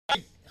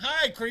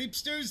Hi,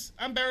 Creepsters.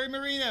 I'm Barry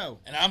Marino.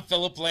 And I'm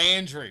Philip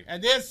Landry.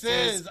 And this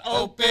is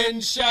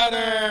Open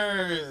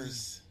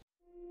Shutters.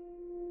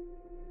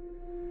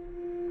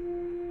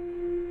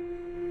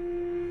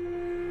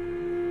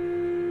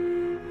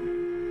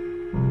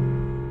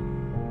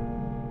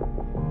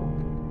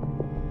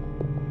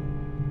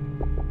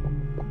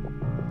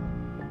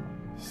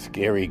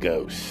 Scary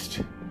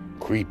ghosts,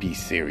 creepy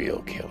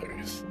serial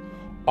killers,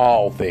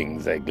 all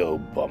things that go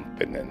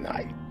bump in the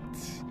night.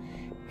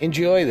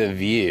 Enjoy the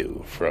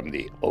view from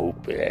the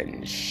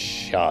open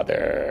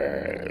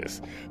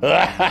shutters.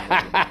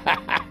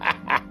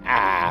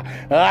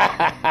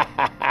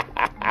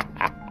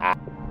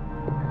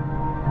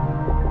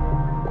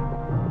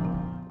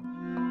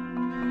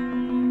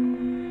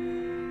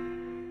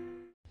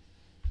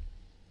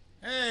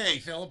 Hey,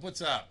 Philip,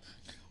 what's up?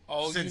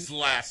 Oh, Since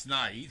last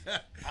night.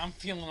 I'm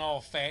feeling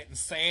all fat and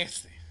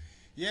sassy.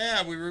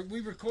 Yeah, we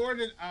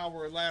recorded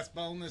our last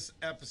bonus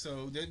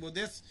episode. Well,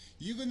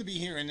 you're going to be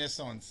hearing this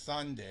on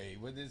Sunday.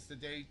 What is the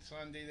date?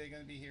 Sunday they're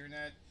going to be hearing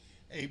that?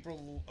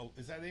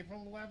 Is that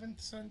April 11th,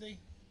 Sunday?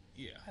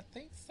 Yeah. I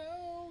think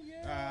so,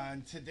 yeah.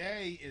 And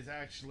today is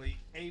actually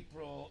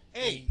April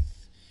 8th.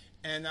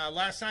 And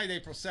last night,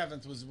 April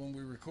 7th, was when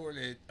we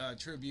recorded a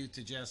tribute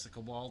to Jessica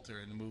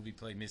Walter in the movie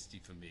Play Misty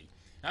for Me.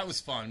 That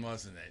was fun,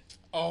 wasn't it?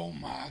 Oh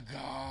my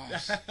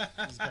gosh. It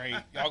was great.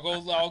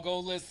 Y'all go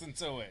listen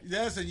to it.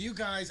 Listen, you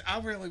guys, I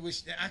really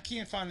wish, I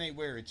can't find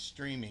anywhere it's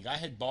streaming. I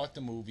had bought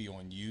the movie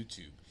on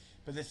YouTube,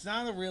 but it's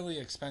not a really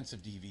expensive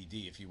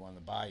DVD if you want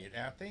to buy it.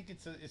 And I think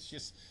it's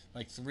just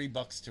like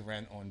 $3 to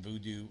rent on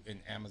Vudu and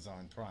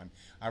Amazon Prime.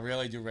 I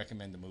really do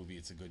recommend the movie.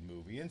 It's a good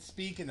movie. And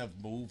speaking of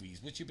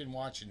movies, what you been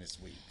watching this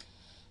week?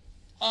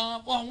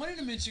 Well, I wanted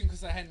to mention,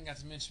 because I hadn't got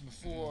to mention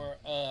before,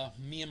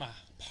 me and my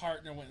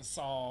partner went and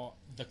saw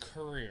The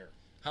Courier.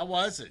 How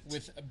was it?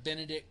 With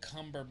Benedict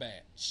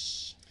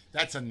Cumberbatch.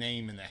 That's a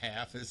name and a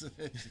half, isn't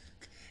it?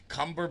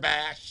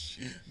 Cumberbatch.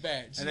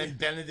 Batch. And then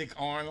Benedict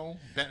Arnold.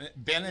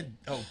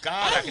 Oh,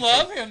 God. I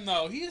love him,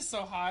 though. He is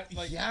so hot.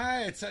 Like,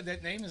 yeah,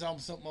 that name is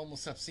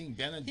almost obscene.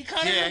 Benedict. He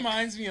kind of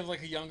reminds me of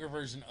like a younger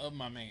version of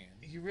my man.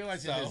 You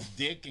realize it has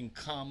dick and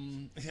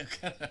cum.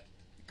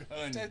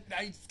 Now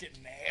he's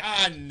getting nasty.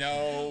 I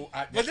know,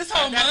 but this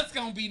whole month's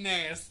gonna be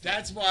nasty.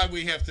 That's why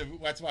we have to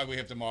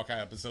mark our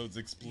episodes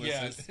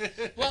explicit.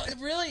 Yes. Well, it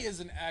really is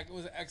it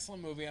was an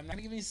excellent movie. I'm not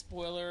gonna give any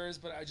spoilers,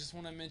 but I just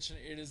want to mention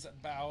it is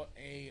about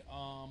a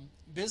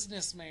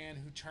businessman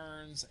who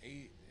turns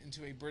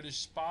into a British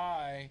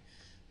spy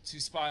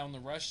to spy on the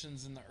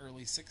Russians in the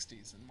early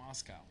 '60s in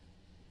Moscow.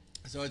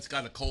 So it's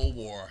got a Cold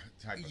War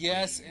type of thing,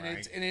 and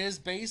right? it is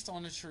based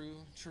on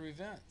true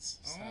events.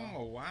 So.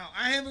 Oh, wow.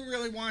 I haven't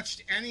really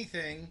watched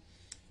anything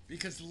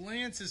because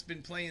Lance has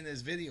been playing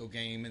this video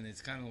game and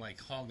it's kind of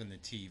like hogging the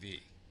TV.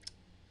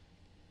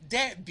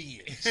 That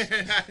bitch.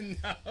 I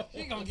know.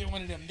 He gonna get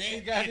one of them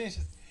damn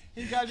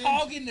He got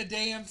hogging the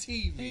damn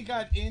TV. He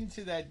got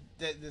into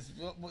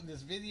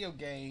this video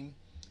game,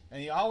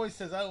 and he always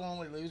says, "Oh,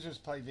 only losers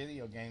play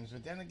video games."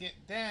 But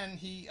then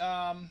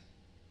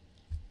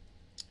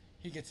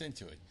he gets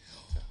into it.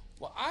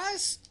 Well, I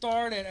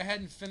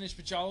hadn't finished,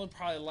 but y'all would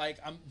probably like,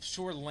 I'm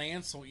sure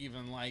Lance will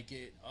even like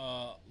it,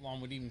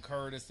 along with even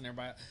Curtis and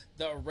everybody,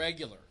 The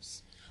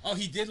Irregulars. Oh,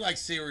 he did like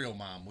Serial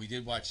Mom. We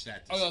did watch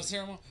that.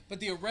 Serial Mom.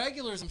 But The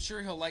Irregulars, I'm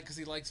sure he'll like because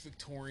he likes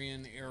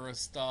Victorian era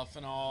stuff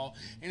and all.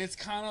 And it's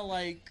kind of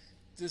like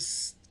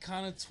this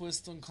kind of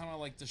twist on kind of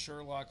like the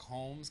Sherlock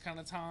Holmes kind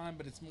of time,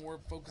 but it's more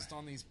focused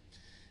on these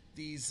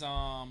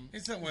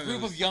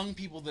group of young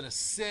people that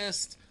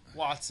assist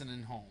Watson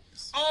and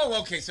Holmes. Oh,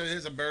 okay. So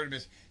there's a murder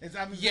mystery. It's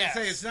not.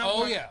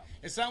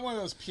 It's not one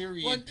of those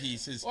period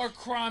pieces or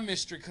crime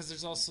mystery because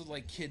there's also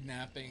like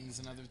kidnappings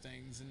and other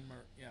things and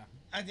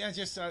I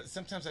just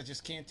sometimes I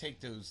just can't take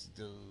those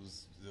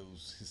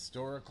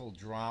historical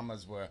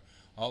dramas where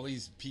all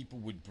these people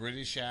with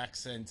British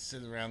accents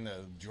sit around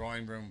the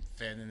drawing room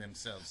fanning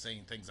themselves,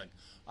 saying things like,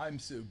 "I'm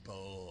so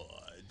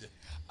bored."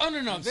 Oh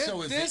no!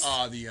 So is the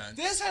audience.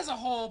 This has a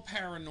whole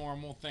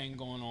paranormal thing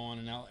going on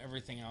and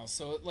everything else.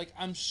 So like,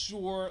 I'm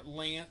sure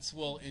Lance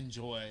will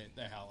enjoy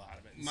the hell out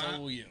of it. So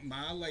will you.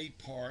 My late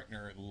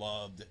partner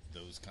loved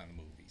those kind of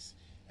movies.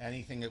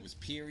 Anything that was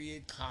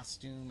period,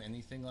 costume,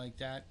 anything like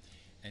that,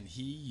 and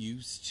he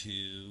used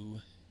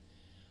to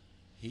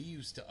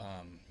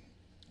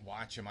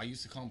watch them. I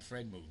used to call them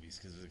Fred movies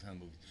because of the kind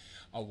of movies.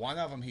 One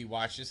of them he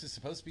watched. This is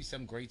supposed to be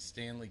some great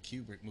Stanley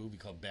Kubrick movie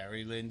called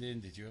Barry Lyndon.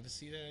 Did you ever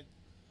see that?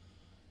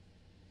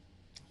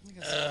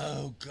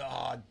 Oh,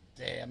 God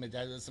damn it.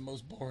 That was the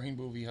most boring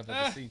movie I've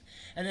ever seen.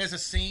 And there's a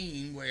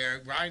scene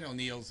where Ryan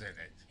O'Neal's in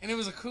it. And it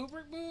was a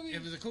Kubrick movie?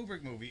 It was a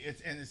Kubrick movie.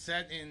 It's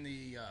set in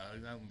the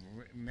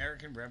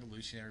American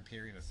Revolutionary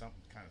period or some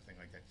kind of thing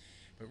like that.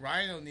 But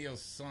Ryan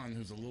O'Neal's son,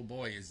 who's a little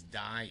boy, is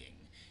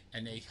dying.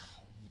 And they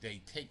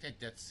take that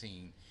death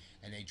scene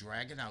and they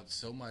drag it out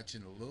so much,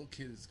 and the little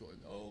kid is going,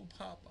 "Oh,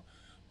 Papa,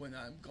 when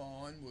I'm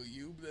gone, will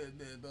you blah,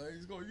 blah, blah?"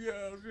 He's going,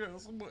 "Yes,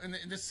 yes." And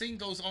the scene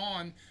goes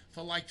on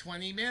for like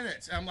 20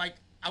 minutes. And I'm like,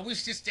 I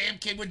wish this damn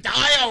kid would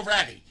die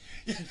already.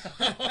 You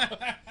know?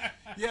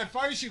 Yeah, at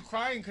first you're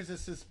crying because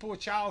it's this poor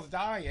child's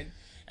dying,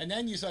 and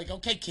then you're like,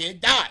 okay,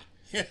 kid, die.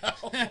 You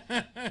know?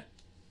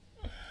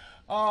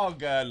 Oh,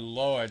 good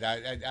Lord.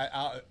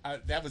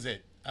 That was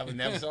it. I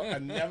never saw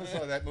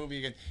that movie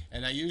again.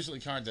 And I usually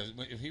tried to,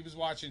 if he was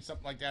watching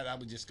something like that, I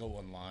would just go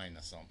online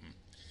or something.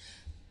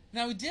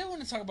 Now, we did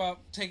want to talk about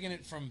taking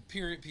it from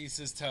period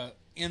pieces to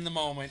in the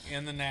moment,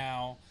 in the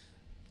now,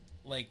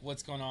 like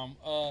what's going on.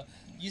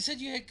 You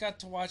said you had got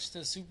to watch the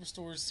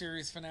Superstore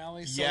series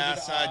finale. So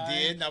Yes, did I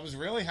did. And I was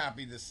really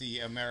happy to see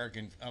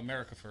America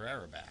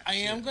Ferrera back. I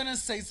am going to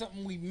say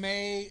something we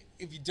may,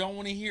 if you don't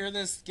want to hear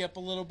this, skip a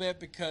little bit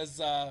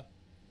because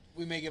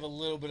we may give a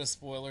little bit of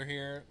spoiler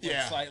here,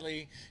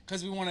 slightly,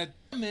 because we want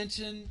to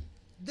mention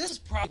this is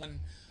probably one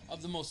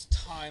of the most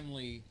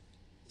timely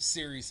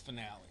series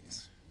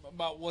finales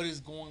about what is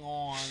going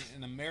on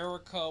in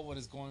America, what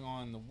is going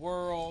on in the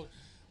world,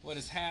 what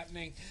is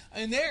happening.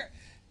 And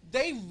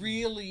they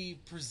really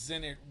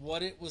presented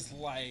what it was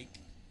like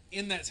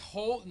in the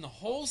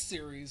whole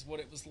series, what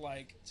it was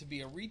like to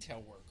be a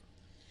retail worker.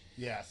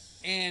 Yes.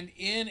 And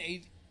in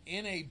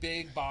a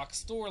big box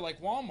store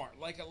like Walmart,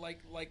 like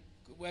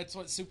that's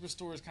what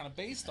Superstore is kind of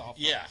based off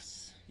of.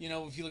 Yes. You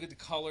know, if you look at the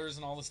colors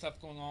and all the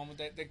stuff going on with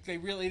that, they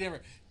really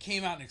never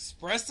came out and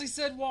expressly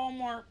said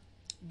Walmart,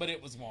 but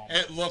it was Walmart.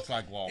 It looked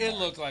like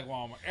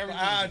Walmart.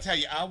 I'll tell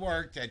you, I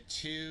worked at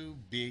 2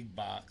 big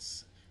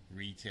box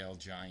retail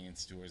giant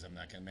stores. I'm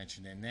not going to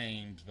mention their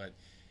names, but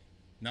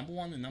number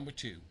 1 and number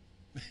 2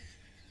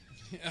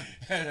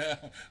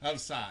 of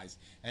size.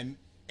 And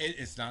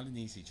it's not an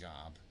easy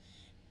job.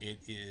 It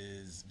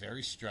is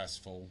very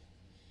stressful.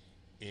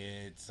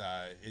 It's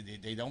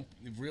they don't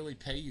really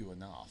pay you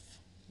enough.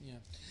 Yeah,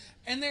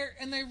 and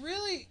they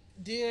really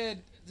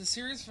did. The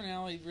series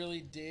finale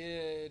really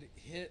did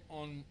hit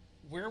on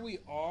where we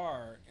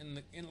are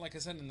in like I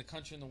said, in the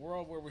country and the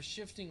world, where we're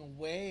shifting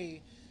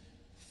away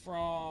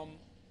from.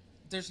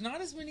 There's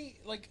not as many,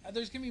 like,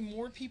 there's going to be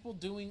more people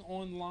doing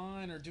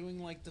online or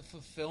doing, like, the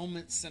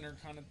fulfillment center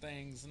kind of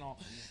things and all.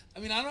 I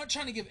mean, I'm not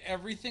trying to give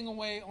everything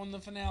away on the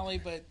finale,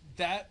 but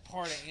that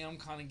part I am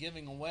kind of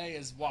giving away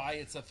is why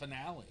it's a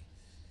finale.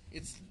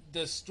 It's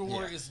the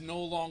store is no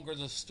longer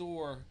the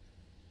store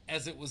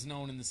as it was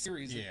known in the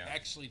series. It's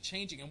actually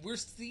changing. And we're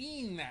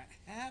seeing that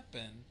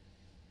happen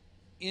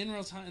in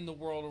real time in the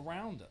world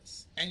around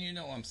us. And, you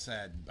know, I'm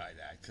saddened by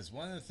that because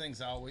one of the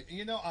things I always,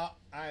 you know,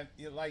 I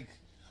like...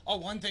 Oh,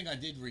 one thing I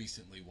did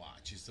recently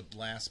watch is The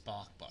Blast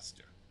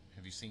Blockbuster.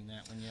 Have you seen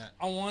that one yet?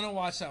 I want to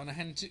watch that one. I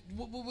hadn't.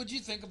 What would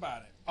you think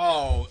about it?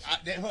 Oh,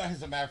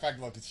 as a matter of fact,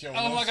 look, it's showing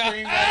on my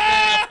screen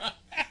God.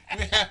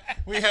 right now.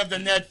 We have the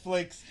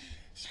Netflix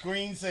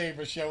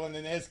screensaver showing,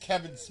 and there's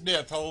Kevin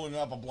Smith holding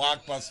up a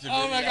Blockbuster video.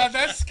 Oh my God,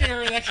 that's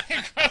scary. That came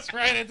across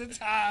right at the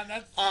time.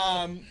 That's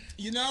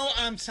you know,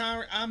 I'm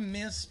sorry. I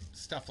miss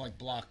stuff like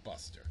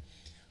Blockbuster.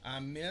 I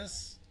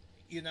miss.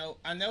 You know,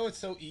 I know it's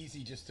so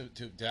easy just to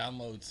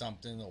download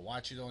something or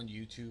watch it on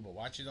YouTube or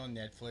watch it on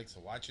Netflix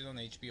or watch it on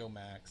HBO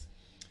Max.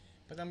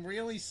 But I'm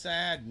really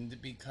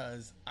saddened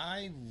because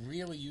I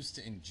really used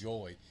to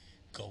enjoy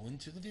going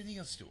to the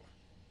video store.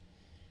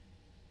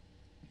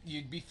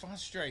 You'd be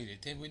frustrated.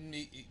 They wouldn't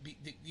be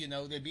you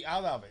know, they'd be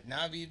out of it.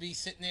 Now you'd be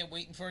sitting there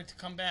waiting for it to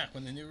come back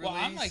when the new release. Well,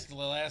 I'm like the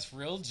last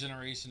real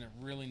generation that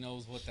really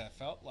knows what that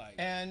felt like.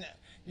 And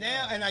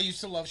now, and I used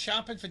to love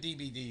shopping for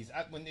DVDs.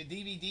 When the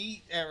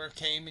DVD era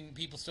came and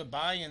people started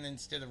buying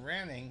instead of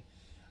renting,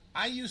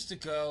 I used to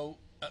go.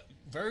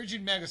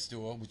 Virgin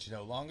Megastore, which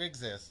no longer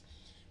exists,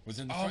 was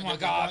in the. Oh my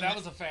God, that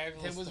was a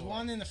fabulous. There was store.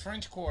 one in the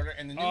French Quarter,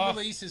 and the new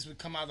releases would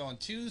come out on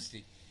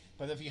Tuesday.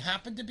 But if you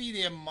happened to be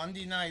there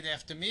Monday night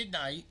after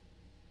midnight,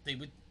 you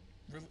would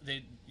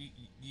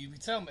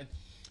tell them.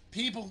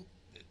 People,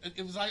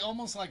 it was like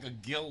almost like a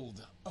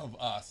guild of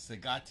us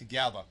that got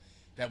together.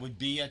 That would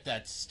be at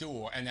that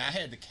store, and I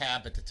had the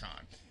cab at the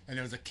time, and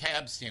there was a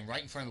cab stand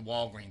right in front of the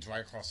Walgreens,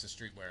 right across the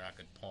street where I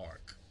could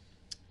park.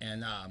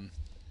 And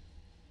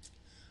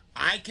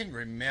I can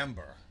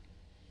remember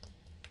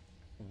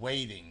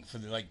waiting for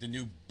the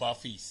new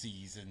Buffy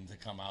season to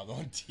come out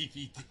on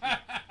DVD,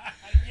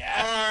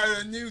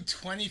 or the new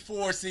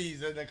 24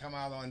 season to come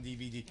out on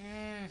DVD,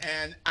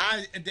 and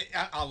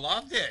I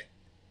loved it.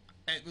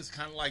 It was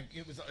kind of like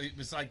it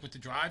was like what the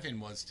drive-in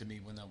was to me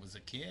when I was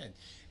a kid.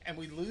 And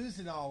we lose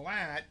and all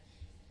that,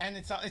 and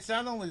it's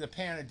not only the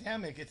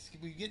pandemic.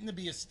 We're getting to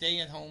be a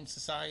stay-at-home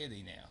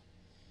society now.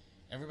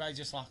 Everybody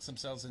just locks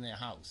themselves in their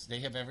house. They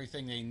have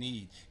everything they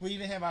need. We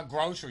even have our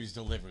groceries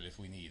delivered if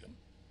we need them.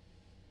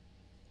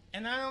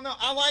 And I don't know.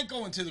 I like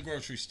going to the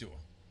grocery store.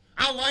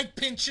 I like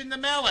pinching the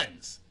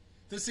melons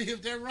to see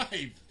if they're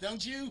ripe.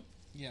 Don't you?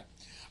 Yeah.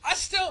 I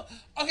still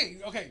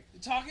okay.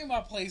 Talking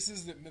about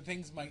places that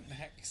things might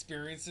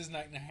experiences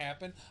might not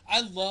happen. I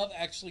love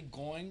actually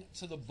going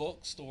to the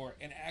bookstore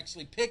and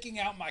actually picking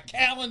out my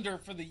calendar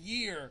for the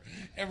year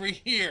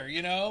every year.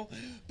 You know,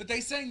 but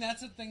they saying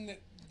that's a thing that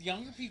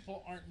younger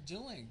people aren't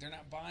doing. They're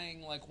not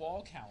buying like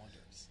wall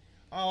calendars.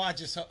 Oh,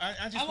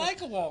 I like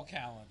a wall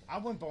calendar. I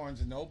went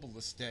Barnes and Noble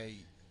to stay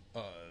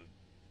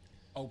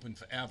open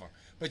forever.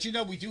 But you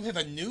know, we do have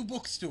a new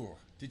bookstore.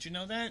 Did you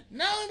know that?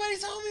 Nobody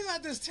told me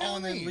about this. Tell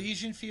On the me.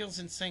 Elysian Fields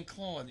in St.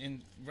 Claude,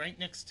 right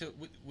next to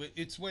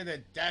it's where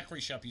that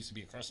daiquiri shop used to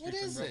be across the street. What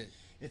from is the road. it?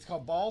 It's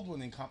called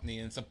Baldwin and Company,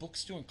 and it's a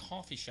bookstore and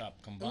coffee shop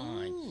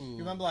combined. Ooh. You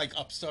remember like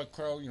Upstart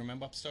Crow? You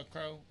remember Upstart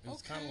Crow? It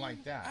was kind of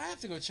like that. I have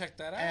to go check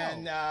that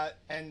out.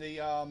 And the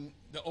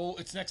old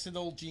it's next to the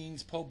old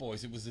Jeans Po'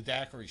 Boys. It was the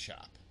daiquiri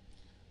shop.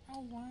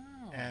 Oh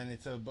wow. And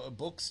it's a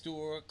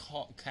bookstore,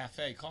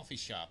 cafe, coffee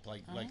shop,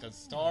 like a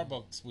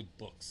Starbucks with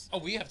books. Oh,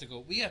 we have to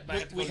go. We have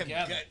to go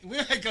together. We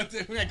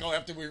gotta go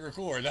after we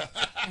record.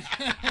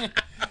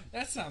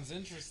 That sounds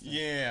interesting.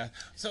 Yeah.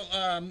 So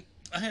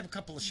I have a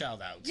couple of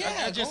shout outs.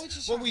 Yeah,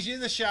 we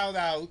did a shout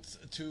out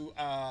to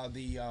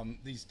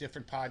these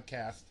different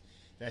podcasts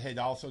that had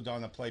also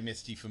done a Play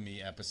Misty for Me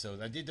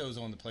episode. I did those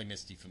on the Play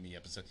Misty for Me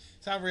episode,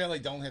 so I really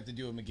don't have to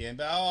do them again.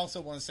 But I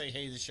also want to say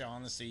hey to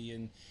Shaughnessy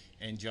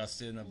and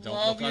Justin of Don't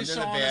Love Look you, Under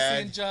the Shaughnessy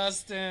Bed. and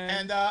Justin.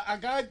 And I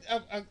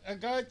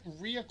got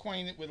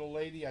reacquainted with a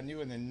lady I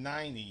knew in the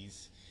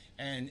 '90s,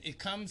 and it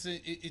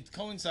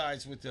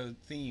coincides with the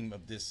theme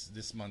of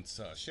this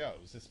month's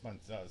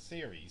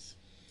series.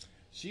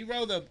 She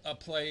wrote a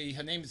play.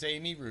 Her name is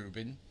Amy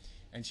Rubin,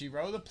 and she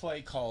wrote a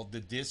play called The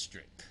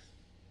District.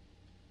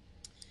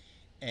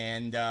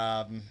 And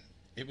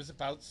it was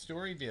about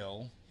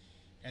Storyville,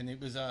 and it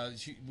was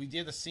we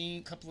did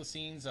couple of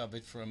scenes of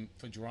it for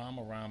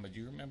Dramarama. Do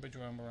you remember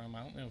Dramarama?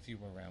 I don't know if you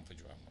were around for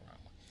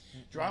Dramarama.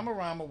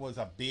 Dramarama was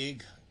a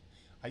big,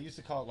 I used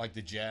to call it like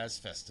the Jazz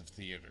Fest of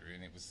theater,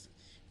 and it was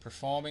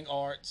performing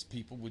arts.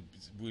 People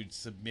would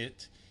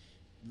submit,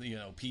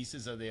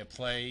 pieces of their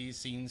plays,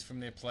 scenes from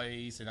their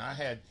plays, and I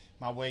had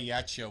my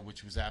Wayette show,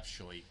 which was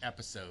actually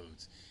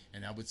episodes,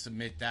 and I would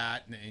submit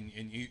that,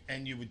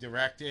 and you would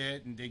direct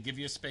it, and they give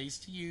you a space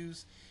to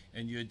use,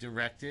 and you'd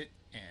direct it,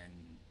 and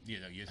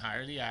you'd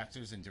hire the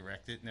actors and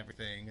direct it and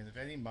everything, and if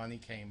any money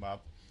came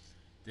up,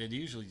 they'd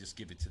usually just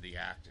give it to the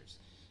actors.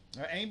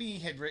 Amy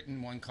had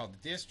written one called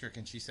The District,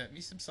 and she sent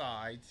me some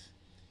sides.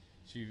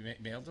 She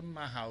mailed them to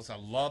my house. I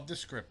loved the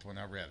script when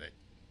I read it.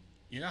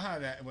 You know how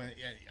I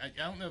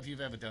don't know if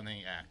you've ever done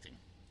any acting.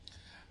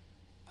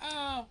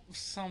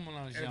 Someone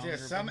I was younger.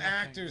 There's some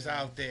actors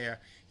out there,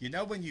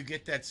 when you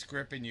get that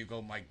script and you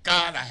go, my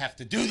God, I have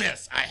to do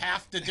this. I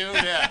have to do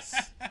this.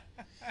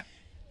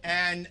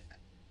 And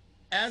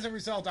as a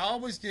result, I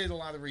always did a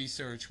lot of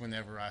research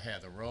whenever I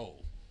had a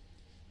role.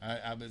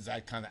 I was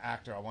that kind of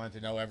actor. I wanted to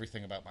know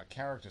everything about my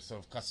character.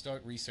 So I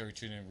started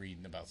researching and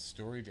reading about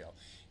Storyville.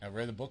 I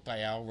read a book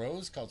by Al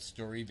Rose called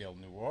Storyville,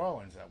 New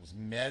Orleans. I was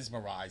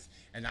mesmerized.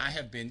 And I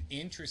have been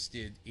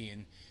interested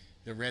in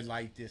the red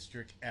light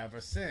district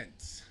ever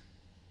since.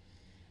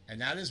 And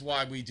that is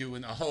why we're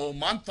doing a whole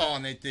month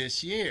on it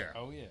this year.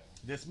 Oh, yeah.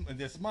 This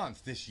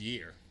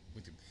year.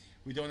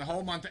 We're doing a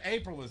whole month.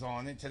 April is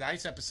on it.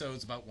 Tonight's episode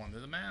is about one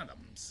of the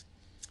madams.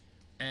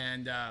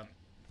 And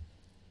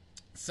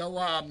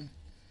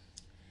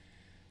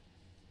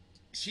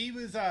she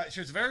was a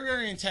very,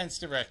 very intense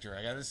director,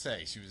 I gotta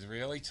say. She was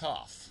really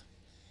tough.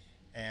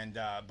 And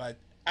but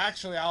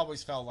actually I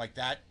always felt like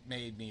that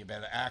made me a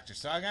better actor.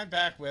 So I got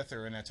back with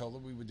her and I told her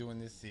we were doing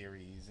this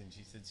series, and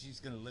she said she's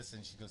gonna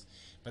listen. She goes,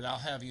 but I'll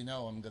have you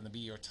know I'm gonna be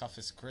your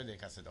toughest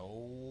critic. I said,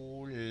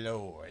 oh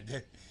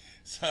Lord.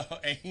 So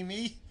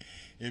Amy,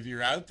 if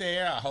you're out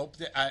there, I hope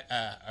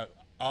that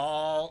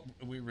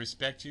we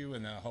respect you,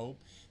 and I hope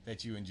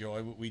that you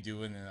enjoy what we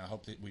do, and I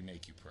hope that we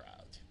make you proud.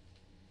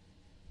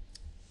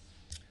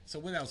 So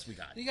what else we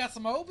got? You got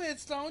some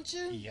obits, don't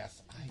you?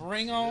 Yes, I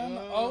Bring do. on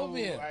the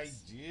obits. I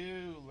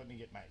do. Let me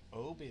get my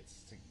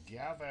obits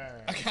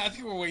together. Okay, I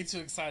think we're way too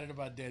excited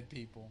about dead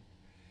people.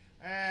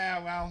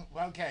 Well,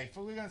 okay.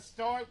 So we're going to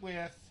start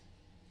with,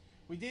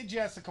 we did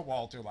Jessica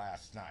Walter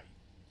last night.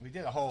 We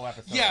did a whole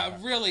episode. Yeah,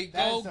 really.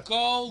 Go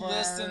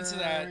listen to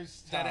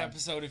that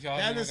episode if y'all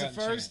haven't. That is the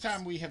first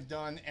time we have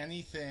done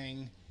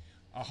anything,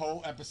 a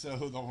whole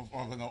episode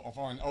of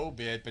an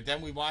obit, but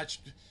then we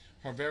watched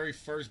her very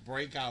first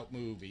breakout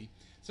movie.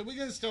 So we're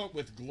going to start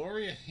with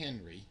Gloria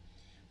Henry,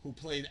 who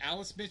played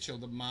Alice Mitchell,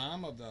 the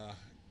mom of the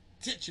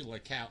titular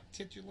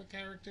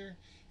character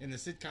in the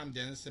sitcom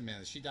Dennis the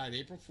Menace. She died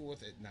April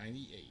 4th at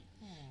 98.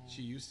 Aww.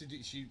 She used to do.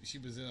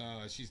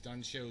 She's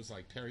done shows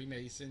like Perry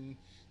Mason,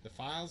 The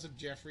Files of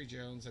Jeffrey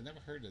Jones. I never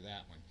heard of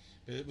that one,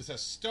 but it was a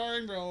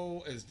starring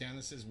role as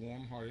Dennis's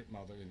warm-hearted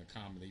mother in a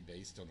comedy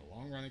based on a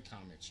long-running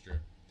comic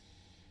strip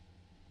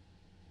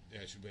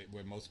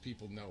where most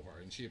people know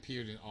her, and she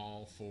appeared in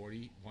all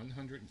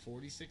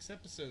 146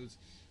 episodes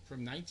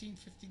from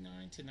 1959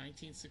 to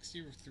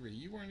 1963.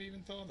 You weren't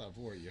even thought of,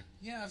 were you?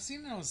 Yeah, I've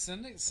seen it on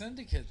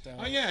Syndicate, though.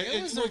 Oh, yeah. It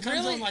comes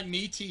really on like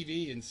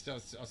MeTV and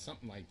stuff, or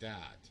something like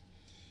that.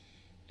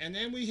 And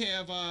then we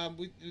have,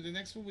 the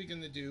next one we're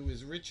going to do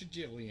is Richard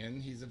Gillian.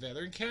 He's a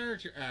veteran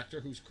character actor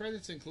whose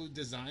credits include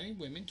Designing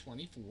Women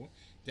 24,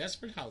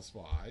 Desperate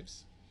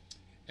Housewives,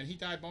 and he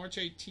died March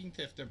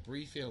 18th after a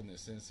brief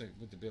illness. And so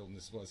what the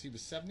illness was. He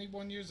was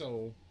 71 years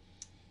old,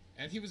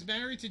 and he was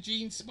married to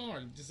Jean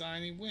Smart of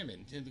Designing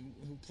Women,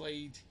 who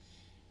played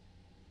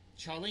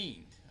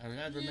Charlene. I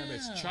gotta remember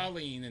it's Yeah.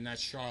 Charlene and not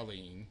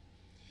Charlene.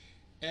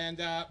 And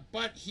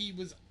but he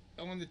was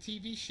on the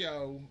TV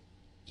show.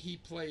 He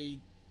played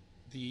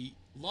the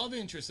love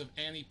interest of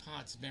Annie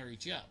Potts' Mary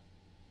Jo.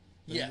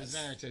 But he was Yes.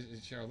 married to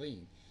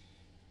Charlene.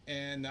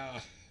 And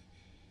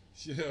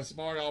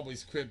Smart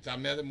always quipped, I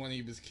met him when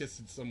he was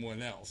kissing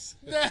someone else.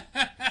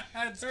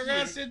 That's So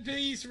rest in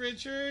peace,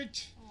 Richard.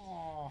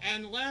 Aw.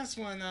 And the last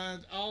one,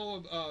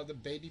 all of the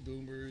baby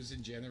boomers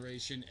and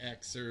Generation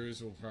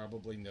Xers will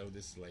probably know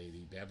this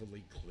lady,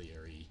 Beverly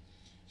Cleary.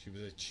 She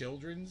was a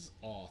children's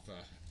author,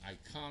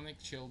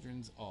 iconic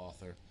children's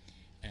author.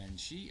 And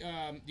she,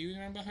 do you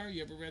remember her?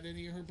 You ever read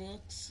any of her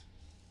books?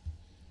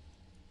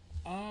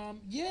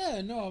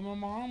 Yeah, no, my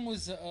mom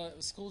was a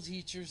school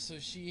teacher, so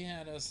she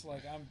had us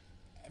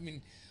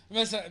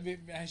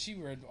she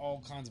read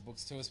all kinds of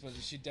books to us, but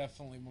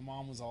my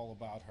mom was all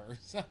about her.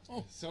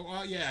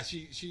 So Yeah,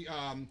 she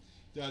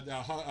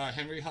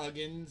Henry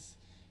Huggins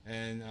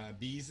and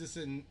Beezus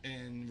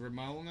and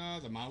Ramona,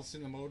 the Mouse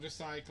and the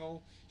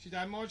Motorcycle. She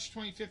died March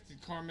 25th in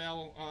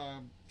Carmel,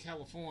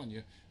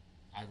 California.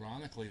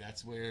 Ironically,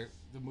 that's where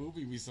the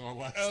movie we saw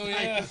last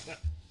night. yeah.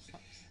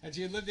 And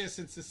she had lived there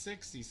since the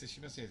 60s, so she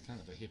must have kind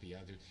of a hippie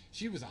attitude.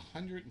 She was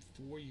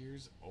 104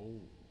 years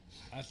old.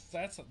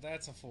 That's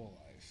a full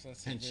life.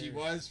 She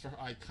was for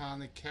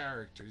iconic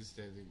characters,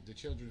 the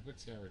children's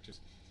books characters.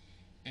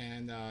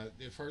 And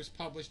they first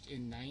published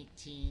in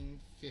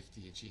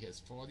 1950, and she has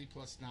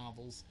 40-plus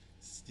novels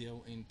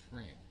still in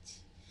print.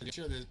 I'm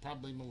sure there's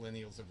probably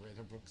millennials have read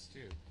her books,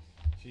 too.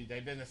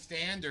 They've been a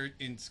standard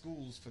in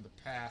schools for the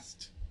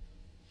past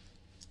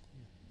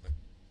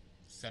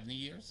 70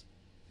 years.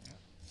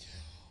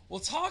 Well,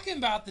 talking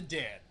about the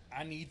dead,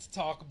 I need to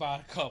talk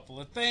about a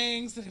couple of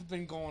things that have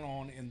been going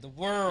on in the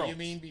world. You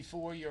mean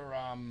before your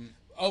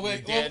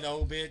wait, dead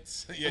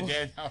obits, your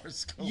dead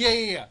horoscope?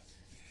 Yeah.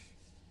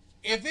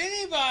 If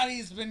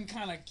anybody's been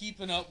kind of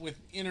keeping up with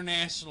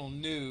international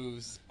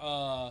news,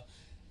 some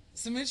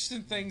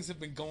interesting things have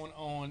been going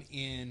on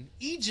in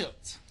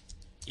Egypt.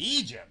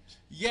 Egypt?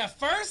 Yeah,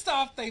 first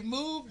off, they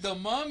moved the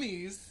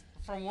mummies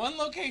from one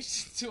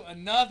location to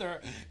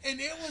another, and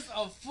it was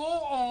a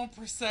full-on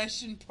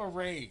procession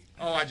parade.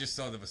 Oh, I just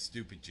thought of a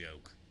stupid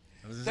joke.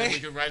 It was as though we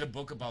could write a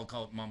book about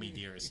called Mummy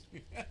Dearest.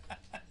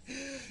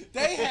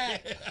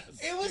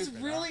 It was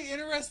really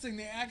interesting.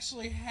 They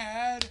actually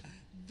had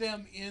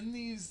them in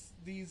these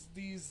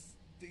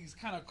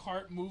kind of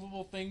cart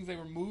movable things. They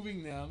were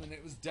moving them, and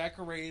it was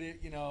decorated,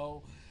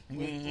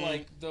 with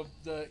like the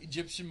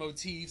Egyptian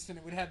motifs, and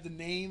it would have the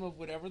name of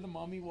whatever the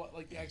mummy,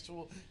 like the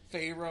actual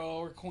pharaoh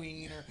or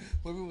queen or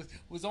whoever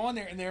was on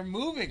there, and they're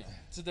moving them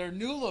to their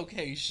new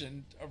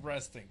location of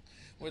resting,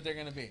 where they're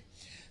going to be.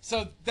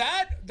 So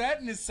that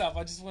in itself,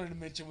 I just wanted to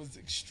mention, was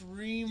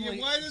extremely.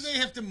 Yeah, why do they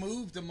have to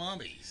move the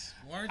mummies?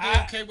 Weren't they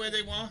okay where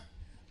they were?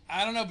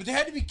 I don't know, but they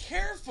had to be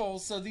careful.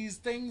 So these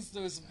things,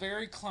 there was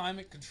very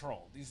climate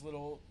control.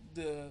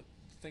 The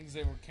things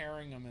they were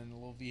carrying them in the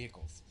little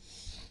vehicles.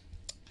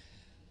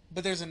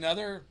 But there's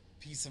another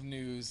piece of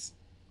news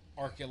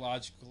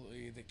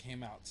archaeologically that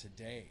came out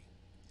today.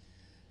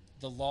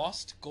 The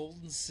lost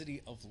golden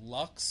city of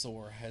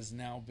Luxor has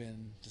now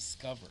been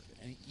discovered,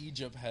 and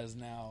Egypt has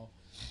now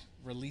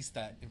released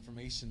that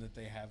information that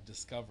they have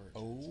discovered.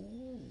 Oh.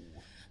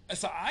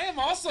 So I am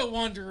also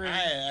wondering.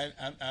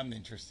 I'm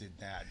interested in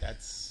that.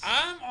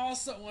 I'm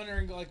also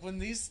wondering, like, when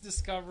these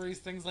discoveries,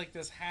 things like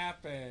this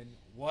happen,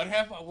 what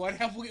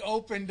have we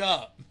opened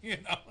up? You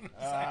know what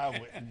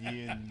I'm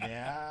saying?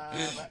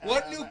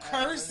 What new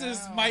curses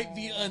might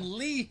be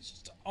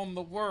unleashed on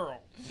the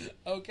world?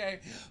 Okay,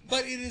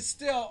 but it is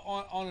still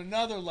on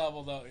another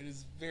level, though. It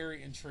is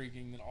very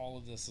intriguing that all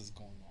of this is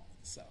going on.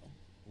 So.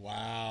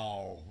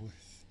 Wow.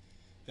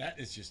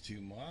 That is just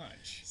too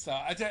much. So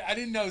I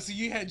didn't know. So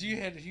you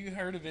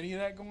heard of any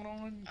of that going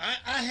on?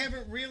 I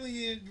haven't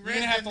really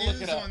read the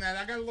news on that.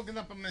 I got to look it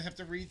up. I'm gonna have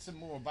to read some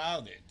more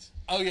about it.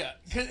 Oh yeah,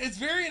 because it's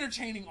very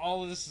entertaining.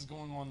 All of this is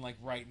going on like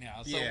right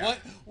now. So yeah.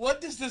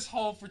 what does this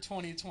hold for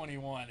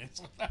 2021?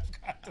 It's what I've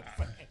got to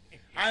say.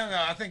 I don't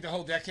know. I think the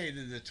whole decade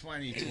of the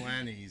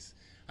 2020s.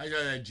 I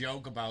got a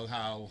joke about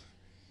how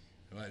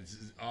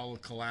all the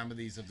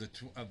calamities of the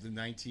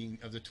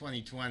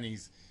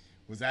 2020s.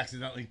 Was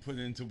accidentally put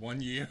into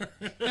 1 year.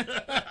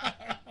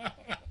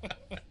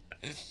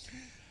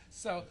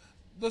 So,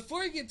 before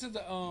we get to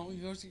the,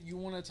 you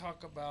want to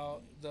talk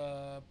about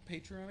the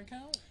Patreon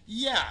account?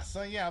 Yeah.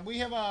 So we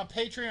have a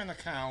Patreon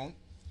account.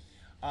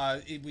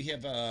 We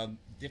have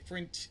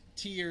different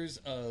tiers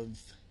of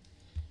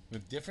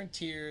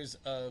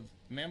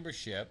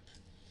membership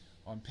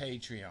on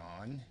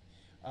Patreon.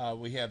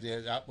 We have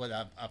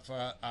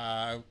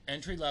our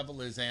entry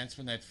level is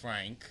Antoinette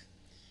Frank.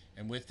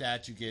 And with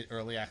that, you get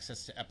early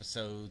access to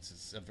episodes and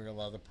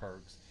several other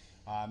perks.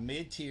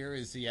 Mid-tier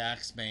is the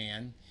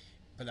Axeman.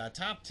 But our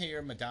top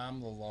tier,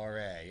 Madame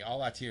Lalaurie.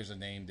 All our tiers are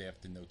named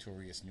after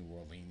notorious New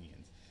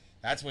Orleanians.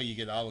 That's where you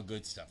get all the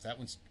good stuff. That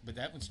one's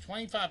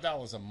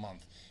 $25 a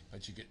month.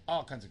 But you get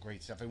all kinds of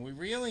great stuff. And we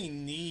really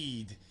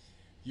need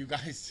you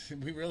guys,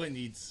 we really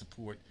need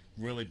support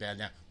really bad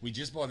now. We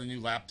just bought a new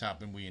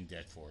laptop and we in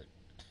debt for it.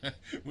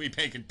 We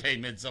making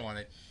payments on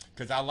it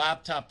because our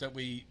laptop that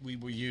we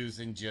were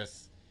using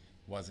just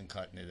wasn't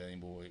cutting it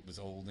anymore. It was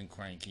old and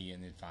cranky,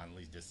 and it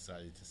finally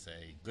decided to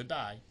say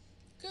goodbye.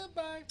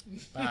 Goodbye.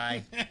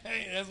 Bye.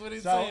 That's what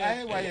it So said.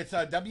 anyway, it's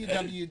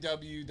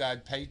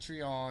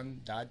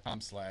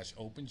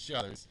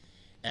www.patreon.com/openshutters,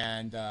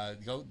 and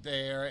go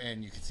there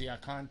and you can see our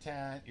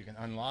content. You can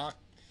unlock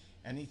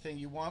anything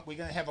you want. We're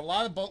gonna have a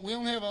lot of we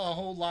don't have a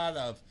whole lot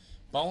of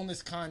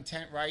bonus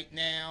content right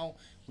now.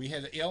 We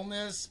had an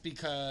illness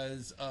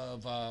because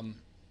of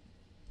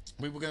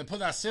we were gonna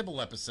put our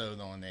Sybil episode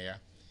on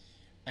there,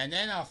 and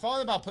then I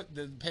thought about putting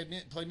the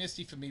Play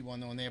Misty for Me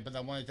one on there, but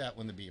I wanted that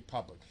one to be a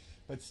public.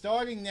 But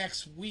starting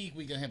next week,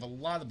 we're going to have a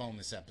lot of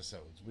bonus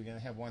episodes. We're going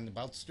to have one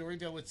about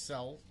Storyville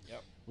itself.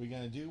 Yep. We're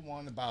going to do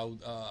one about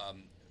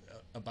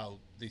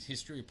the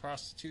history of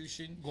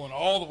prostitution. Going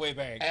all the way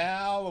back.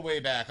 All the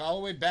way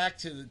back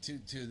to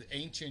the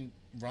ancient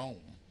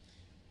Rome,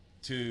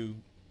 to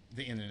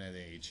the internet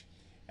age.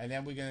 And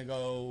then we're going to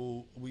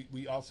go,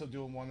 we also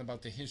doing one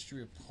about the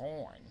history of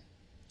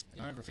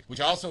pornography,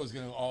 which also is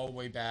going to go all the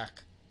way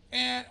back.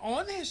 And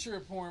on the history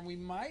of porn, we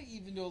might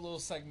even do a little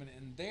segment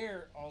in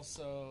there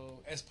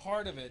also as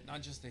part of it,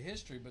 not just the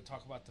history, but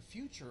talk about the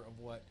future of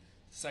what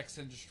the sex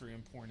industry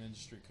and porn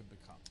industry could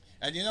become.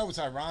 And you know what's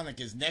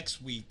ironic is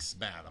next week's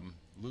madam,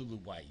 Lulu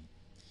White,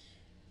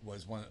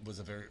 was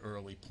a very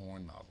early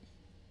porn model.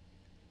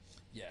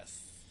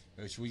 Yes.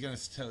 Which we're going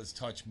to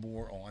touch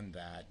more on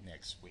that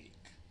next week.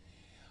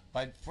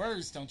 But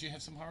first, don't you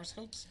have some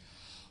horoscopes?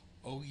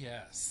 Oh,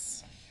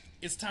 yes.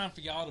 It's time for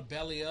y'all to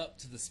belly up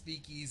to the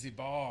Speakeasy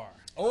Bar.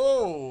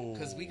 Oh!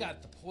 Because we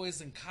got the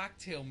poison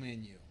cocktail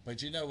menu.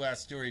 But you know our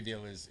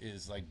Storyville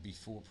is like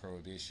before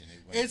Prohibition.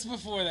 It's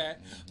before that.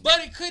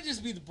 But it could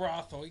just be the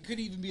brothel. It could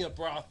even be a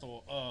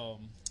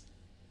brothel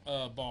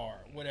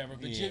bar, whatever.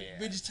 But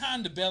it's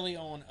time to belly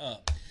on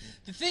up.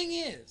 The thing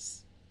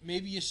is,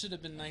 maybe you should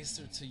have been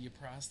nicer to your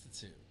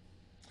prostitute.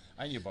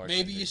 And your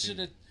bartender. Maybe you should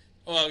have...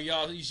 Well,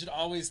 y'all, you should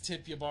always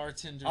tip your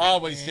bartender.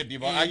 Always tip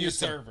your bartender. I used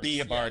servers. to be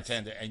a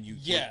bartender, and you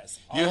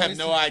always have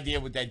no idea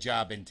what that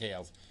job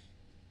entails.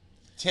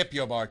 Tip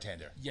your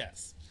bartender.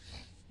 Yes,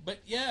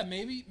 but yeah,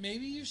 maybe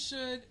you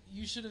should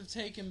have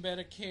taken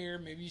better care.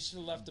 Maybe you should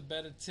have left a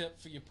better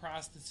tip for your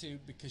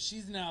prostitute because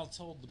she's now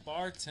told the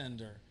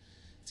bartender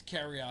to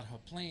carry out her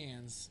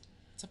plans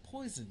to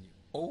poison you.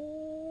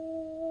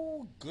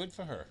 Oh, good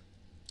for her.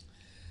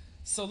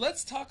 So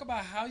let's talk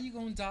about how you're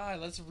going to die.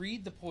 Let's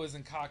read the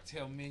poison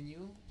cocktail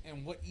menu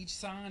and what each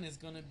sign is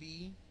going to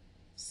be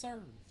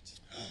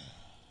served.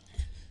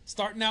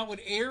 Starting out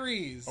with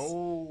Aries.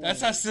 Oh.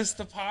 That's our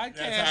sister podcast.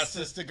 That's our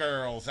sister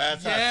girls.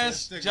 That's our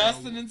sister girls.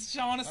 Justin and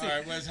Shaughnessy. All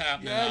right, what's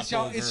happening? Yeah,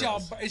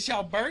 it's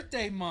y'all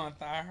birthday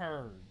month, I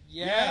heard.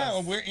 Yes. Yeah,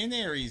 well, we're in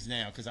Aries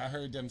now because I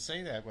heard them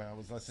say that when I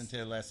was listening to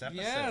the last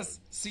episode. Yes.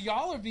 So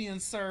y'all are being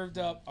served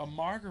up a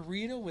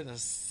margarita with a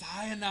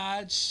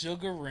cyanide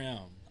sugar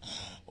rim.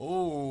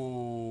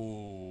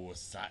 Oh,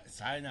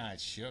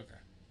 cyanide sugar.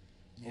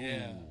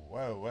 Yeah. Ooh,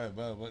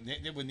 whoa.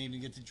 They wouldn't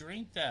even get to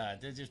drink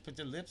that. They just put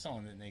their lips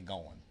on it and they're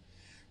going.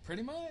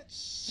 Pretty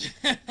much.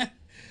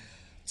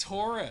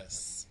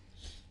 Taurus.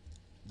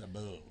 The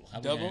bull. How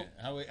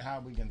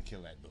are we going to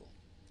kill that bull?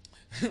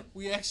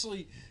 We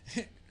actually...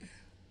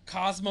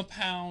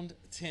 Cosmopound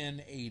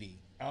 1080.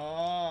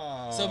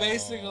 Oh. So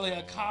basically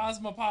a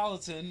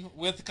cosmopolitan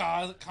with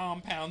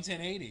compound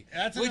 1080.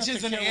 That's which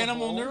is an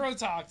animal bull.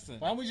 neurotoxin.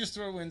 Why don't we just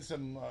throw in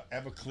some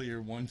Everclear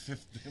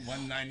 150,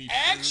 192?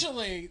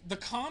 Actually, the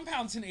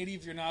compound 1080,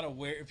 if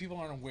people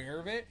aren't aware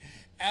of it,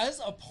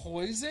 as a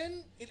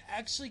poison, it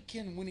actually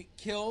can, when it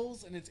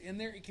kills and it's in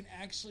there, it can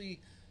actually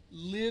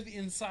live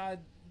inside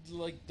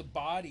like the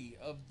body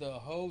of the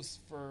host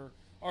for...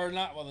 Or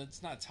not, well,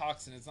 it's not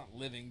toxin, it's not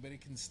living, but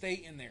it can stay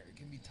in there. It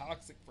can be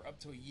toxic for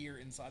up to a year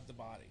inside the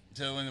body.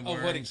 So when the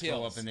worms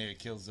go up in there, it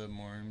kills the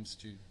worms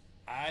too?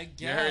 I guess.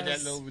 You heard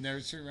that little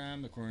nursery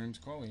rhyme? The worms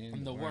crawl in.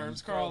 And the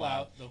worms crawl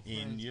out.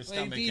 In your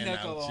stomach and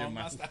out your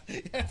mouth.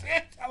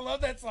 I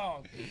love that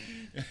song.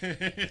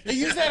 They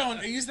used that on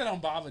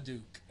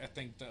Babadook, I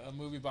think, the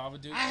movie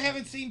Babadook. I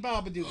haven't seen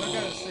Babadook. I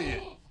gotta see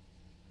it.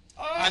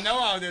 I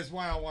know there's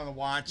one I want to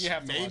watch. You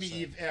have to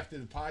Maybe watch that. after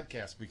the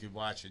podcast we could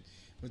watch it.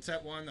 What's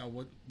that one?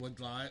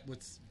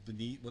 What's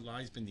beneath? What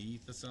lies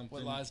beneath, or something?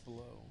 What lies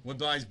below?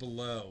 What lies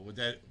below? With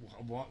that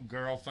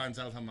girl finds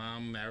out her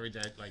mom married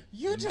that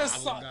You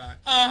just saw. guy.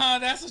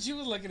 That's what you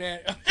was looking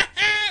at.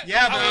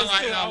 Yeah, but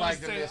I I like was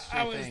the too.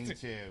 mystery thing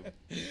too.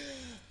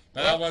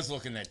 But I was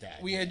looking at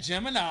that. We had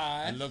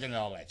Gemini. And looking at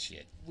all that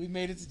shit. We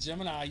made it to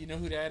Gemini. You know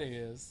who that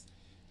is?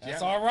 That's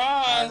Yeah. our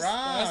Roz.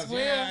 That's Will.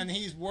 yeah, and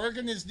he's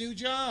working his new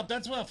job.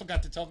 That's what I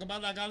forgot to talk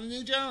about. I got a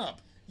new job.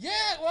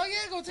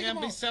 Go take him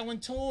I'll be on. selling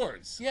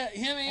tours. Yeah,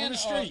 him and on the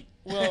street.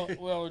 Well,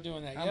 we're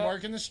doing that. I'm Yep.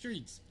 working the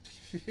streets.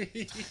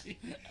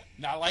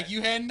 Not like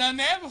you hadn't done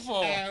that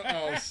before.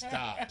 Oh,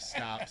 stop.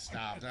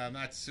 I'm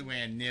not Sue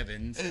Ann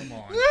Nivens. Come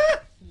on.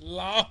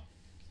 Law.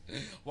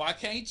 Why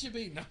can't you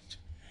be? No.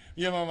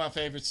 You know, one of my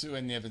favorite Sue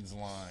Ann Nivens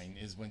line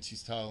is when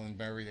she's telling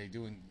Mary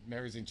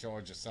Mary's in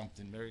charge of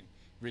something. Mary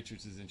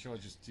Richards is in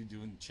charge of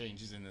doing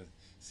changes in the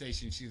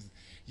station. She's,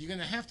 you're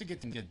gonna have to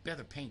get them get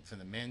better paint for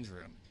the men's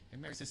room.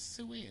 And Mary says,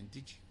 Sue Ann,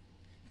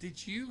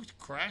 did you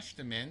crash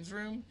the men's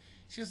room?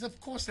 She goes, of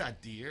course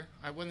not, dear.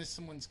 I wanted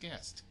someone's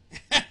guest.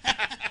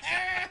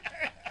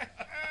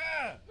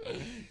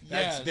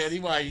 That's Betty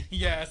White.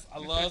 Yes, I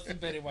love some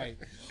Betty White.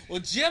 Well,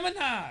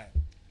 Gemini.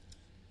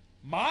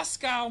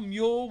 Moscow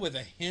Mule with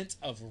a hint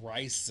of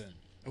ricin.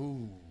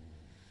 Ooh.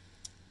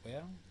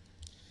 Well,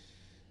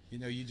 you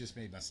know, you just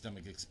made my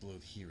stomach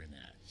explode hearing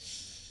that.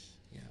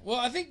 yeah. Well,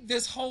 I think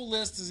this whole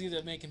list is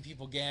either making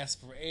people gasp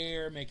for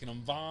air, making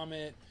them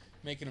vomit,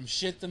 making them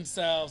shit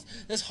themselves.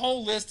 This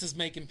whole list is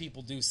making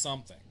people do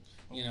something.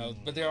 You know,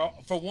 but they're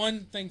all, for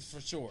one thing for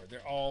sure,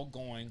 they're all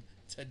going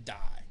to die.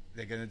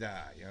 They're gonna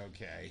die,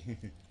 okay.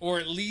 Or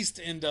at least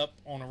end up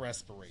on a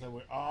respirator. So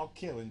we're all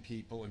killing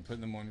people and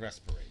putting them on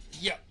respirators.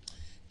 Yep.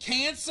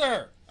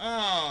 Cancer.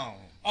 Oh.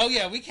 Oh,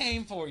 yeah, we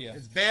came for you.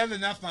 It's bad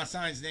enough my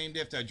sign's named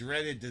after a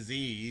dreaded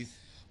disease.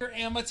 Your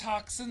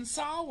amatoxin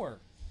sour.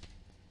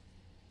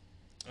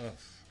 Ugh.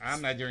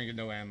 I'm not drinking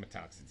no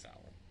amatoxin sour.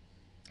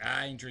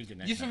 I ain't drinking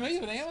that. You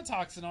familiar with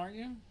amatoxin, aren't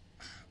you?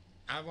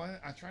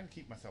 I try to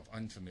keep myself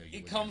unfamiliar.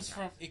 It with comes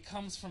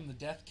amatoxin. from the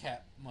death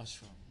cap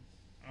mushroom.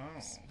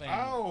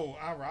 Oh,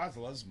 Roz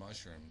loves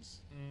mushrooms.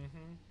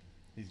 Mm-hmm.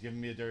 He's giving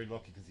me a dirty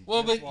look because he.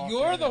 Well, just but walked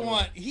you're in the door.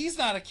 one. He's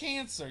not a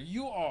cancer.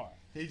 You are.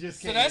 He just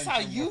So came that's in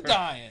how from you work.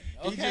 dying.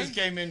 Okay? He just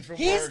came in from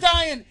He's work.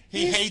 dying.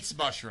 He hates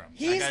mushrooms.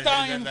 He's I gotta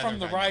dying say that from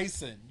the right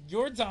now. ricin.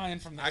 You're dying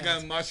from the. I got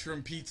a amatoxin.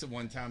 mushroom pizza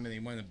one time and he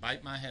wanted to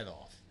bite my head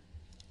off.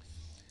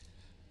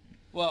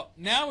 Well,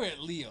 now we're at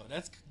Leo.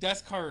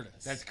 That's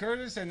Curtis. That's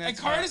Curtis, and that's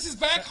Curtis is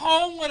back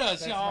home with us,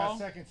 that's y'all. my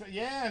second.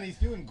 Yeah, and he's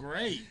doing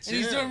great. And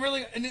he's too. doing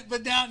really.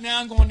 But now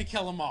I'm going to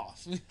kill him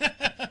off.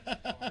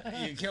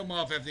 You killed him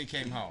off after he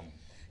came home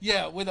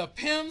Yeah, with a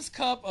Pim's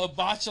cup of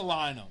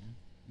botulinum.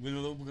 with a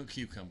little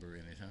cucumber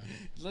in it, huh?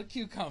 Little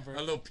cucumber. A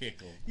little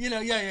pickle. You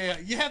know, yeah.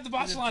 You have the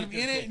botulinum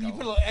pickle in it, and you pickle.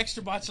 put a little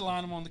extra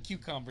botulinum on the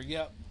cucumber.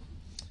 Yep.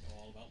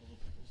 All about little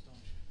pickles,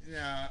 don't you?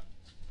 Yeah,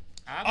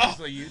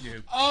 obviously you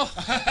do. Oh,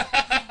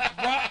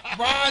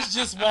 Raj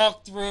just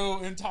walked through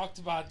and talked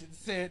about it,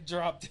 said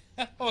dropped.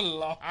 Oh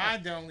Lord. I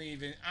don't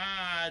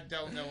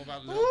know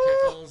about little Ooh.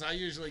 pickles. I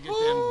usually get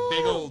them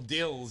big old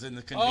dills in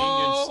the convenience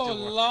Oh store.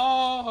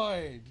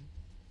 Lord.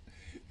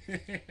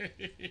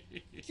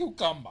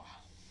 Cucumber.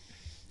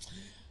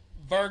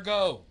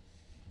 Virgo.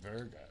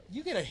 Virgo.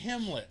 You get a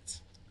hemlet.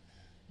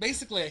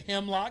 Basically, a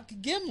hemlock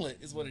gimlet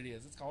is what it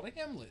is. It's called a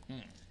hemlet.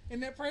 Isn't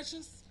that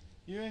precious?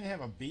 You didn't have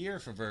a beer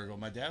for Virgo.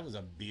 My dad was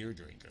a beer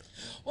drinker.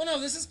 Well, no,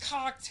 this is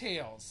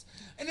cocktails,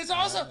 and it's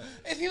also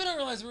if people don't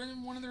realize we're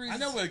in one of the I reasons.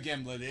 know what a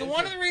gimlet is.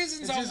 One of the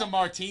reasons it's just a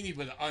martini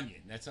with an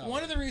onion. That's all.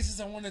 One of the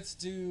reasons I wanted to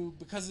do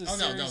because of the Oh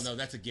series, no,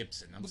 that's a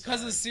Gibson. I'm because sorry.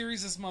 of the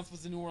series this month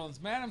was the New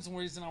Orleans Madams, and the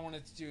reason I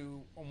wanted to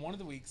do on one of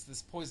the weeks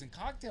this poison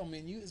cocktail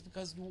menu is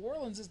because New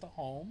Orleans is the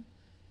home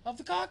of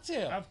the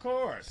cocktail. Of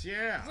course,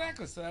 yeah.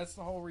 Exactly. So that's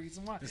the whole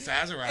reason why. The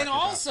Sazerac. And is not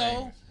also,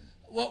 famous.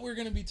 what we're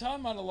going to be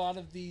talking about a lot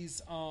of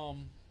these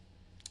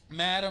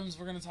madams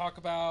we're going to talk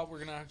about. We're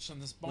going to actually on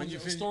this When you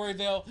fin-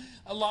 Storyville.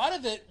 A lot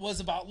of it was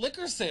about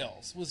liquor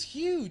sales. Was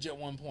huge at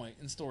one point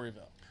in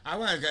Storyville. I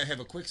want to have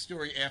a quick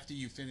story after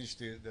you finish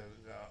the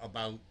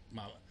about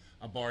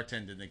a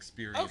bartending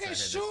experience. I Okay, had.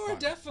 That's sure, fun.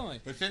 definitely.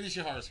 But finish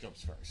your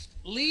horoscopes first.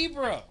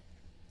 Libra.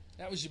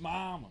 That was your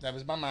mama. That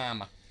was my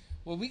mama.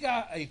 Well, we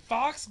got a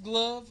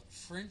foxglove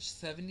French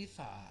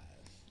 75.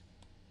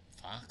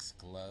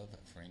 Foxglove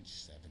French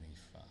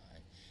 75.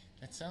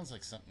 That sounds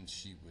like something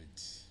she would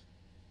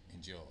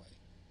enjoy.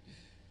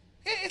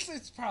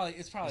 It's probably.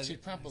 I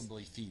should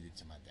probably feed it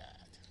to my dad.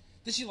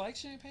 Does she like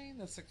champagne?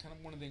 That's kind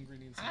of one of the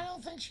ingredients. I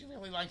don't think she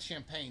really likes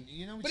champagne.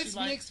 You know what But she it's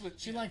likes? mixed with-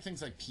 She liked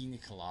things like pina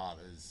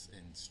coladas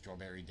and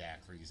strawberry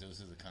daiquiris.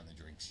 Those are the kind of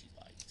drinks she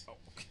liked. Oh,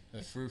 okay.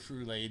 The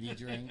frou-frou lady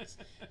drinks.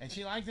 And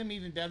she liked them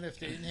even better if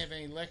they didn't have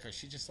any liquor.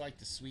 She just liked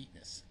the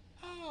sweetness.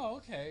 Oh,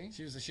 okay.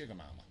 She was a sugar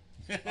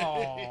mama.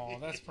 Oh,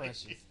 that's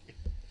precious.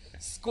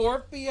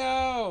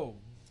 Scorpio.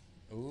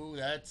 Ooh,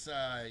 that's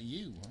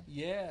you, huh?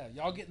 Yeah,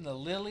 y'all getting the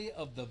lily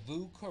of the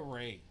Vu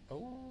Carré.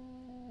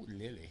 Oh,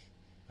 lily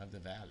of the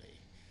valley.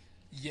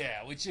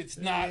 Yeah, which it's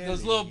not.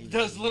 Those Lily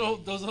little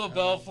of the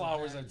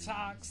bellflowers are valley.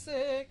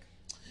 toxic.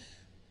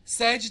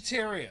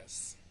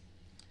 Sagittarius.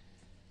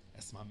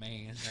 That's my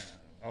man.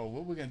 Oh,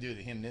 what we're gonna do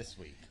to him this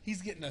week? He's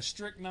getting a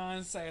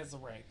strychnine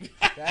Sazerac.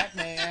 That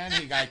man,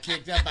 he got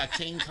kicked out by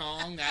King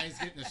Kong. Now he's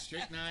getting a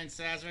strychnine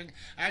Sazerac.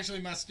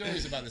 Actually, my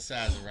story's about the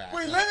Sazerac.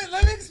 Wait,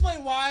 let me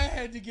explain why I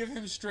had to give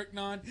him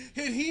strychnine.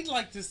 He'd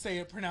like to say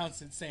it,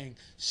 pronounce it, saying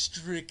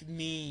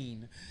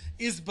strychnine,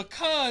 is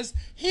because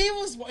he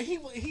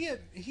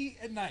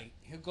at night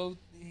he'll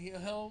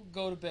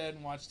go to bed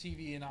and watch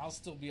TV, and I'll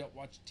still be up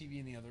watching TV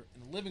in the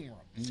living room.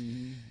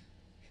 Mm-hmm.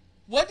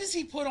 What does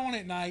he put on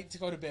at night to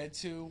go to bed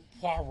to?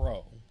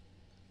 Poirot.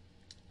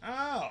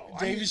 Oh,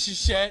 David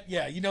Shachette.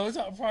 Yeah, you know what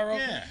I'm talking about?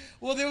 Yeah.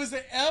 Well, there was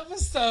an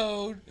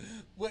episode,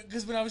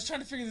 because when I was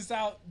trying to figure this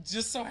out,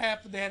 just so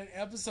happened they had an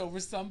episode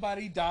where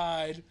somebody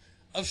died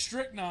of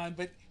strychnine,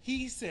 but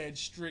he said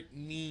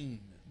strychnine,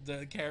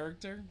 the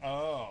character.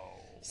 Oh.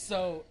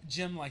 So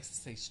Jim likes to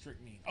say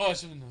strychnine. Oh, I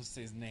shouldn't have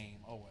say his name.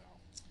 Oh, well.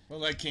 Well,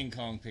 let King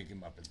Kong pick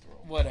him up and throw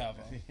him. Whatever.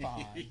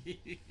 Fine.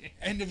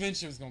 And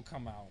eventually it's going to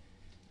come out.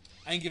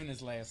 I ain't giving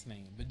his last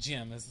name, but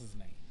Jim is his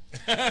name.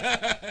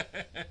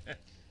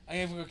 I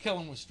ain't going to kill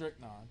him with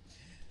strychnine.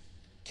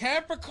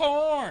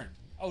 Capricorn.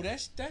 Oh,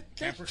 that's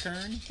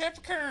Capricorn?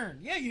 Capricorn.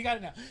 Yeah, you got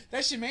it now.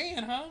 That's your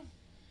man, huh?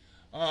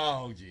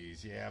 Oh,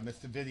 geez. Yeah, I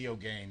missed the video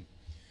game.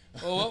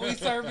 Well, what we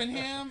serving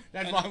him?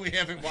 That's why we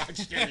haven't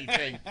watched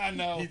anything. I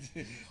know.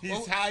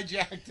 He's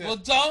hijacked it. Well,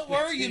 don't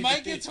worry. You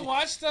might get to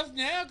watch stuff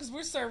now because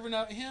we're serving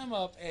him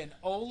up in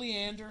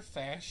Oleander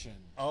fashion.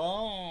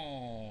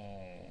 Oh.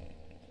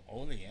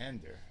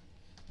 Oleander.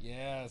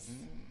 Yes.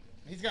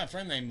 He's got a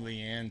friend named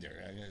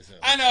Leander.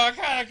 I know.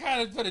 I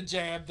kind of put a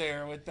jab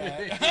there with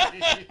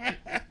that.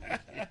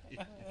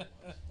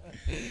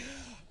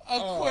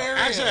 Aquarius.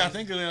 Actually, I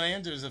think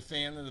Leander is a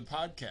fan of the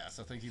podcast.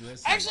 I think he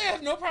listens. Actually, I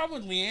have no problem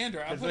with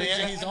Leander. I put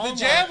the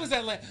jab was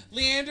at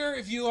Leander.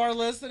 If you are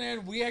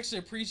listening, we actually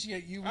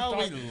appreciate you. We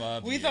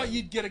love you. We thought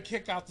you'd get a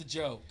kick out the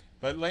joke.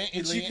 But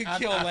you could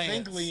kill I Lance.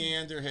 think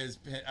Leander has.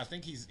 I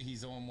think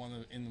he's on one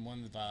of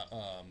the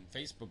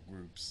Facebook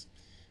groups.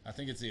 I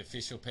think it's the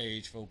official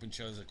page for Open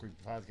Shows at Creepy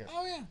Podcast.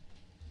 Oh yeah.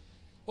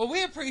 Well,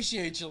 we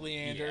appreciate you,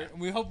 Leander. Yeah.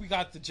 And we hope we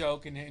got the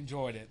joke and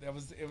enjoyed it.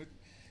 It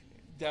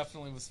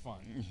definitely was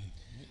fun.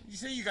 You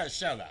say you got a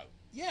shout out.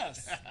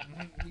 Yes.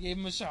 We gave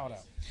him a shout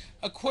out.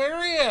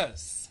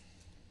 Aquarius.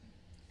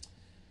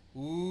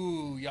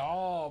 Ooh,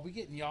 y'all. We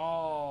getting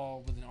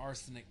y'all with an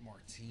arsenic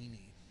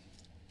martini.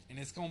 And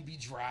it's going to be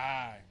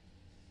dry.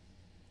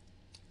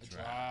 A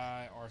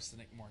dry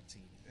arsenic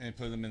martini. And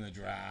put them in a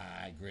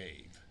dry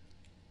grave.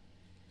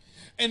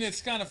 And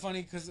it's kind of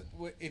funny because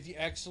if you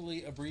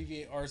actually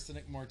abbreviate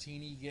arsenic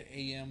martini, you get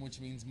AM, which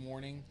means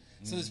morning.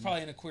 So there's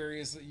probably an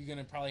Aquarius that you're going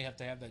to probably have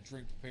to have that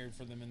drink prepared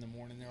for them in the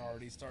morning. They're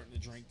already starting to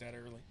drink that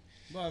early.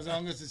 Well, as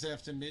long as it's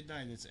after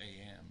midnight, it's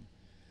AM.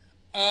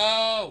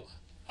 Oh.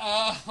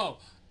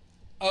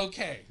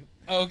 Okay.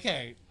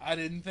 I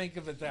didn't think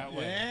of it that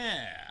way.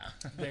 Yeah.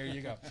 There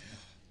you go.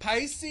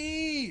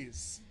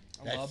 Pisces.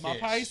 I That love my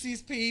fish.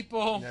 Pisces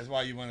people. That's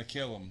why you want to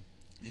kill them.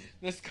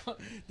 This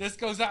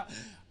goes out.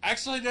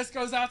 Actually, this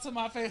goes out to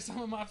some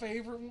of my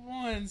favorite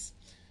ones.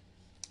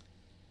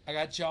 I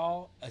got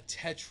y'all a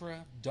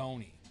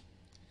Tetradoni.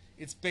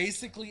 It's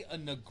basically a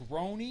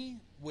Negroni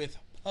with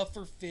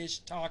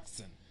pufferfish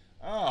toxin.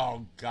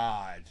 Oh,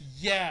 God.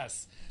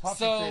 Yes.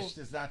 Pufferfish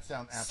does not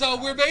sound appetizing.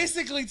 So we're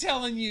basically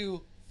telling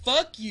you,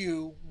 fuck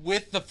you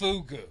with the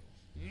fugu.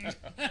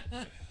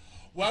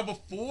 Well,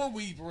 before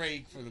we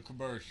break for the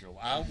commercial,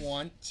 I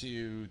want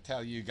to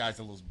tell you guys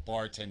a little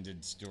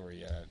bartending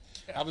story.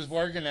 I was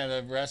working at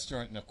a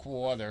restaurant in a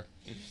quarter,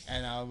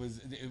 and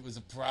it was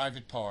a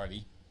private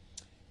party,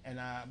 and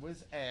I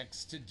was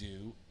asked to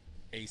do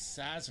a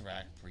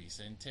Sazerac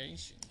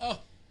presentation. Oh.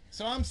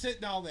 So I'm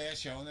sitting all there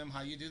showing them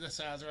how you do the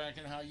Sazerac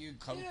and how you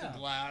coat the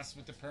glass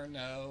with the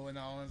Pernod and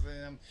all of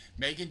them,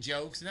 making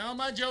jokes. And all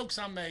my jokes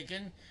I'm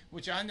making,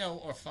 which I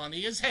know are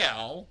funny as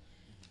hell,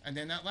 and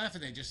they're not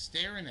laughing. They're just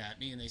staring at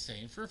me, and they're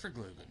saying,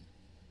 Pfefferglühen.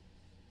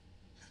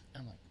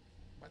 I'm like,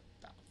 what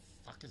the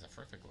fuck is a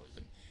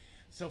Pfefferglühen?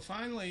 So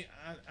finally,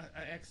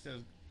 I asked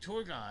the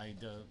tour guide,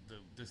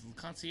 the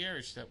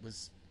concierge that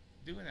was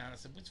doing that, I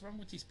said, what's wrong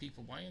with these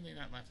people? Why are they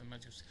not laughing at my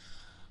jokes?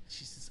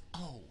 She says,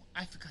 oh,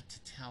 I forgot to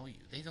tell you.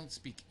 They don't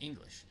speak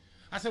English.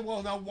 I said,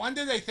 well, no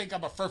wonder they think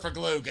I'm a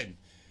Pfefferglühen.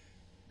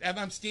 And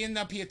I'm standing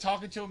up here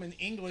talking to them in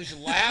English,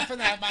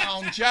 laughing at my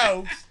own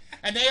jokes,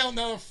 and they don't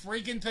know a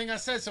freaking thing I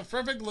said. So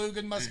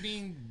Pfefferglühen must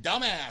mean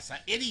dumbass, an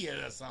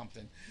idiot or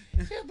something.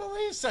 I can't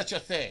believe such a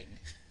thing.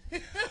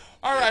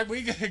 All right,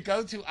 we're going to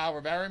go to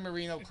our Barry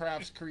Marino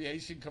Crafts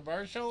Creation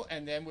commercial,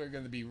 and then we're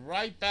going to be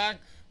right back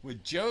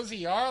with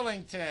Josie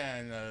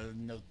Arlington, a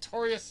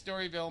notorious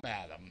Storyville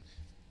madam.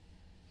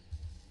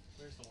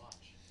 Where's the watch?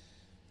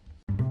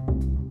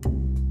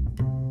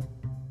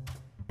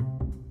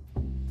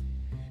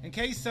 In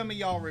case some of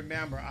y'all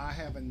remember, I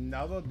have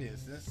another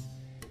business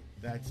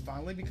that's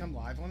finally become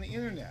live on the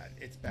internet.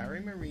 It's Barry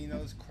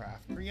Marino's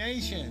Craft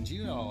Creations.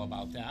 You know all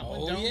about that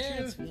one, don't you?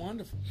 It's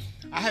wonderful.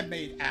 I have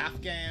made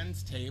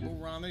Afghans, table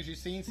runners. You've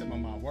seen some of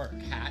my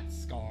work.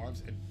 Hats,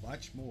 scarves, and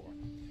much more.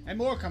 And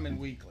more coming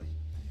weekly.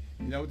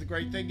 You know what the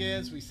great thing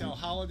is? We sell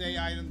holiday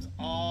items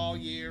all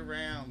year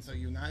round, so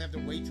you'll not have to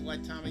wait till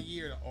that time of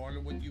year to order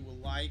what you will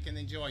like and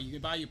enjoy. You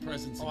can buy your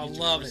presents and I get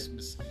love your it.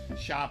 Christmas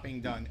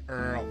shopping done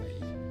early.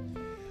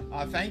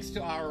 Thanks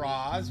to our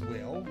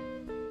Oswill,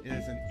 it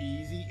is an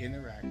easy,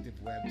 interactive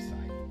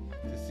website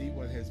to see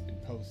what has been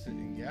posted.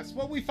 And guess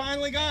what we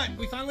finally got?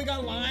 We finally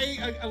got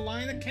a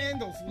line of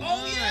candles live.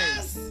 Oh,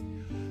 yes!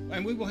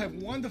 And we will have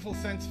wonderful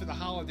scents for the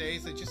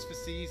holidays and just for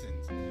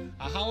seasons.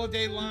 A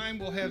holiday line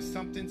will have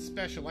something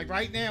special. Like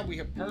right now, we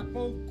have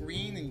purple,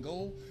 green, and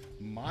gold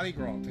Mardi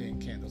Gras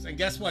candles. And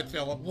guess what,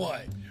 Philip?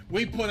 What?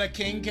 We put a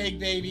king cake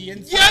baby You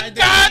inside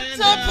got the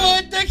to candle.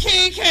 put the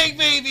king cake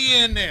baby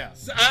in there.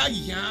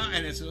 Yeah,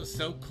 and it's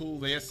so cool.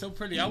 They're so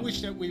pretty. I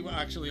wish that we were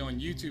actually on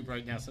YouTube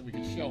right now so we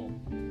could show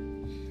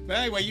them. But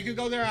anyway, you can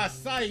go to our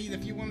site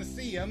if you want to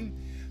see them.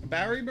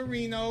 Barry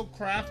Marino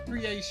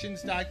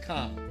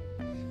craftcreations.com.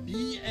 BarryMarino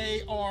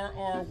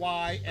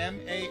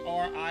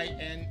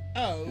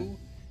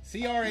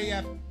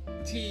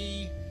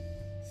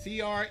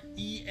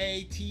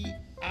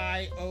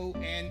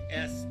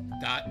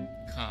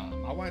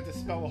I wanted to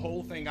spell the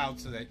whole thing out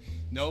so that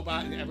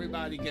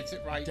everybody gets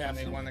it right when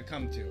they want to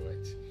come to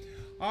it.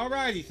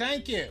 Alrighty,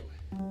 thank you.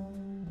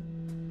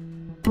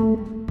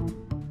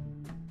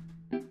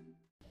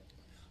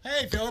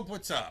 Hey Philip,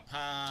 what's up?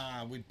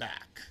 We're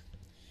back.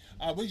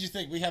 What did you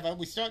think?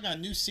 We're starting a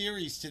new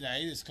series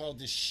today. It's called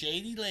The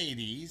Shady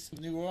Ladies of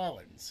New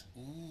Orleans.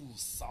 Ooh,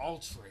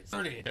 sultry.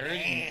 Dirty.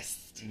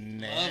 Nasty.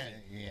 Love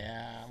it.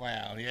 Yeah,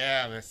 well,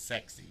 yeah, they're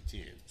sexy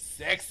too.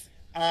 Sexy.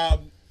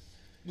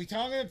 We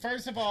talking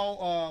first of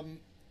all.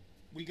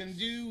 We're gonna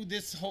do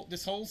this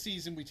whole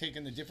season. We're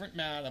taking a different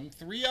madam.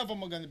 3 of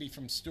them are gonna be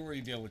from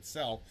Storyville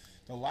itself.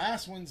 The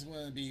last one's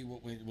gonna be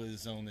what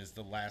was known as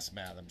the Last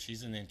Madam.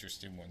 She's an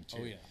interesting one too.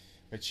 Oh yeah.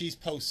 But she's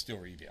post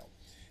Storyville.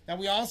 Now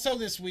we also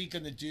this week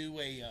gonna do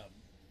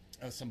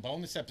some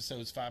bonus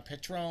episodes for our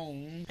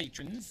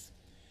patrons.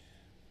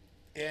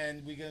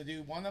 And we're gonna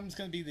do one of them's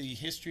gonna be the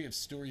history of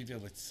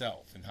Storyville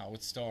itself and how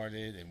it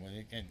started and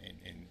when and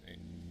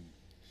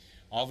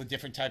all the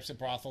different types of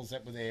brothels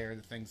that were there,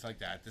 the things like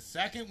that. The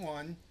second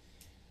one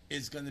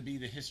is going to be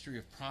the history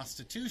of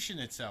prostitution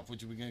itself,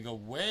 which we're going to go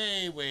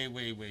way, way,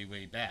 way, way,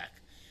 way back,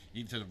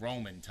 even to the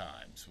Roman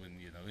times when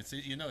it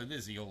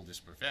is the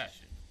oldest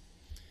profession.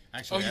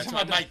 Actually, that's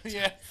what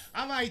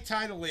I might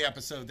title the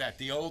episode that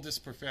the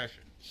oldest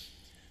profession.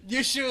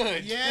 You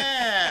should.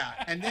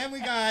 Yeah, and then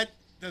we got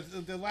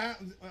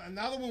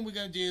another one we're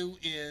going to do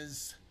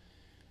is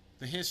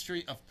the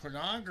history of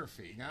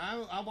pornography.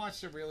 Now, I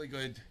watched a really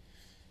good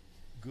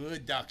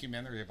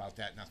documentary about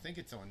that, and I think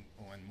it's on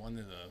one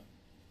of the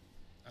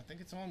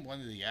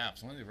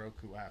apps, one of the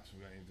Roku apps.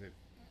 We're going to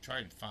try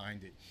and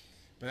find it,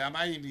 but I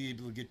might even be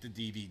able to get the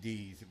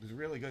DVDs. It was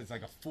really good. It's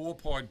like a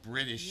 4-part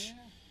British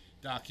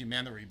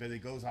documentary, but it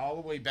goes all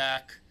the way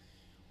back,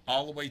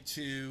 all the way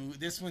to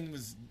this one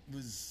was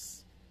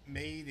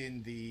made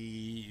in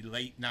the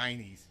late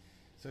 90s,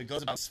 so it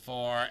goes about as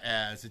far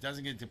as it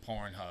doesn't get to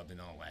Pornhub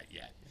and all that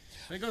yet,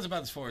 but it goes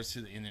about as far as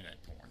to the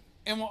internet porn.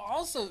 And we'll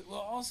also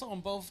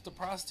on both the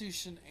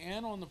prostitution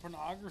and on the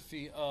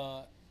pornography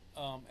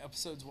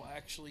episodes, we'll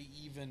actually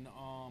even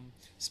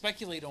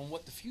speculate on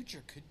what the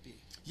future could be.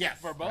 Yes,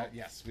 for both.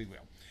 Yes, we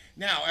will.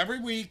 Now, every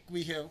week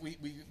we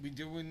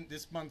doing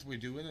this month. We're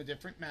doing a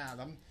different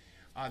madam.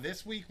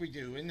 This week we're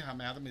doing her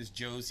madam is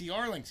Josie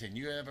Arlington.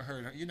 You ever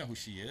heard her? You know who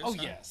she is? Oh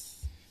huh?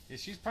 yes. Yeah,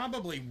 she's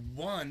probably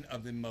one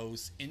of the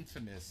most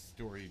infamous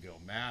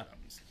Storyville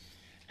madams,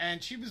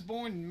 and she was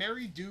born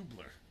Mary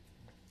Dubler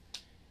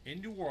in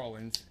New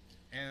Orleans,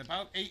 and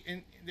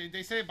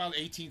they say about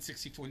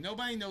 1864.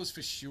 Nobody knows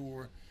for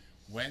sure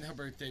when her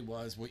birthday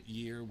was, what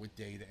year, what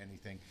date,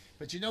 anything.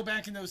 But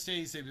back in those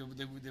days, there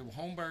were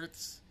home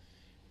births,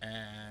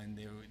 and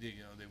there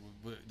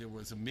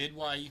was a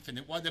midwife,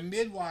 and the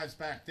midwives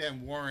back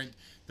then weren't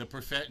the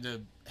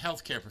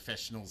healthcare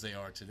professionals they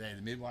are today.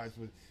 The midwives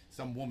were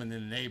some woman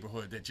in the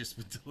neighborhood that just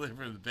would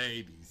deliver the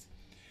babies,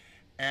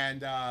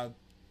 and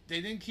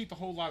they didn't keep a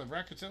whole lot of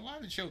records, and a lot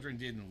of the children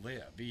didn't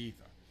live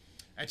either.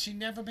 And she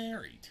never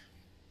married.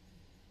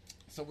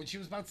 So when she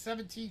was about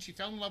 17, she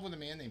fell in love with a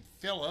man named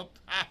Philip.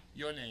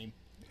 Your name.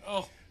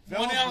 Oh,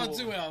 Philip 1 L and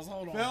 2 L's.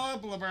 Hold on.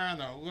 Philip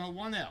Lebrano. Well,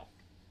 1 L.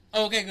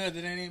 Okay, good.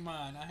 That ain't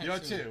mine. I have You're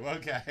 2. 2.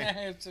 Okay. I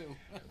have 2.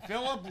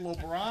 Philip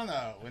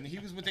Lebrano. And he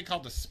was what they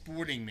called the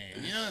sporting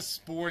man. A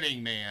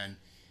sporting man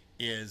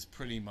is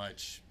pretty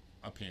much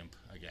a pimp,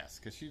 I guess.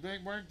 Because she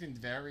worked in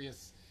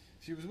various...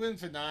 She was with him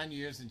for 9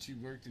 years, and she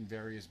worked in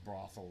various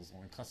brothels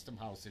on Custom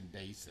House in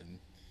Basin.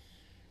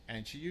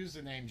 And she used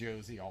the name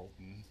Josie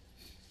Alton.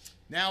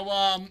 Now,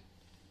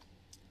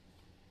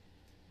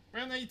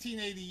 around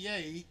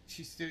 1888,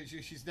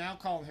 she's now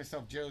calling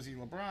herself Josie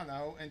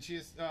Lebrano, and she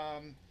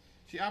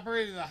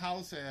operated a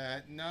house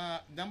at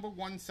number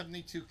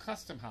 172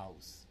 Custom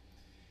House.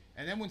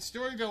 And then when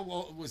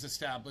Storyville was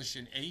established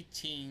in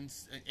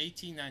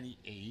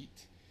 1898,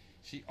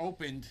 she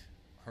opened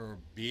her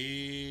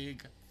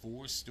big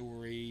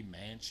 4-story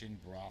mansion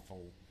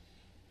brothel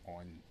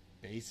on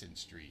Basin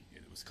Street.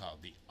 It was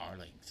called the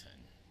Arlington.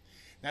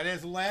 Now,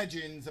 there's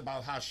legends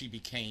about how she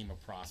became a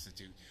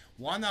prostitute.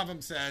 One of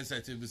them says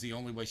that it was the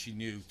only way she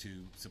knew to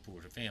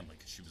support her family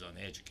because she was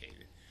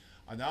uneducated.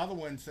 Another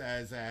one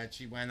says that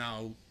she went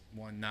out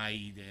one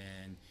night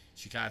and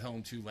she got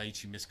home too late.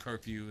 She missed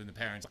curfew and the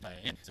parents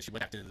playing, so she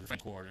went back to the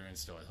front quarter and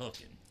started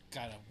hooking.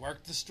 Gotta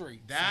work the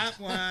street. That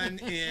one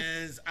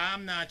is,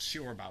 I'm not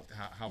sure about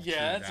how true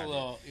that's that a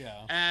little, is.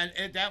 yeah.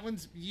 And that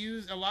one's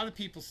used, a lot of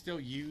people still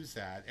use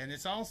that. And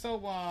it's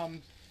also,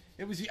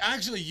 it was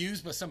actually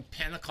used by some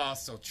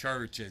Pentecostal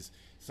churches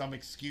some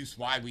excuse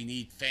why we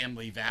need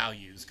family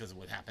values because of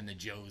what happened to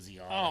Josie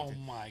Oh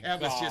Arlington. my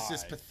That god! was just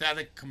this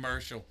pathetic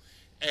commercial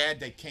ad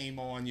that came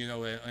on, in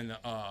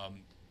the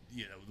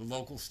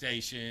local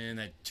station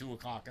at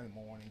 2:00 in the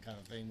morning, kind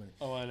of thing. When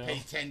Oh, I know. pay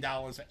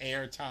 $10 for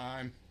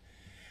airtime.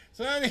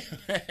 So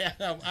anyway,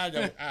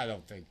 I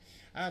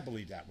don't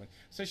believe that one.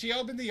 So she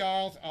opened the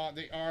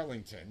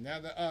Arlington.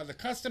 Now the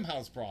Custom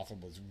House brothel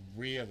was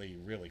really,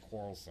 really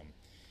quarrelsome,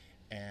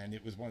 and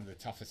it was one of the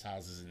toughest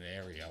houses in the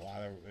area. A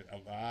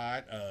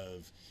lot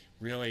of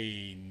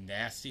really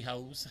nasty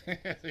hoes,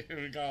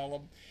 we call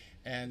them,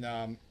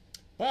 and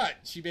but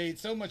she made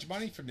so much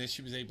money from this,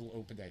 she was able to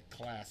open that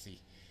classy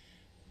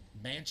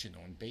mansion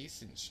on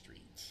Basin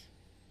Street.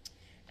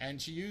 And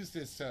she used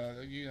this,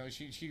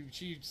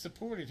 she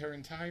supported her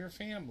entire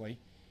family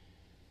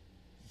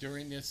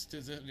during this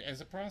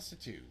as a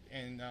prostitute.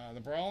 And the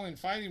brawl and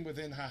fighting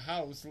within her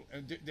house,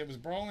 there was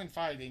brawl and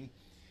fighting,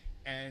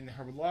 and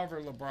her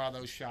lover,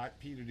 Librado, shot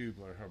Peter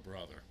Dubler, her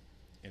brother,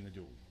 in the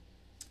duel.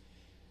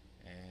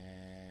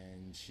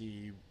 And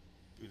she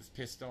was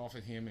pissed off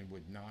at him and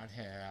would not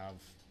have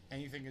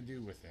anything to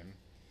do with him.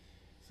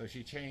 So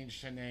she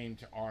changed her name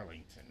to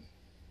Arlington.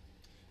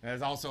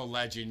 There's also a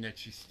legend that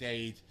she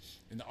stayed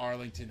in the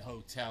Arlington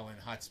Hotel in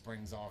Hot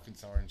Springs,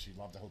 Arkansas, and she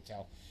loved the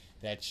hotel,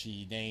 that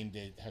she named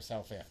it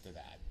herself after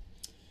that.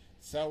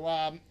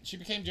 So she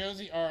became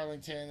Josie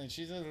Arlington, and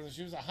she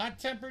was a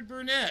hot-tempered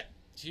brunette.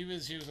 She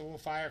was a little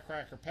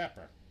firecracker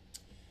pepper.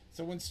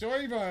 So when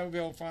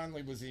Storyville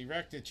finally was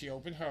erected, she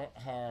opened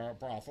her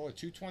brothel at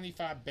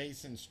 225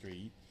 Basin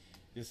Street.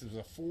 This was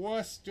a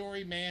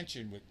 4-story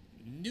mansion with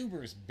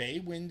numerous bay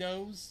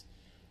windows,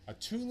 a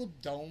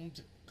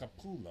tulip-domed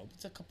cupola.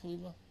 What's a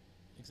cupola?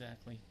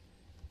 Exactly.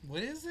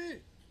 What is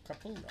it?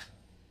 Cupola.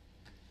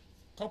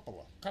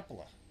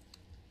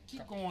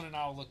 Keep going and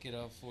I'll look it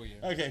up for you.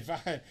 Okay,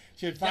 fine.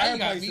 She had Now you got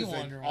fireplaces me in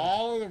wondering.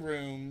 all of the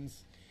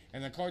rooms,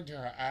 and according to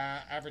her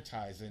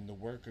advertising, the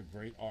work of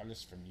great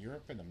artists from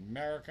Europe and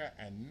America,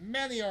 and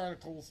many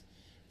articles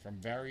from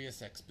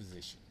various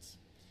expositions.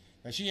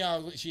 Now she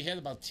had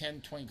about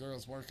 10, 20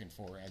 girls working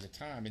for her at a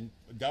time, and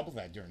double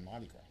that during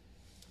Mardi Gras.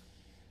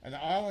 And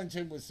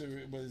Arlington was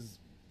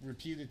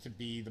reputed to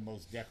be the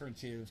most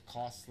decorative,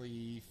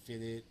 costly,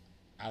 fitted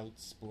out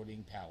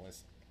sporting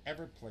palace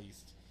ever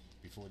placed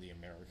before the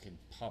American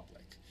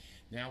public.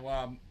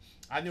 Now,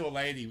 I knew a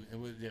lady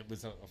that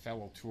was a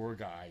fellow tour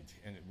guide,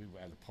 and we were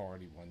at a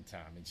party one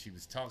time, and she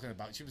was talking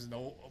about, she was an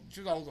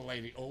older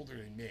lady, older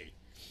than me.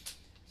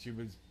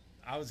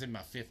 I was in my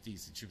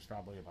 50s, and she was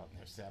probably about in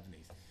her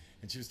 70s.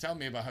 And she was telling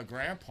me about her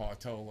grandpa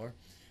told her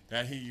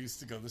that he used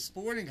to go to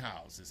sporting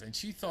houses, and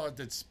she thought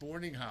that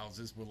sporting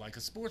houses were like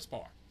a sports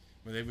bar,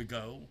 where they would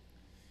go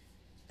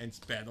and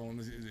bet on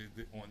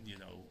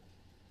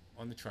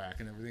the track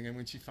and everything. And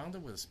when she found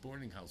out what a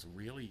sporting house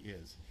really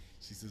is,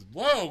 she says,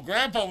 "Whoa,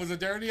 Grandpa was a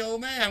dirty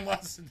old man,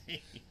 wasn't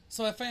he?"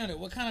 So I found it.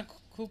 What kind of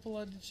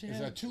cupola did she It's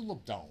have? a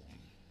tulip dome.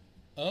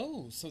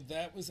 Oh, so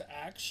that was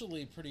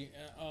actually pretty.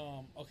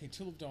 Okay,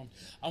 tulip dome.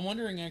 I'm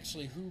wondering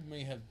actually who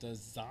may have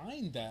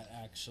designed that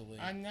actually.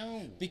 I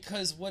know.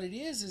 Because what it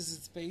is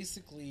it's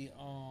basically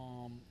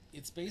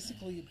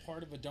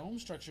part of a dome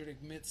structure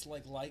that emits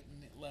like light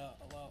and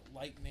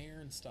air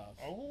and stuff.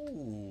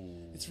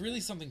 Oh. It's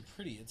really something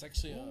pretty. It's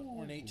actually an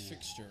ornate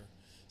fixture.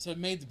 So it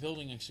made the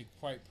building actually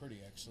quite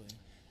pretty actually.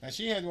 Now,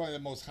 she had one of the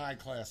most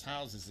high-class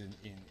houses in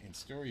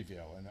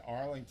Storyville, and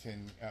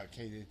Arlington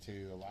catered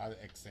to a lot of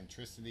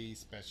eccentricity,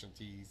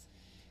 specialties,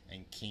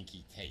 and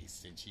kinky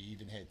tastes. And she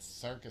even had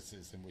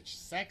circuses in which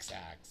sex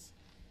acts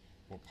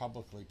were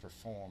publicly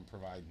performed,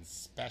 providing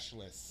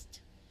specialists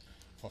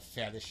for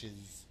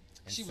fetishes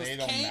and She was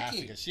sadomasochism.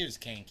 kinky. She was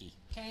kinky.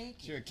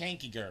 She was a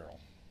kinky girl.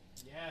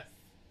 Yes.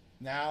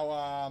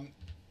 Now,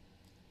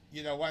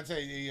 once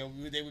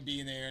they would be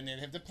in there and they'd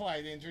have the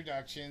polite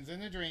introductions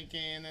and the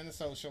drinking and the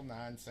social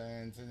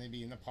nonsense, and they'd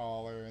be in the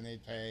parlor and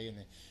they'd pay, and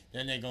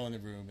then they'd go in the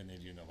room and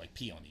they'd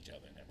pee on each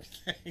other and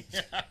everything.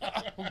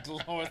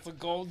 Oh, it's a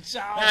golden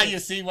shower. Now you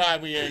see why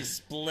we are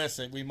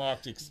explicit. We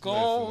marked explicit.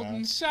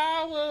 Golden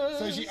showers.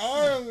 So she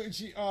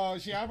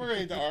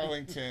operated the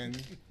Arlington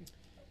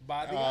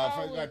By the for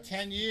hour. about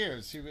 10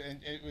 years.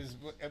 It was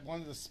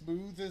one of the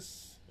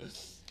smoothest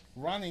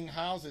running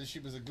houses. She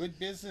was a good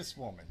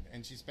businesswoman,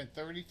 and she spent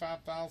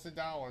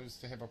 $35,000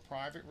 to have a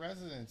private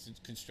residence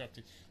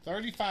constructed.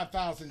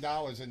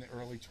 $35,000 in the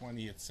early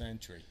 20th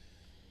century.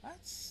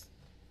 That's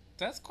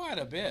quite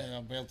a bit.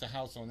 And built a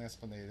house on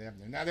Esplanade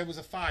Avenue. Now, there was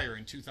a fire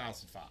in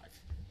 2005,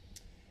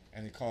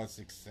 and it caused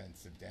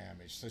extensive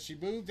damage. So she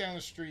moved down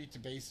the street to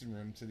Basin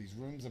Room, to these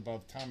rooms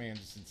above Tom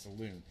Anderson's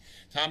saloon.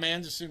 Tom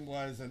Anderson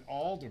was an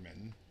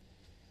alderman.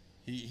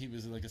 He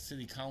was like a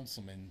city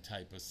councilman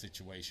type of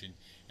situation,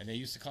 and they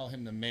used to call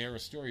him the mayor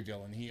of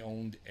Storyville. And he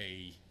owned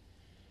a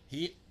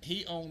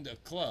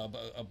club,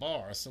 a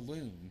bar, a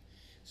saloon.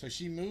 So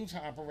she moved her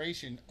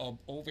operation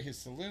over his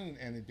saloon,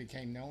 and it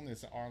became known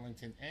as the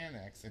Arlington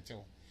Annex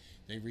until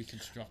they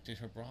reconstructed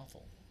her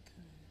brothel.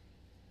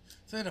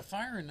 So they had a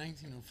fire in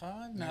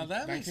 1905. Now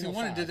that makes me 1905,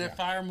 wonder: did that yeah.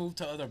 fire move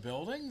to other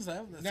buildings?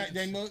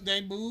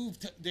 They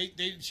moved.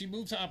 She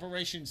moved to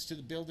operations to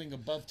the building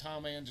above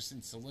Tom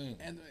Anderson's saloon.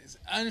 And The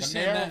I mayor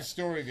understand of that.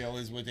 Storyville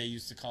is what they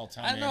used to call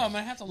Tom. I know. Anderson. I'm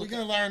gonna have to look. We're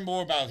going to learn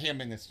more about him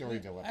in the Storyville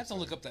episode. I have to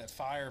look up that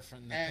fire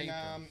from the And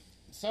paper.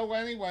 so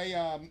anyway,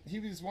 he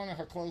was one of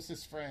her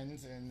closest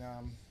friends, and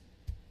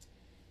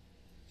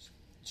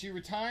she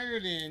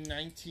retired in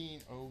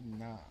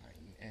 1909.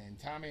 And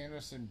Tom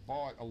Anderson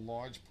bought a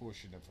large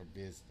portion of her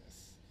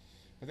business.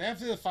 But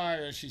after the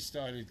fire, she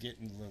started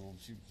getting a little.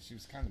 She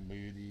was kind of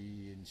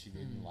moody, and she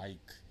didn't like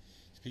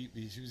people.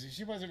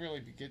 She wasn't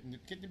really getting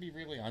to be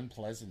really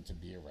unpleasant to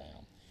be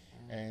around.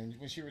 And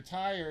when she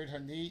retired,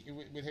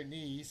 with her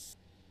niece,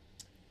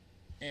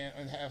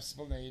 and have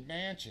Esplanade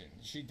Mansion,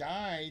 she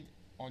died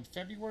on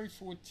February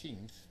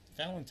 14th,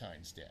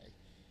 Valentine's Day,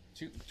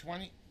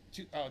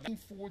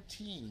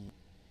 1914.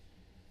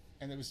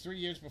 And it was 3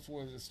 years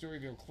before the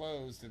Storyville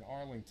closed and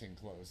Arlington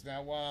closed.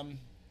 Now,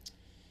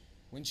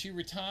 when she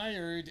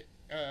retired,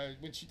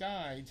 when she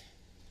died,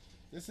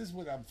 this is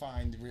what I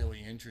find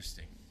really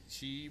interesting.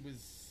 She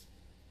was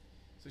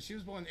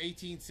born in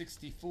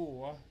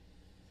 1864.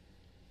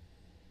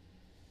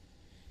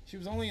 She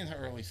was only in her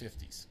early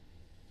 50s.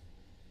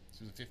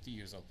 She was 50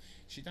 years old.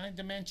 She died of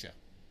dementia.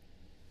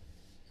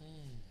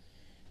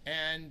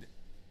 And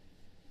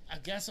I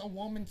guess a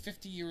woman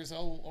 50 years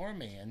old, or a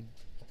man,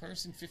 a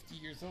person 50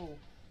 years old,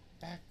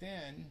 back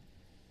then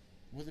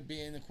would have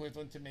been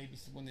equivalent to maybe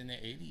someone in their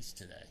 80s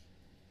today.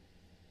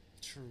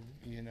 True.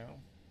 You know?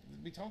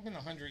 We're talking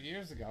 100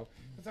 years ago.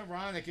 What's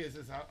ironic is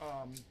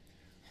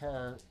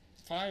her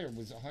fire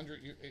was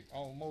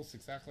almost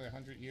exactly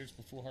 100 years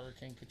before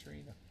Hurricane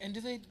Katrina. And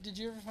did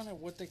you ever find out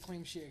what they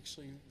claim she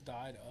actually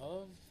died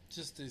of?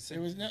 Just to say, It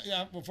was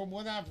well, from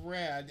what I've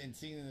read and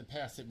seen in the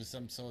past, it was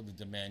some sort of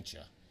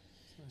dementia.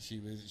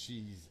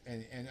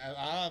 And a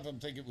lot of them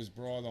think it was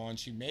brought on.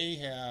 She may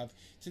have.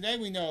 Today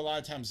we know a lot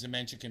of times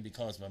dementia can be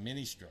caused by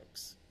mini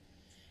strokes,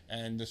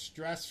 and the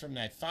stress from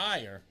that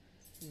fire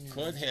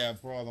could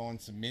have brought on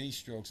some mini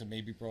strokes, and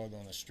maybe brought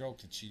on a stroke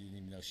that she didn't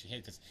even know she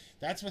had. Because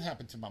that's what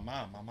happened to my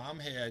mom. My mom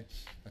had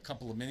a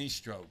couple of mini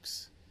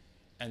strokes,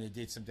 and it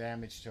did some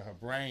damage to her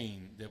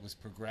brain that was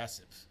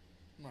progressive.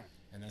 Right.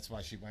 And that's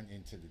why she went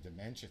into the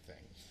dementia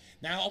thing.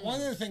 Now, one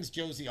of the things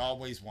Josie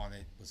always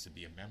wanted was to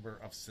be a member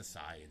of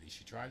society.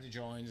 She tried to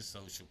join the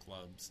social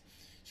clubs.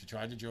 She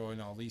tried to join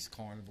all these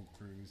carnival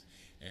crews.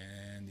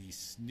 And these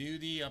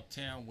snooty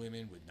uptown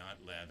women would not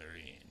let her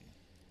in.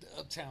 The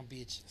uptown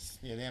bitches.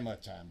 Yeah, them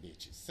uptown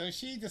bitches. So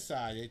she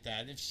decided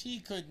that if she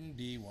couldn't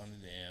be one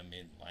of them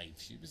in life,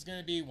 she was going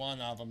to be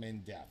one of them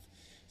in death.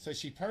 So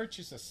she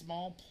purchased a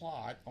small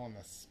plot on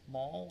a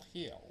small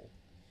hill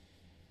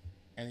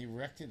and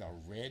erected a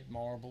red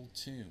marble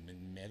tomb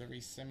in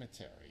Metairie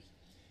Cemetery.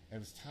 It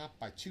was topped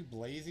by two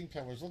blazing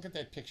pillars. Look at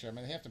that picture. I'm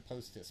going to have to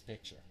post this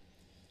picture.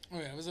 Oh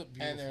yeah, it was a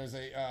beautiful. And there's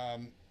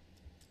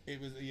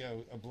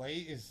a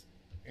blaze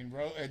in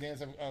row, and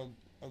there's a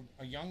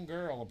young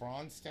girl, a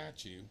bronze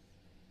statue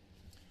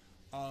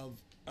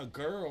of a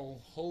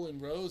girl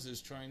holding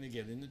roses trying to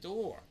get in the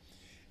door.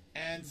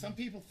 And some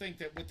people think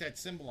that what that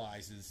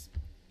symbolizes,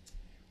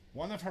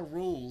 one of her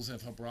rules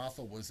of her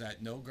brothel was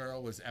that no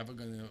girl was ever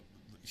going to,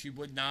 she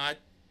would not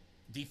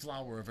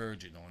deflower a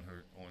virgin on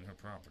her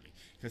property,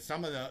 because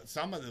some of the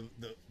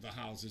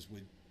houses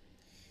would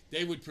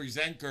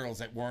present girls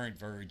that weren't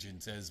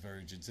virgins as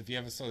virgins. If you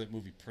ever saw that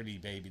movie Pretty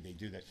Baby, they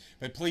do that.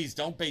 But please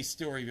don't base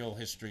Storyville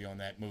history on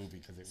that movie,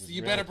 because it was. So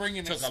you better bring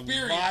an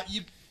experience.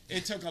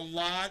 It took a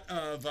lot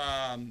of.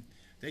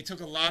 They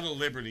took a lot of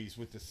liberties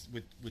with this,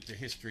 with the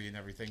history and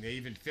everything. They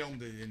even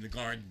filmed it in the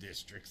Garden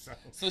District. So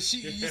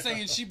you're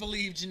saying she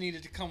believed you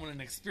needed to come with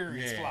an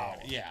experienced flower.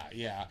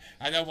 Yeah.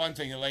 I know one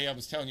thing. The lady I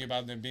was telling you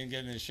about them being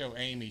getting the show,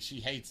 Amy, she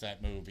hates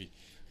that movie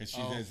because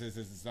she says this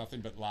is nothing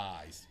but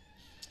lies.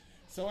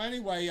 So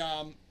anyway,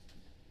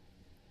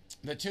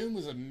 the tomb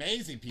was an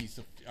amazing piece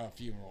of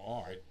funeral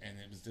art, and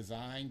it was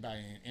designed by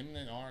an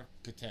eminent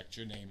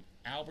architecture named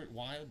Albert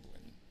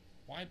Weiblin.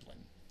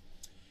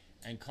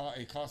 And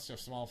it cost her a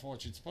small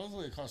fortune.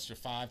 Supposedly it cost her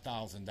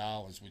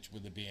 $5,000, which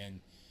would have been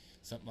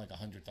something like $100,000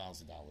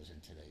 in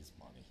today's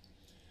money.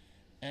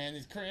 And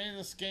it created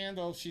a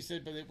scandal, she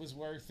said, but it was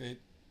worth it.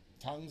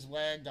 Tongues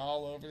wagged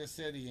all over the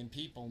city, and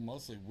people,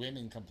 mostly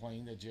women,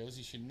 complained that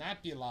Josie should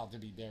not be allowed to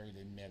be buried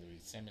in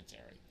Metairie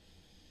Cemetery.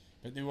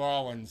 But New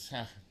Orleans,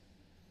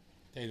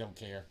 they don't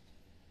care.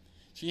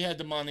 She had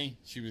the money,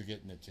 she was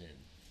getting the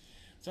tomb.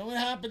 So what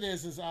happened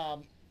is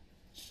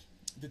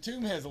the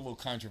tomb has a little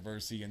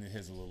controversy, and it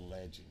has a little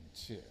legend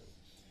too.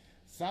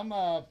 Some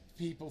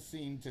people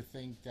seem to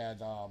think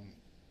that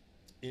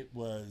it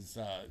was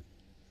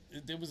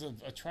there was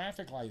a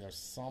traffic light or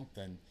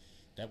something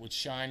that would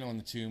shine on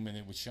the tomb, and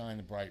it would shine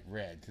a bright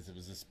red because it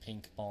was this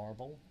pink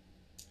marble.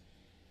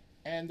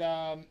 And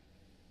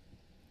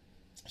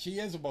she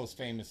is the most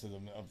famous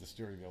of the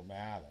Storyville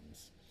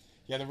Madams.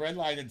 Yeah, the red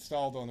light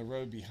installed on the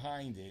road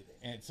behind it,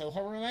 and so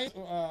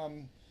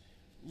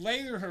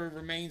later, her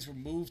remains were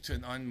moved to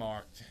an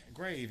unmarked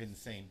grave in the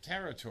same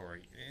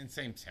territory.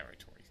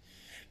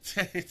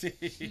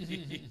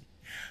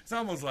 It's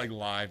almost like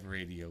live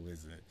radio,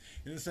 isn't it?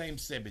 In the same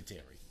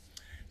cemetery.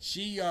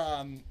 She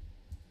would.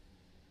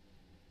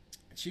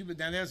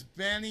 Now, there's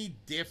many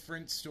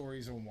different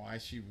stories on why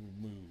she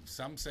would move.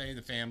 Some say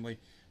the family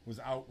was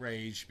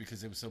outraged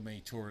because there were so many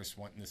tourists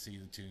wanting to see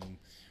the tomb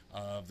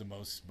of the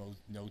most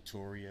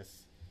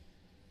notorious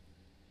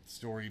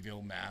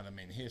Storyville madam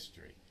in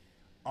history.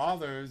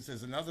 Others,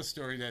 there's another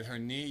story that her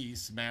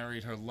niece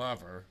married her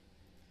lover,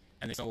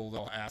 and they sold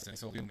all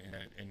assets, sold him,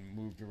 and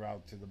moved her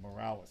out to the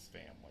Morales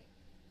family.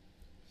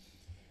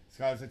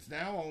 Because it's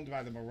now owned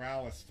by the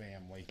Morales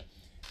family,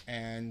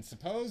 and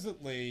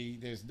supposedly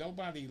there's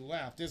nobody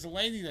left. There's a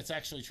lady that's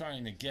actually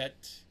trying to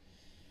get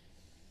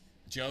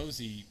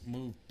Josie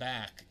moved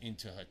back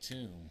into her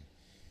tomb,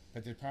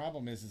 but the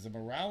problem is the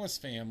Morales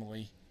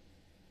family,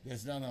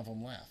 there's none of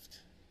them left.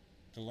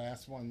 The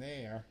last one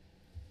there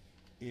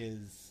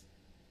is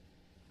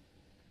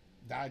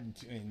died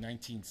in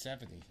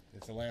 1970.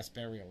 It's the last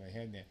burial they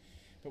had there.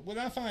 But what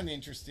I find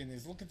interesting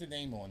is look at the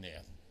name on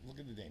there. Look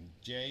at the name,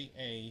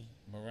 J.A.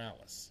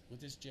 Morales.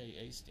 What does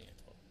J.A. stand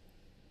for?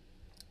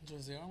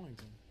 Josie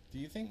Arlington. Do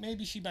you think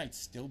maybe she might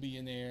still be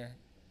in there,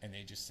 and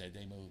they just said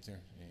they moved her?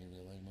 They didn't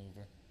really move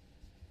her.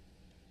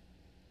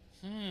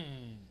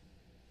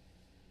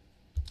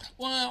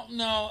 Well,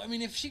 no. I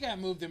mean, if she got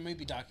moved, there may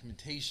be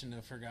documentation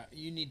of her.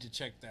 You need to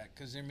check that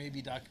because there may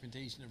be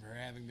documentation of her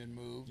having been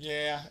moved.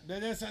 Yeah,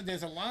 there's a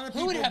lot of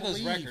people. Who would have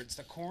believe, those records?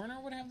 The coroner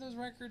would have those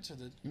records, or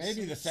the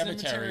maybe the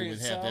cemetery would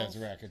itself? have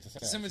those records.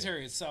 The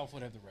cemetery itself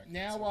would have the records.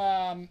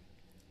 Now,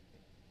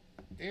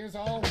 there's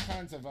all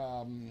kinds of.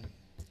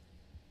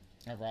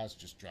 Roz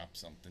just dropped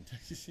something.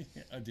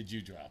 Or did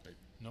you drop it?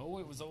 No,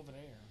 it was over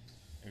there.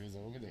 It was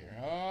over there.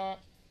 Oh.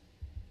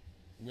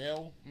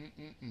 Well,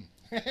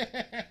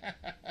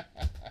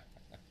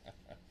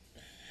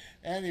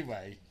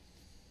 anyway,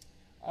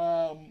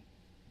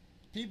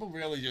 people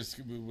really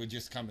were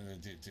just coming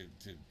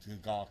to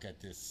gawk at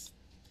this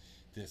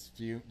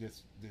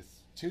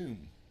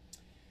tomb.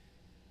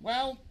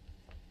 Well,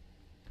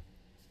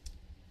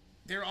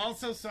 there are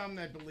also some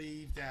that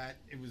believe that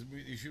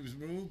she was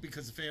moved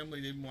because the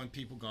family didn't want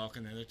people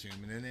gawking at her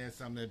tomb, and then there's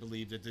some that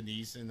believe that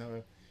Denise and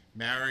her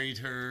married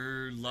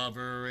her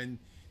lover and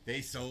they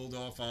sold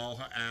off all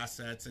her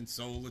assets and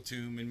sold the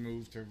tomb and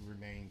moved her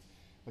remains.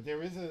 But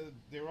there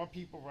are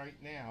people right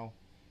now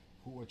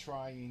who are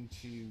trying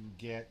to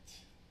get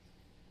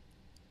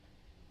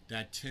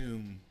that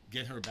tomb,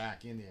 get her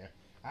back in there.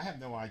 I have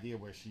no idea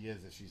where she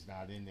is if she's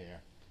not in there.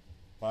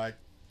 But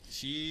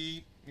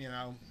she,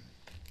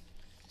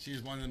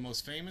 she's one of the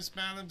most famous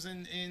madams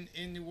in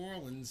New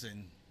Orleans,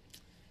 and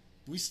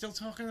we still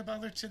talking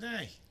about her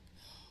today.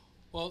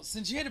 Well,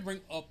 since you had to bring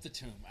up the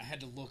tomb, I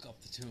had to look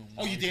up the tomb.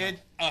 Oh, you did?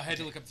 I had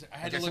to look up. I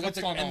had to look so up the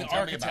Tell me about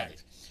architect.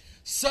 it.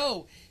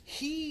 So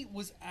he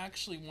was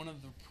actually one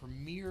of the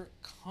premier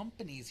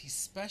companies. He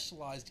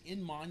specialized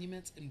in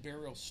monuments and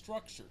burial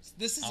structures.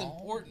 This is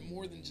important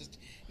more than just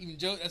even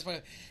Joe. That's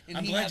why. And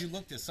I'm glad you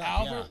looked this up.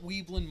 Albert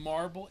Weeblen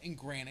Marble and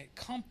Granite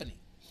Company.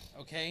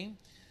 Okay,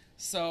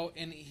 so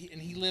and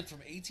he lived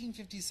from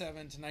 1857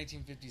 to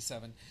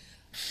 1957.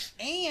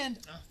 And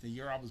the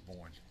year I was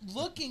born.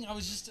 Looking, I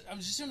was just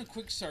doing a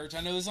quick search.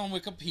 I know this is on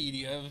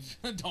Wikipedia.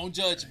 Don't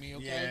judge me,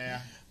 okay?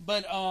 Yeah.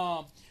 But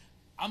I'm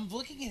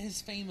looking at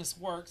his famous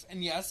works,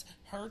 and yes,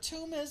 her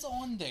tomb is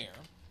on there.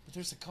 But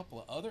there's a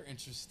couple of other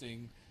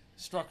interesting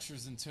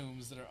structures and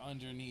tombs that are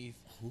underneath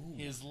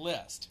his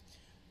list.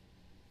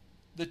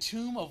 The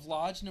tomb of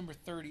Lodge Number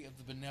 30 of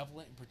the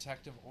Benevolent and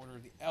Protective Order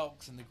of the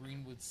Elks in the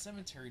Greenwood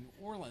Cemetery, New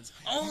Orleans.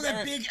 Oh,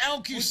 that big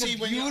elk you see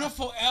when you...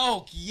 beautiful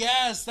elk.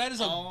 Yes, that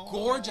is a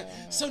gorgeous...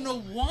 So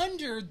no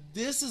wonder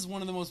this is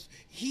one of the most...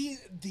 He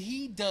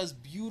does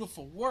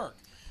beautiful work.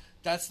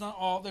 That's not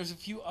all. There's a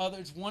few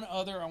others. One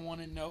other I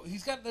want to note.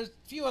 There's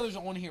a few others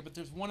on here, but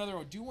there's one other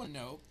I do want to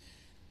note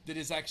that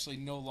is actually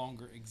no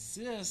longer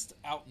exists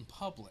out in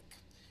public.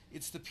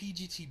 It's the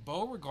PGT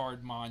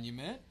Beauregard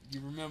Monument.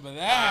 You remember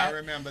that? I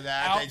remember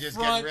that. Out They just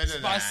front got rid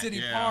of by that.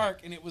 City Park,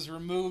 and it was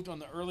removed on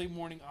the early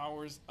morning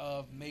hours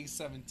of May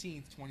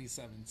 17th,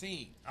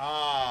 2017.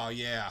 Oh,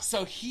 yeah.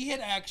 So he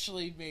had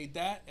actually made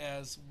that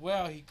as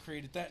well. He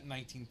created that in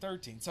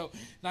 1913. So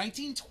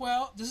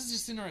 1912, this is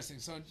just interesting.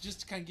 So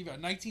just to kind of give you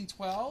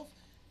 1912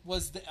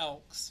 was the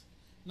Elks.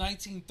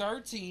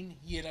 1913,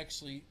 he had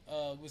actually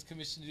was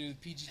commissioned to do the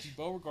PGT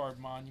Beauregard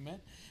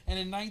Monument. And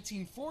in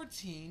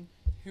 1914...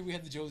 here we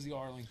have the Josie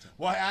Arlington.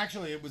 Well,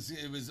 actually, it was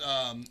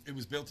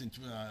built in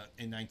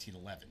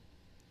 1911,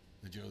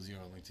 the Josie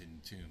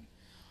Arlington tomb.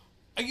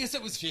 I guess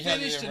it was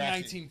finished in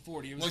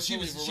 1940. It was she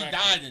erected.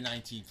 died in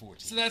 1914.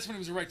 So that's when it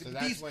was erected. So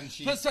that's when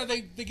she. So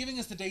they're giving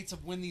us the dates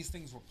of when these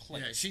things were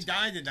placed. Yeah, she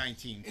died in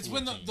 1914. It's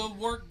when the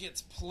work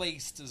gets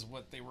placed, is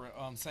what they were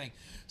saying.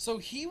 So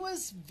he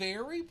was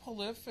very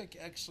prolific,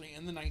 actually,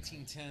 in the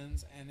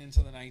 1910s and into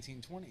the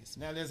 1920s.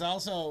 Now, there's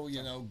also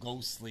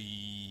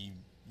ghostly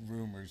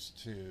rumors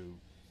too.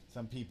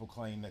 Some people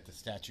claim that the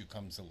statue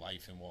comes to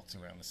life and walks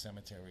around the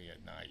cemetery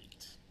at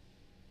night.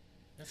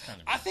 That's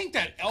kind of. I think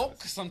that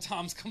elk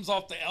sometimes comes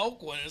off the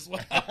elk one as well.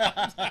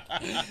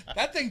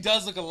 That thing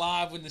does look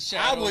alive when the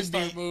shadows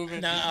start moving.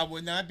 Now, I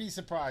would not be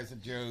surprised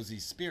if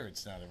Josie's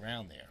spirit's not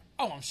around there.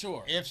 Oh, I'm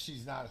sure. If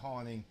she's not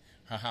haunting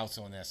her house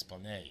on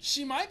Esplanade.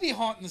 She might be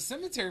haunting the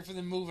cemetery for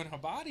them moving her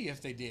body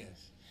if they did.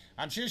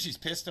 I'm sure she's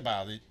pissed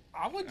about it.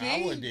 I would be.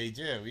 I would be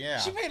too, yeah.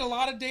 She paid a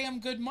lot of damn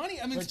good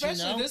money. I mean, But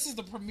especially this is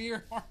the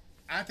premiere.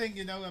 I think,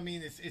 I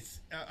mean, it's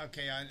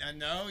okay, I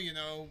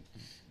know,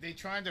 they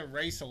tried to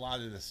erase a lot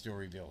of the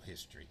Storyville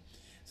history.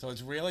 So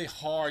it's really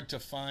hard to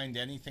find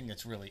anything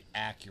that's really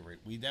accurate.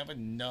 We never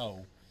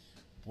know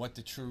what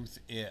the truth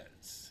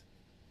is.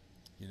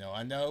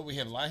 I know we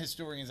have a lot of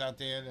historians out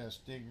there that are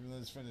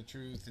stigmas for the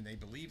truth and they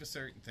believe a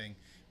certain thing,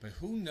 but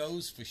who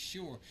knows for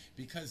sure,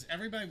 because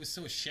everybody was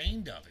so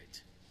ashamed of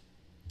it.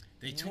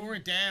 They tore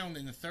it down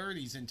in the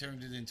 30s and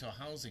turned it into a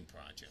housing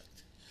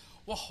project.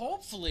 Well,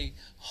 hopefully,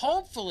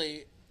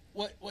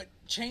 what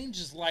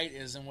changes light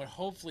is, and what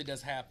hopefully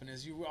does happen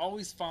is you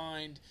always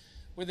find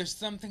where there's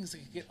some things that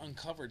can get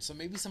uncovered. So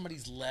maybe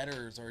somebody's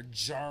letters or a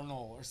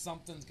journal or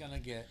something's gonna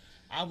get.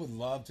 I would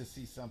love to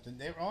see something.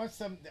 There are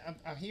some.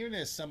 I hear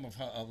there's some of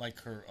her,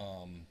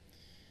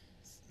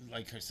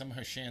 some of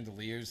her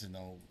chandeliers in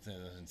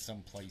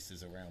some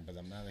places around, but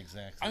I'm not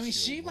exactly. I mean,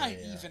 sure she where. might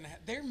even.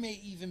 There may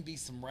even be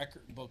some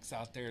record books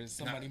out there that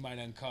somebody might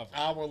uncover.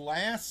 Our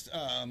last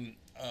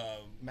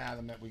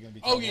madam that we're going to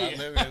be Oh, talking yeah. about,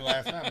 literally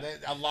last time,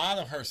 a lot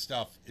of her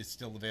stuff is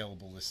still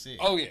available to see.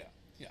 Oh yeah,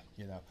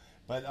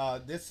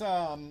 But this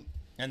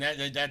and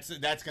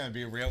that's going to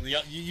be a real.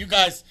 You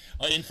guys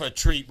are in for a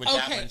treat with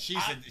that one.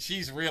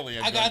 She's really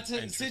a. I got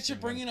good, to since you're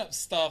bringing up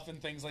stuff and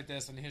things like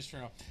this and history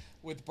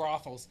with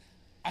brothels.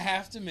 I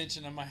have to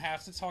mention them. I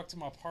have to talk to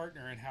my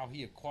partner and how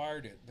he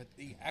acquired it. But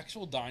the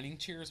actual dining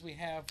chairs we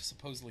have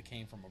supposedly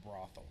came from a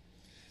brothel.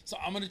 So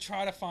I'm going to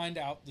try to find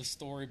out the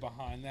story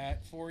behind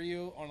that for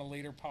you on a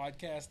later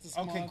podcast this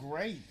month. Okay,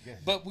 great.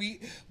 But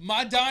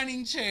my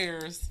dining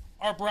chairs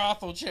are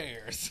brothel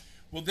chairs.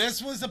 Well, this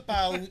was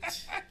about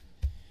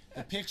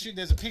the picture.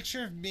 There's a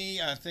picture of me.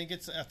 I think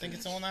it's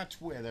on our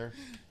Twitter,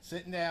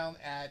 sitting down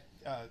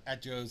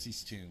at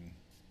Josie's tomb.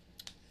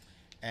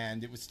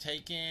 And it was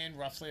taken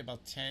roughly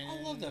about 10...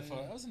 I love that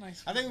photo. That was a nice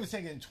photo. I think it was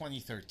taken in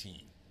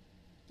 2013.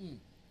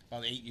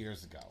 About 8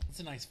 years ago. It's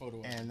a nice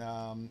photo. And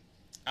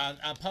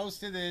I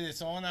posted it.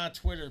 It's on our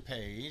Twitter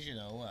page,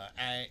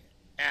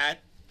 at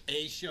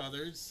A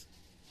Shutters.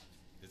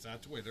 It's our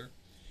Twitter.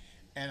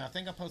 And I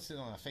think I posted it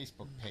on our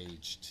Facebook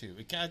page, too.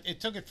 It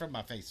took it from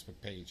my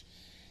Facebook page.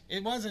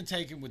 It wasn't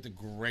taken with the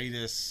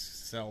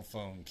greatest cell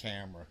phone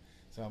camera.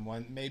 So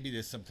maybe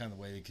there's some kind of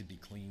way it could be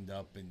cleaned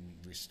up and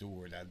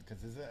restored,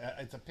 because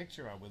it's a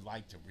picture I would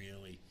like to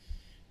really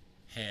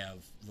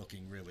have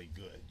looking really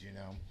good,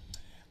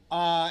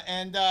 I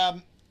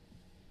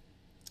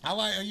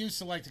used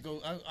to like to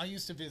go. I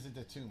used to visit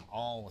the tomb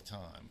all the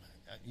time.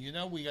 We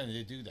got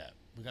to do that.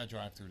 We got to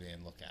drive through there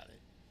and look at it.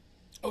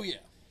 Oh yeah.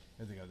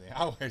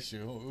 I wish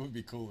it would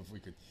be cool if we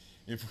could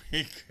do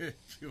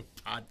a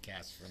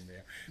podcast from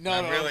there.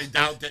 I really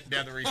doubt that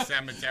Methery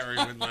Cemetery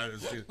would let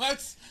us do.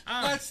 Let's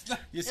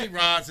You see,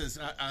 Roz is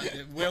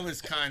Will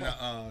is kind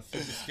of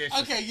superstitious.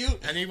 Okay,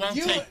 and he won't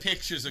take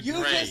pictures of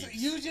graves.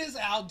 You just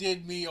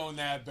outdid me on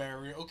that,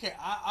 Barry. Okay,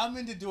 I'm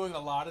into doing a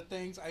lot of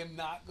things. I am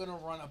not going to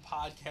run a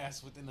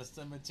podcast within a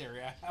cemetery.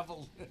 I have a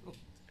little.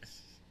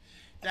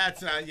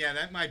 That's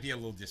that might be a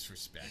little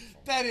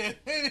disrespectful. That is.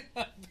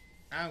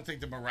 I don't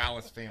think the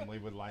Morales family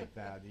would like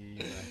that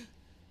either.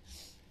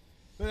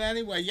 But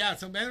anyway,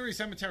 so Methery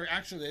Cemetery,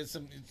 actually, there's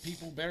some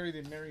people buried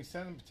in Methery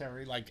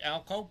Cemetery, like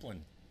Al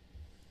Copeland,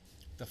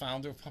 the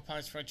founder of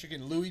Popeye's Fried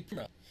Chicken, Louis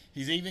Prima.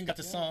 He's even got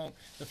the song,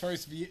 the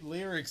first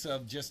lyrics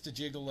of Just a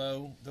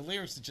Gigolo, the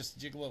lyrics of Just a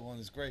Gigolo on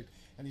his grave.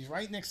 And he's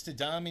right next to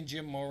Diamond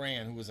Jim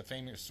Moran, who was a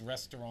famous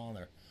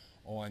restaurateur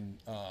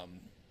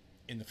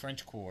in the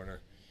French Quarter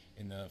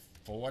in the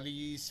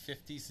 40s,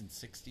 50s, and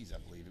 60s, I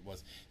believe it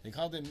was. They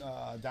called him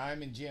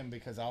Diamond Jim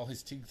because all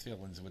his tooth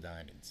fillings were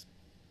diamonds.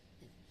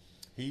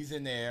 He's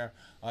in there.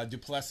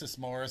 Duplessis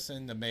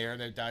Morrison, the mayor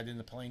that died in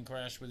the plane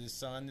crash with his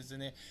son, is in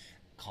there.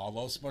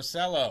 Carlos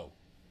Marcello,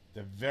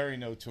 the very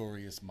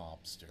notorious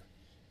mobster,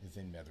 is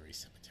in Methery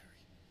Cemetery.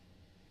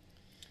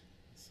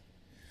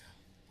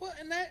 Well,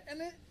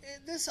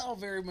 this all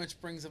very much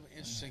brings up an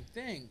interesting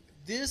thing.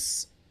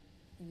 This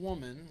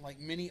woman, like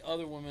many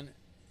other women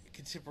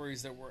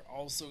contemporaries that were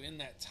also in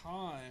that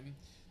time,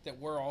 that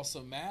were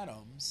also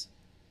madams,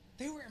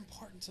 they were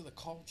important to the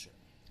culture.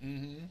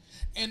 Mm-hmm.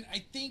 And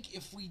I think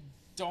if we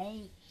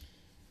don't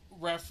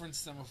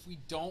reference them, if we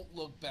don't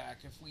look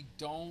back, if we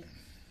don't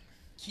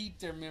keep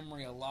their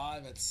memory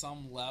alive at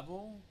some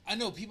level, I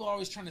know people are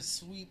always trying to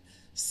sweep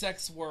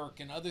sex work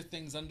and other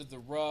things under the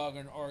rug,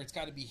 or it's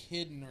got to be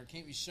hidden or it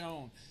can't be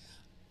shown.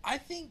 I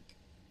think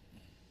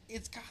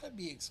it's got to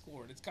be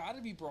explored. It's got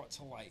to be brought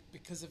to light,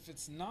 because if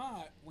it's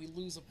not, we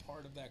lose a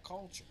part of that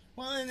culture.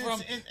 Well, and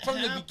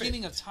from the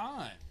beginning of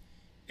time.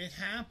 It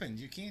happened.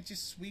 You can't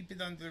just sweep it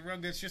under the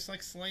rug. It's just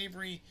like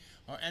slavery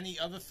or any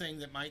other thing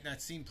that might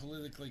not seem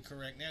politically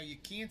correct now. You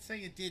can't say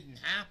it didn't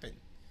happen.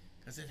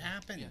 because it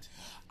happened. Yeah.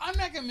 I'm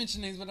not gonna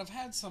mention names, but I've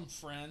had some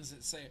friends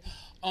that say,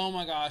 "Oh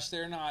my gosh,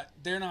 they're not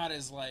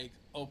as like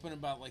open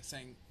about like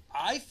saying."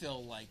 I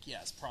feel like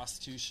yes,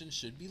 prostitution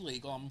should be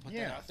legal. I'm gonna put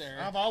that out there.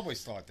 I've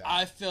always thought that.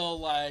 I feel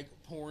like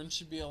porn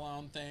should be a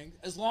allowed thing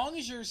as long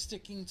as you're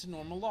sticking to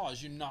normal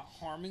laws. You're not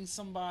harming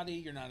somebody.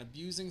 You're not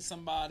abusing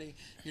somebody.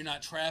 You're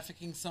not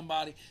trafficking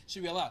somebody. It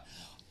should be allowed.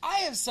 I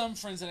have some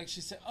friends that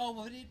actually say, "Oh,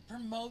 but it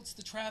promotes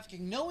the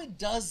trafficking." No, it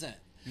doesn't.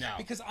 No,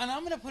 because and I'm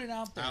going to put it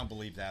out there. I don't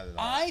believe that at all.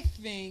 I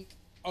think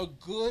a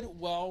good,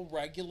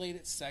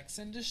 well-regulated sex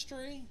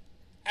industry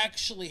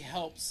actually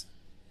helps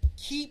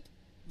keep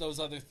those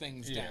other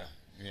things down.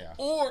 Yeah.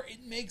 Or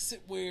it makes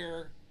it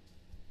where,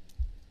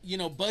 you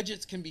know,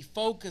 budgets can be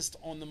focused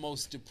on the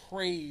most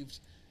depraved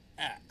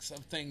acts of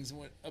things.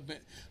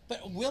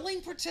 But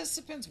willing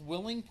participants,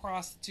 willing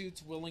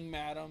prostitutes, willing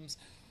madams,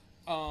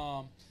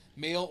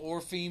 male or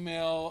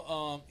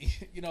female,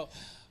 you know.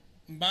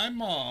 My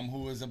mom,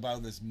 who was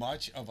about as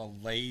much of a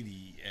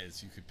lady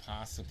as you could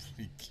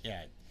possibly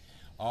get,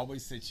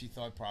 always said she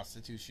thought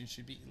prostitution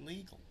should be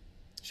illegal.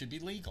 Should be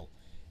legal.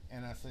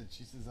 And I said,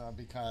 she says,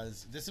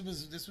 because this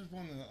was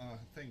one of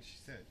the things she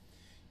said.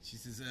 She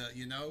says,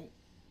 you know,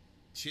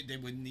 they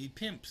wouldn't need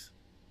pimps.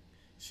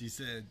 She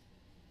said,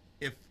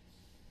 if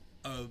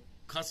a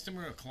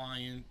customer or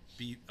client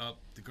beat up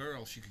the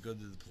girl, she could go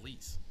to the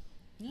police.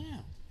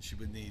 Yeah. She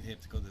wouldn't need him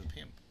to go to the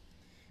pimp.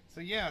 So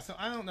yeah, so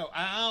I don't know.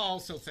 I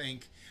also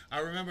think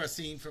I remember a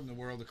scene from The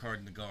World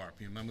According to Garp.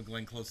 You remember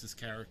Glenn Close's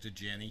character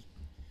Jenny,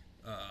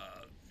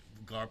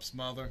 Garp's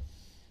mother,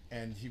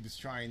 and he was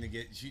trying to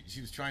get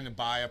she was trying to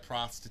buy a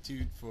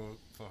prostitute for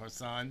her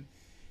son,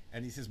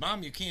 and he says,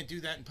 "Mom, you can't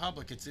do that in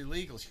public. It's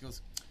illegal." She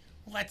goes,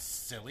 "Well, that's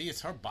silly.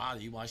 It's her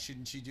body. Why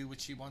shouldn't she do what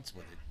she wants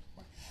with it?"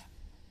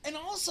 And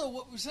also,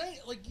 what we're saying,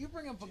 like you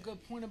bring up a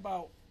good point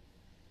about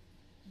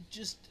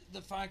just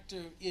the fact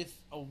of if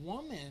a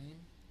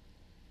woman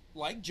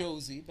like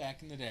Josie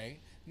back in the day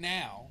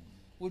now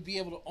would be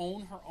able to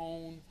own her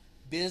own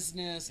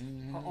business,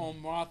 her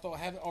own brothel,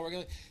 have it all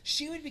regulated,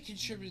 she would be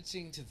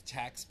contributing to the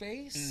tax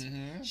base.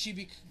 She'd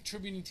be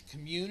contributing to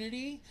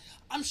community.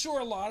 I'm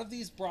sure a lot of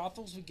these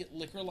brothels would get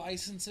liquor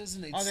licenses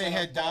and they'd set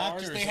had up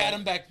bars. doctors. They had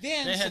them back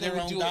then. They had so they their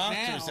would own do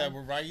doctors it now. that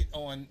were right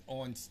on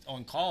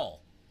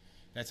call.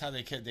 That's how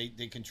they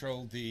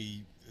controlled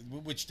the.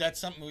 Which that's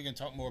something we're going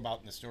to talk more about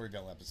in the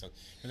Storyville episode.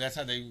 But that's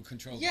how they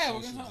control the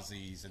social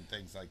disease and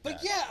things like that.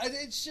 But yeah,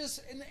 it's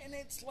just and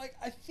it's like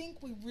I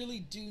think we really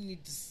do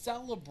need to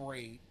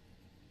celebrate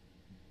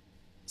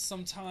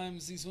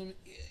sometimes these women.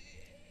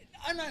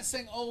 I'm not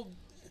saying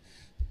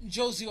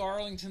Josie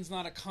Arlington's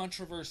not a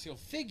controversial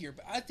figure,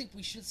 but I think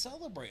we should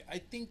celebrate. I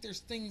think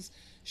there's things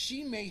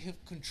she may have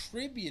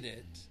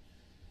contributed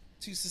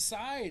to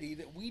society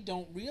that we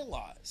don't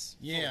realize.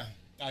 Yeah,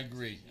 I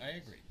agree.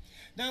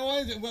 Now,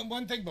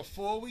 one thing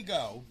before we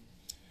go,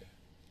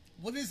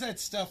 what is that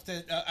stuff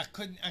that I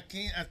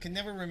can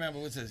never remember?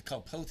 What's it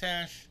called?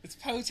 Potash? It's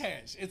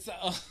potash. It's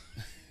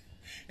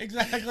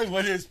exactly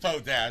what is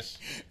potash?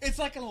 It's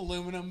like an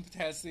aluminum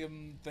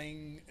potassium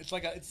thing. It's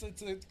like it's a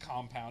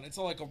compound. It's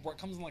like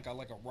comes in like a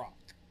rock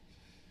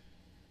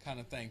kind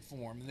of thing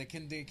form, and they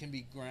can be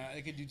ground.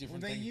 They can do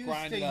different things. They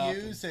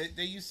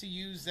used to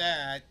use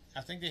that. I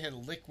think they had a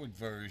liquid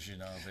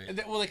version of it.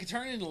 They could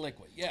turn it into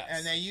liquid. Yes.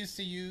 And they used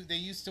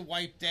to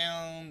wipe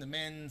down the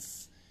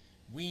men's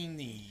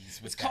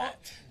weenies with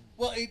that.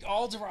 Well, it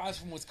all derives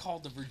from what's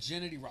called the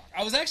virginity rock.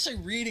 I was actually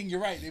reading.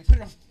 You're right. They put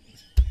it on.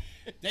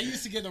 They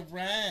used to get a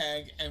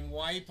rag and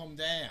wipe them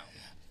down.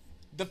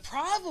 The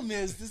problem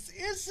is this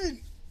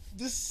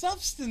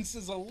substance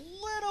is a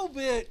little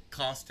bit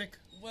caustic.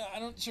 Well,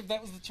 I'm not sure if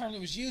that was the term that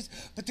was used,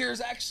 but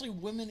there's actually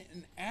women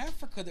in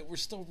Africa that were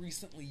still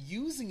recently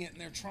using it, and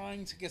they're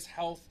trying to get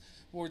health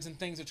boards and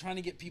things. They're trying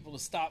to get people to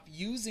stop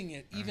using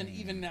it,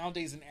 even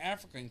nowadays in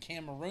Africa and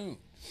Cameroon.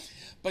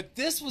 But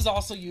this was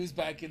also used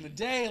back in the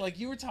day, like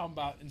you were talking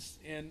about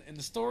in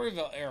the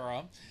Storyville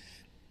era.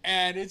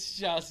 And it's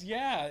just,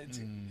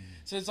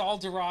 so it's all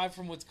derived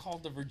from what's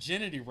called the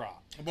virginity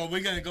rock. Well,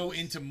 we're going to go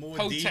into more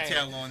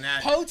detail on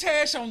that.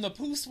 Potash on the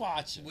Poos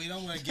Watcher. We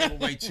don't want to give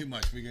away too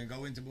much. We're going to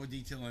go into more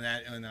detail on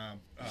that in our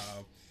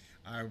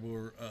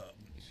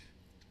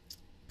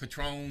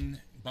Patron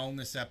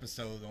bonus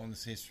episode on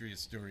this history of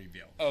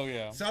Storyville. Oh,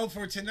 yeah. So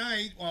for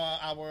tonight,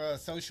 our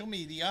social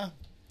media,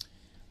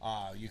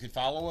 you can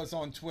follow us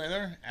on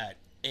Twitter at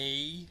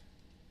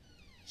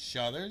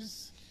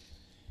 @Shutters.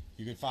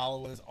 You can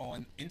follow us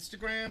on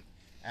Instagram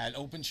at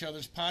Open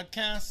Shutters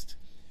Podcast.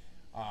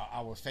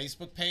 Our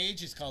Facebook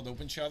page is called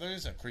Open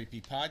Shutters, a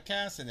creepy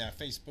podcast, and our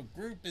Facebook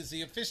group is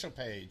the official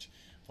page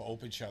for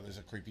Open Shutters,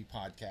 a creepy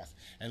podcast.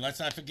 And let's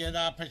not forget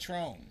our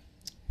Patreon.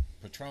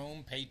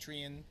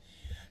 Patreon.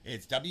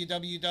 It's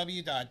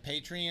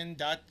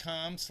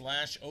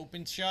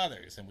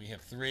www.patreon.com/OpenShutters. And we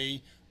have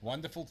 3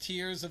 wonderful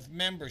tiers of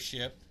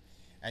membership.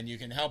 And you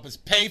can help us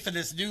pay for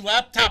this new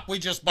laptop we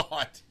just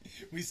bought.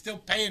 We're still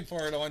paying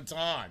for it on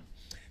time.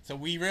 So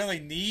we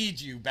really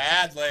need you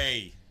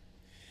badly.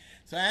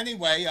 So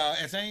anyway,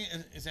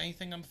 is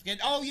anything I'm forgetting?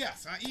 Oh,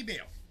 yes,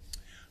 email.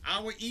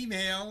 Our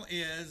email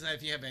is,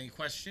 if you have any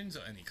questions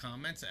or any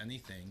comments or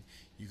anything,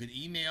 you could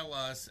email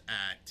us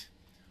at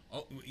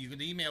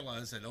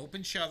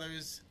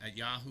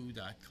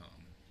openshutters@yahoo.com.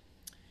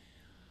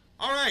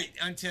 All right,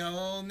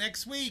 until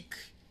next week,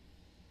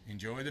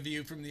 enjoy the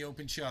view from the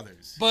open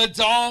shutters. But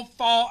don't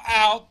fall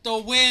out the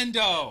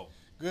window.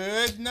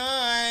 Good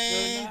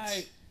night. Good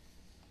night.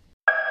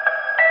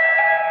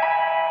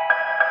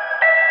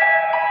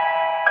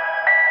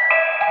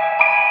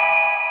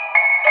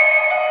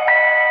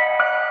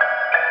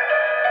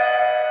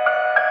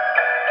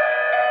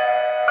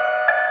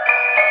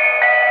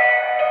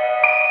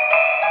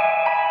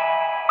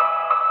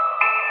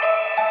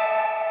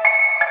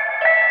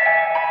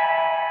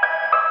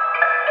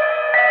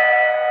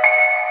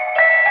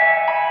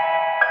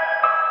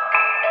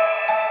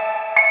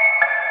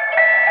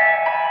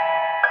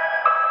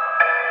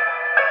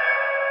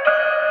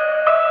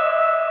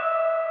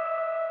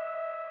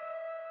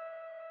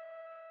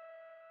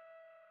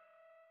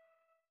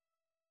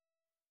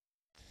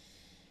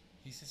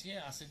 He says,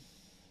 yeah. I said,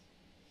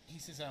 he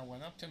says, I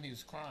went up to him. He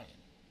was crying.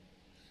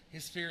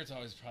 His spirit's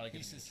always probably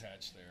going He to be says-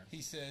 attached there.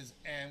 He says,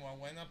 and I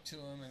went up to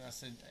him and I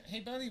said, hey,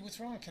 buddy, what's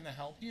wrong? Can I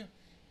help you?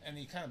 And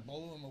he kind of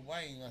blew him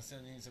away. And he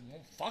said,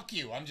 well, fuck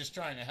you. I'm just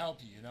trying to help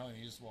you, you know? And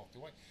he just walked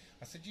away.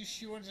 I said, you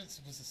sure this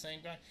was the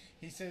same guy?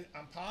 He said,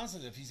 I'm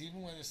positive. He's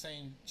even wearing the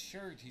same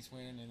shirt he's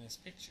wearing in this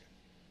picture.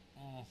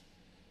 Oh.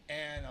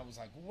 And I was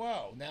like,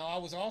 whoa. Now, I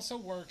was also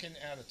working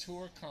at a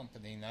tour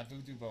company, not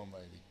Voodoo Bone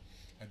Lady,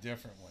 a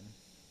different one.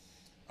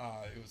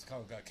 It was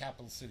called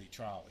Capital City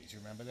Trolleys. You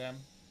remember them?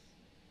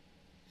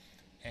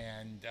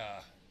 And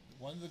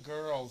one of the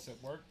girls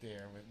that worked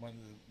there, one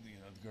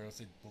of the girls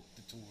that booked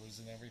the tours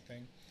and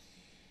everything,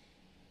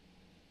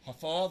 her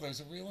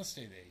father's a real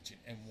estate agent,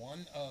 and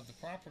one of the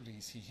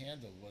properties he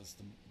handled was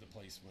the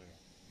place where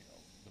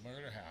the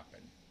murder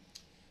happened.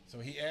 So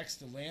he asked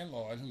the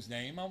landlord, whose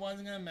name I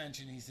wasn't going to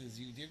mention. He says,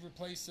 "You did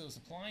replace those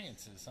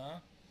appliances, huh?"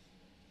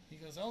 He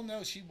goes, "Oh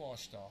no, she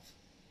washed off."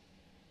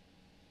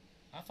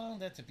 I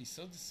found that to be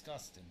so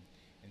disgusting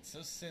and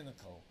so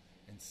cynical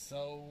and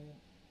so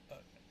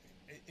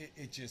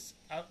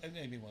it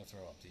made me want to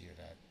throw up to hear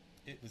that.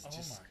 It was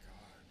just my God.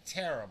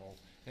 terrible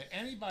that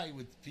anybody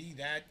would be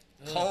that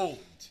cold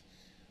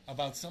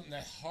about something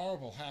that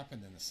horrible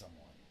happened to someone.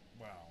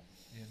 Wow.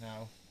 You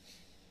know?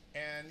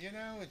 And,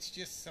 it's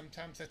just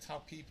sometimes that's how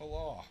people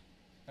are.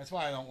 That's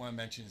why I don't want to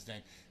mention his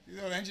name. You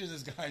don't mention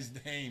this guy's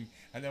name.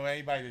 I know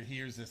anybody that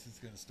hears this is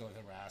going to start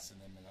harassing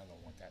him, and I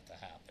don't want that to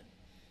happen.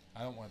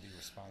 I don't want to be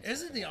responsible.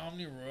 Isn't the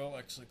Omni Royal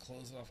actually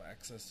closed off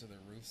access to their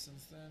roof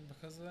since then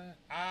because of that?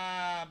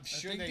 I'm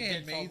sure think they they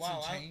had did for a made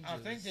while. some I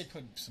think changes. they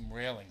put some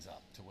railings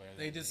up to where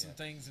They did some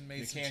things and made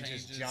You some can't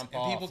changes. just jump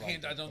and off people like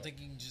can't. that, I don't but- think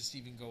you can just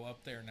even go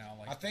up there now.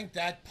 Like I think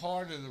that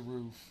part of the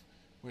roof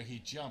where he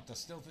jumped, I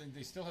still think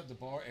they still have the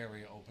bar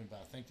area open,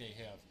 but I think they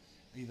have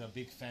either a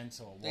big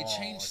fence or a wall. they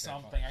changed at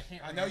that point. something. I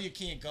can't. I Remember. know you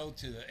can't go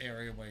to the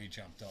area where he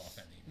jumped off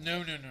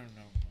anymore. No.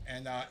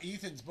 And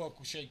Ethan's book,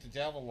 Shake the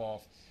Devil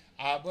Off,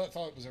 I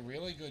thought it was a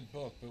really good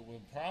book, but the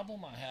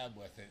problem I had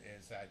with it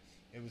is that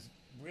it was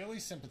really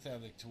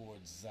sympathetic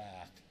towards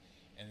Zach,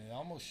 and it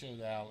almost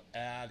showed out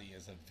Addie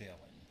as a villain.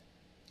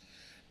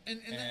 And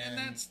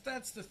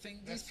that's the thing.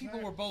 These That's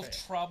people not were both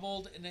fair.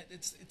 troubled, and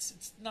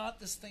it's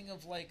not this thing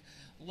of like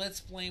let's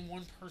blame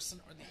one person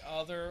or the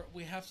other.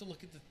 We have to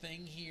look at the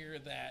thing here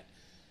that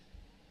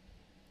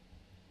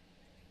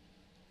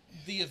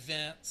the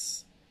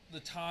events, the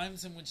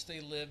times in which they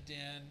lived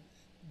in,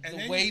 And the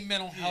then way you-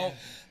 mental yeah. health.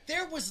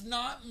 There was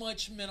not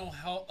much mental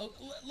health.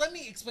 Let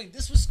me explain.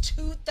 This was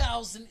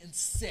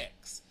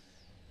 2006.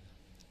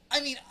 I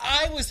mean,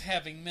 I was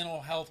having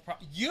mental health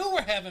problems. You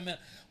were having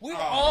we were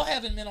all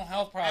having mental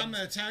health problems I'm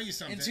going to tell you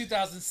something. in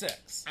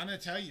 2006. I'm going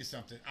to tell you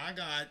something. I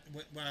got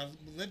when I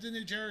lived in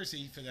New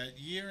Jersey for that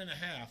year and a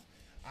half.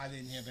 I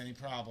didn't have any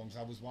problems.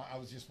 I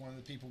was just one of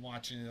the people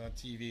watching it on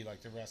TV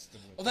like the rest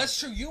of the. Well, that's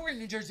true. You were in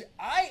New Jersey.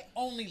 I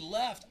only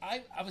left.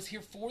 I was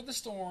here for the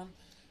storm,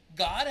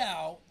 got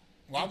out.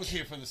 Well, I was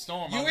here for the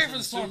storm. You I were was here in for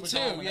the storm too.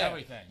 Superdome and Yeah,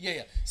 everything.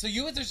 yeah. So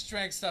you went through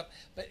strength stuff,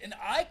 and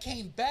I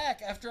came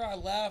back after I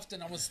left,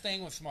 and I was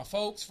staying with my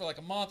folks for like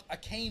a month. I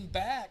came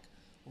back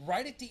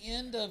right at the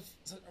end of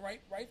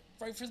right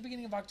for the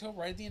beginning of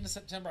October, right at the end of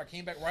September. I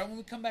came back right when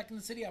we come back in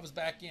the city. I was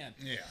back in.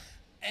 Yeah.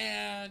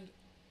 And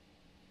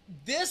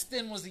this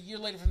then was a year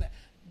later from that.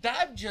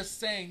 I'm just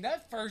saying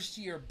that first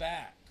year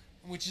back,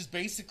 which is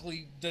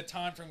basically the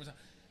time frame,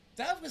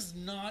 that was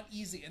not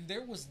easy, and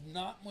there was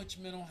not much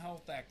mental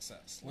health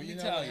access. Well, Let you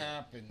me know tell what you.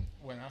 happened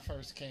when I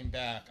first came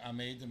back? I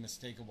made the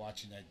mistake of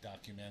watching that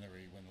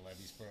documentary when the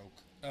levees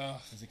broke,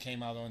 because it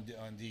came out on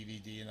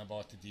DVD, and I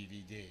bought the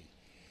DVD.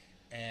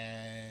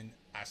 And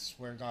I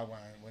swear to God,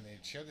 when they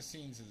showed the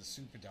scenes of the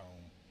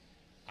Superdome,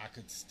 I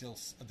could still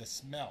the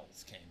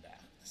smells came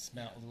back. The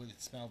smell, what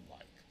it smelled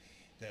like.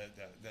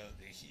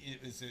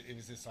 It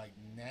was this like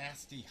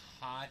nasty,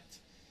 hot,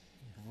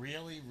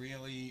 really,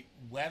 really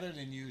wetter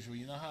than usual.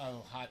 You know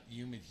how hot,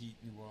 humid heat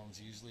New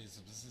Orleans usually is?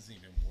 This is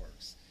even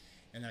worse.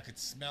 And I could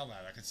smell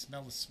that. I could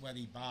smell the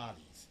sweaty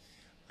bodies.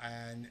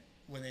 And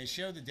when they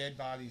show the dead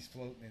bodies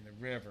floating in the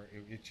river,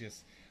 it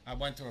just, I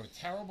went through a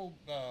terrible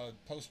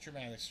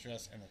post-traumatic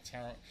stress and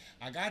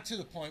I got to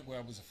the point where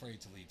I was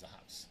afraid to leave the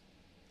house.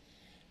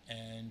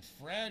 And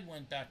Fred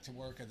went back to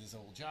work at his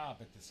old job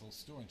at this little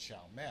store in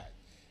Chalmette.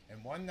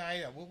 And one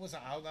night, what was I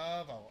out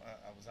of?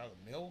 I was out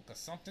of milk or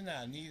something that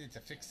I needed to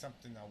fix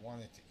something I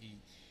wanted to eat.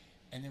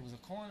 And there was a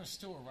corner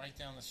store right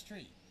down the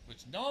street,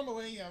 which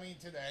normally, I mean,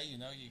 today, you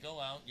know, you go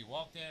out, you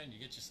walk there, and you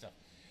get your stuff.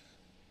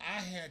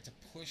 I had to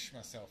push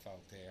myself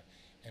out there.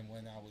 And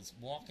when I was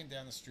walking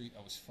down the street,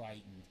 I was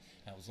frightened.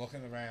 I was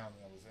looking around,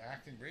 and I was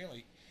acting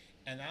really.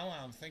 And now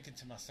I'm thinking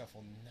to myself,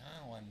 well,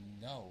 now I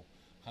know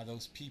how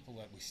those people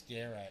that we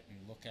stare at and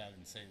look at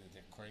and say that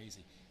they're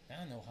crazy, now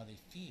I know how they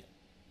feel.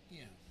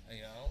 Yeah.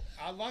 You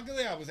know,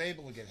 luckily I was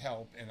able to get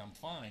help, and I'm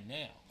fine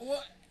now.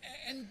 Well,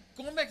 and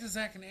going back to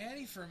Zach and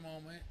Addie for a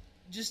moment,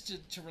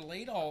 just to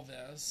relate all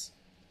this,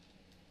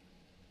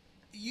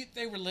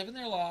 they were living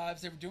their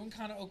lives. They were doing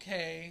kind of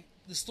okay.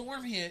 The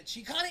storm hit.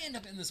 She kind of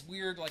ended up in this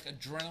weird, like,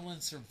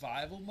 adrenaline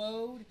survival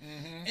mode,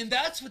 and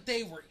that's what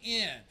they were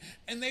in.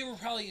 And they were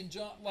probably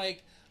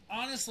like,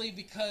 honestly,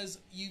 because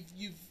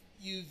you've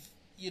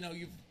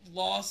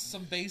lost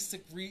some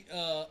basic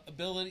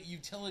ability,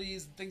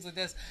 utilities, and things like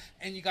this,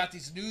 and you got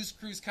these news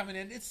crews coming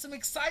in. It's some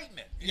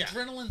excitement. Yeah.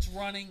 Adrenaline's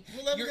running.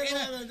 Well,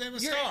 they were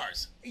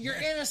stars. You're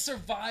in a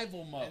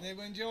survival mode. And they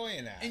were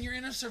enjoying that. And you're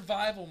in a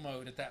survival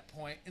mode at that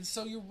point. And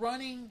so you're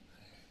running.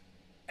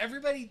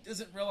 Everybody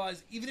doesn't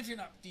realize, even if you're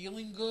not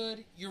feeling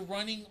good, you're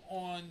running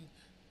on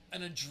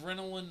an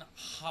adrenaline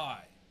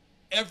high.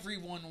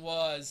 Everyone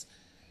was.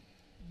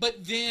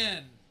 But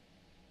then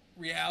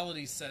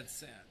reality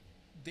sets in.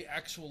 The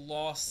actual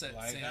loss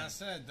sets in. Like I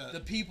said,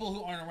 the people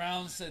who aren't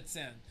around sets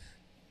in.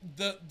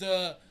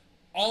 The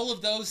all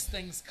of those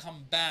things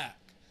come back.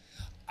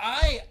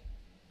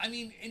 I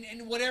mean,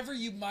 and whatever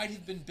you might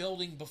have been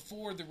building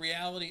before, the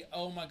reality,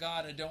 oh my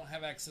God, I don't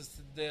have access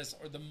to this,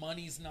 or the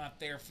money's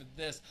not there for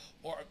this,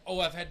 or oh,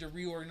 I've had to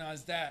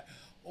reorganize that,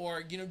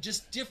 or, you know,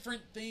 just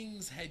different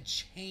things had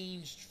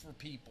changed for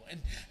people.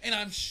 And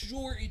I'm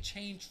sure it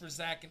changed for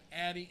Zach and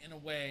Addie in a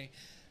way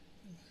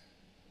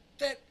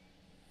that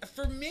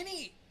for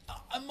many,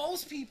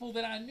 most people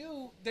that I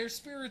knew, their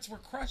spirits were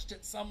crushed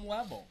at some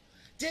level.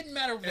 Didn't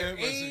matter their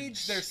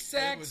age, their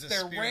sex,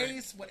 their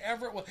race,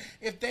 whatever it was.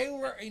 If they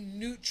were a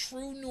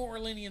true New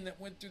Orleanian that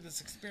went through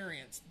this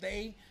experience,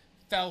 they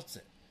felt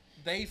it.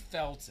 They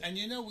felt it. And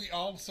you know, we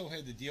also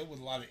had to deal with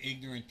a lot of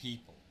ignorant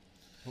people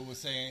who were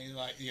saying,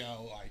 like,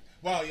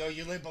 well,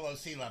 you live below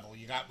sea level,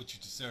 you got what you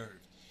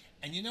deserved.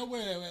 And you know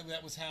where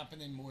that was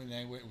happening more than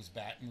anywhere? It was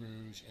Baton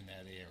Rouge in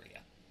that area.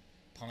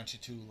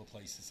 Ponchatoula,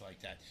 places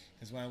like that.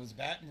 Because when I was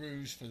Baton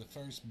Rouge for the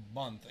first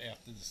month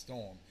after the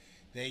storm,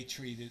 they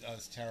treated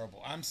us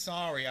terrible. I'm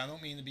sorry, I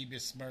don't mean to be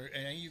besmirched.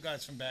 And you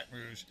guys from Baton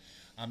Rouge,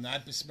 I'm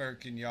not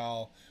besmirking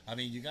y'all. I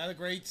mean, you got a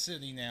great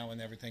city now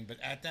and everything, but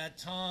at that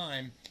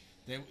time,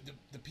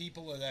 the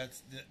people of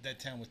that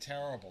town were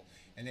terrible.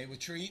 And they were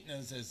treating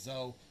us as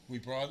though we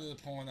brought it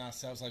upon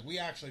ourselves. Like, we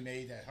actually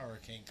made that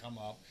hurricane come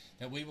up,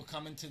 that we were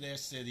coming to their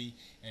city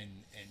and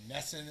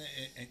messing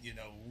and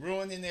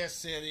ruining their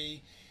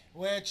city,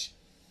 which,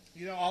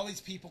 you know, all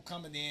these people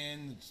coming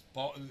in,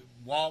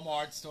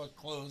 Walmart started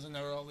closing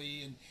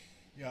early, and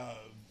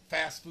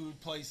fast food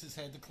places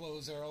had to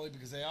close early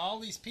because they all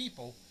these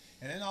people,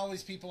 and then all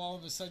these people all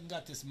of a sudden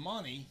got this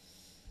money,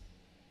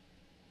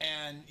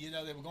 and, you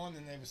know, they were going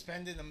and they were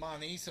spending the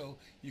money, so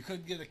you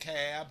couldn't get a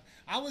cab.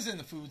 I was in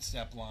the food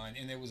stamp line,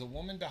 and there was a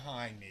woman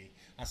behind me.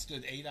 I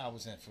stood 8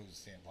 hours in that food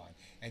stamp line,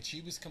 and she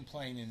was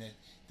complaining that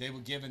they were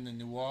giving the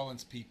New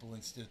Orleans people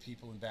instead of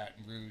people in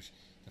Baton Rouge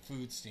the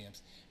food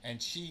stamps,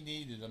 and she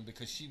needed them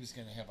because she was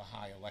going to have a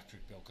high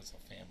electric bill because her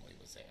family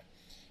was there.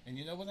 And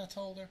you know what I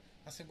told her?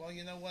 I said, well,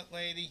 you know what,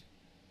 lady?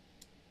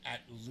 At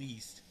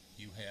least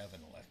you have an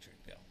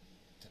electric bill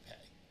to pay.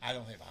 I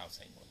don't have a house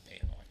anymore to pay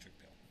an electric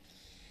bill.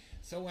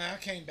 So when I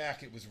came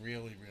back, it was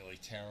really, really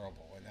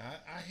terrible, and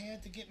I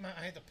had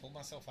to pull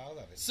myself out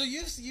of it. So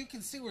you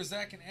can see where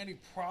Zach and Andy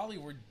probably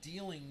were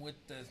dealing with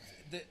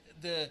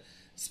the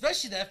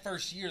especially that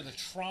first year, the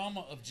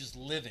trauma of just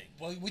living.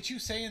 Well, what you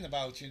saying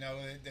about, you know,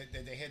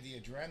 that they had the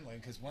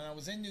adrenaline, because when I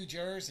was in New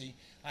Jersey,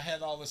 I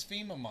had all this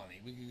FEMA money.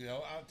 We could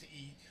go out to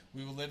eat.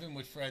 We were living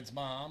with Fred's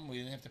mom. We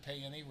didn't have to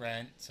pay any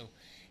rent. So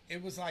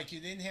it was like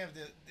you didn't have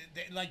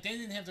they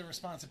didn't have the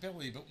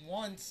responsibility. But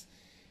once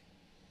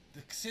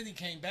the city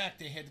came back,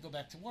 they had to go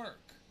back to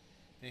work.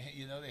 They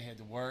had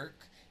to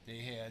work. They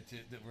had to,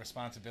 the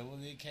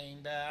responsibility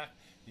came back.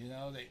 You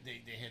know,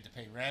 they had to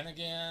pay rent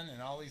again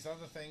and all these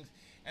other things.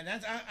 And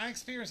that's, I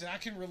experienced it. I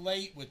can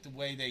relate with the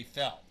way they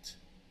felt.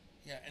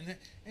 Yeah, and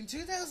in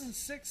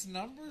 2006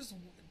 numbers,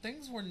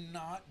 things were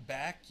not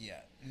back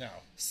yet. No.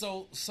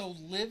 So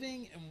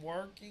living and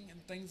working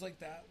and things like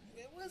that,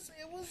 it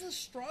was a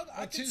struggle.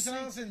 But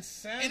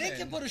 2007, and it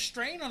can put a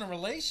strain on a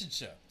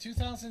relationship.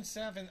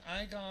 2007,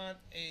 I got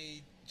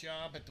a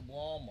job at the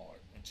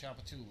Walmart in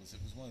Chapatoulas.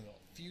 It was one of the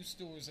few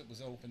stores that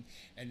was open,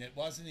 and it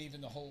wasn't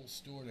even the whole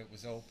store that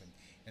was open.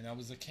 And I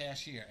was a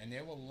cashier, and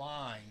there were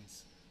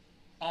lines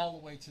all the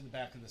way to the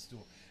back of the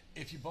store.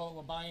 If you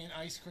were buying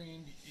ice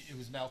cream, it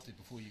was melted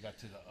before you got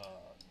to the.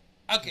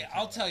 Okay,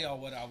 I'll tell y'all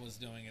what I was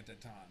doing at the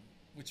time,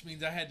 which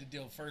means I had to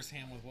deal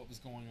firsthand with what was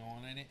going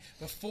on in it.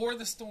 Before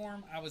the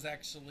storm, I was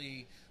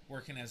actually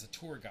working as a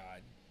tour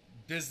guide.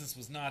 Business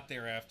was not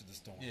there after the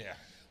storm. Yeah.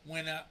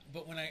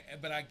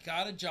 But I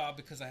got a job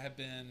because I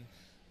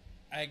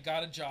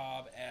got a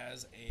job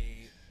as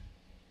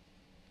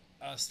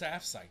a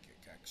staff psychic.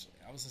 Actually,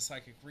 I was a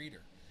psychic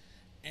reader,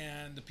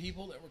 and the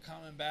people that were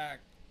coming back,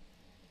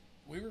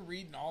 we were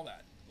reading all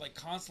that. Like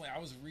constantly, I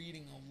was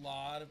reading a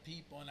lot of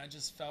people, and I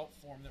just felt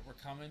for them that were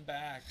coming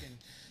back, and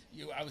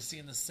I was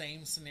seeing the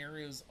same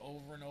scenarios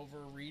over and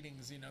over.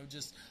 Readings,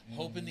 just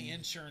hoping the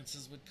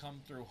insurances would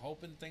come through,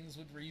 hoping things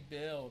would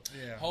rebuild,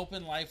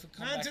 hoping life would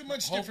come back. Not too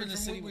much hoping different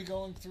from what we're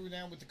going through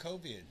now with the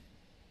COVID.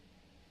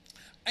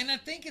 And I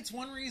think it's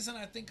one reason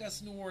I think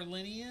us New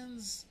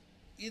Orleanians,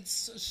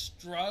 it's a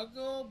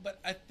struggle, but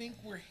I think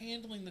we're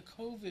handling the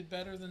COVID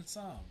better than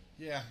some.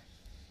 Yeah.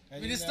 I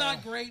mean, it's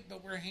not great,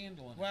 but we're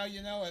handling it. Well,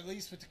 at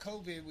least with the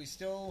COVID, we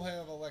still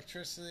have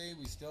electricity,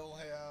 we still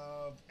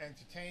have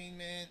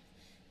entertainment.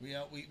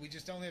 We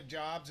just don't have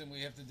jobs, and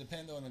we have to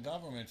depend on the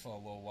government for a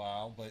little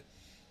while. But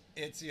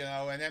it's,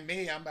 and then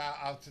me, I'm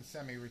out to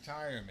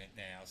semi-retirement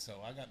now,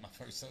 so I got my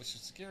first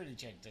Social Security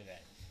check today.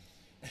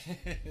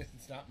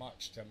 It's not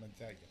much, I'm going to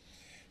tell you.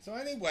 So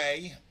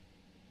anyway,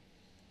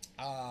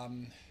 I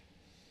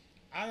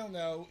don't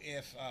know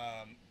if...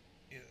 a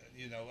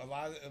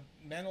lot of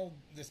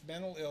this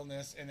mental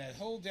illness, and that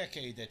whole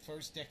decade, that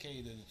first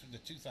decade of the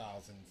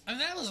 2000s. I mean,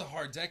 that was a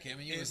hard decade. I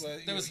mean, there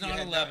was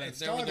 9/11. It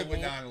started with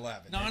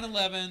 9/11.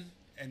 9/11,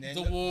 and then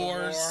the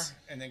wars, war,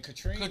 and then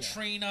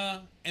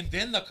Katrina, and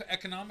then the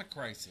economic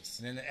crisis.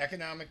 And then the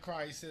economic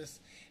crisis.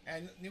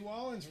 And New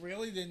Orleans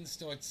really didn't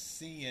start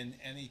seeing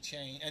any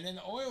change. And then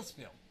the oil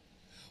spill.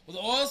 Well,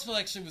 the oil spill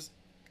actually was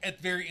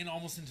at very end,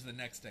 almost into the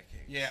next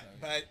decade. Yeah, so.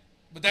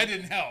 But that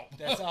didn't help.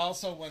 That's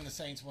also when the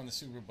Saints won the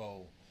Super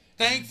Bowl.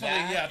 Thankfully,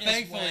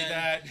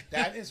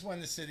 that is when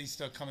the city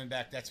started coming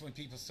back. That's when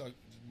people start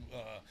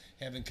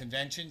having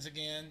conventions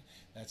again.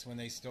 That's when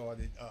they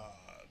started,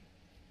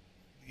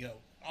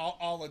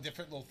 all the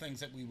different little things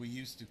that we were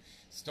used to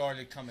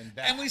started coming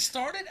back. And we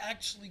started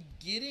actually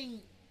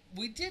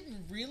we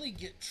didn't really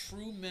get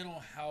true mental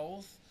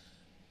health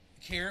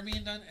care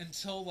being done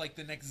until like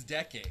the next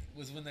decade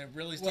was when they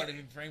really started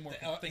a framework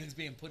of things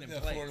being put in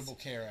place. The Affordable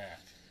Care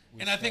Act.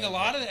 And I think a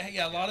lot of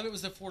it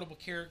was the Affordable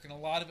Care Act, and a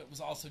lot of it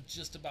was also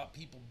just about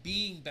people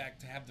being back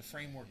to have the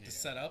framework to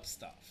set up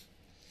stuff.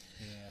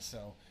 Yeah.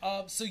 So.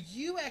 So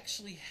you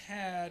actually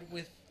had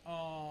with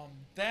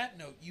that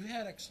note, you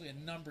had actually a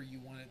number you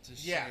wanted to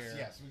share.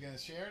 Yes. We're going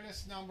to share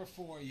this number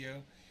for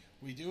you.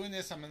 We're doing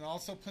this. I'm going to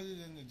also put it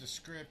in the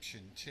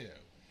description too.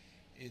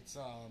 It's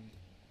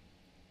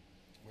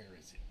where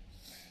is it?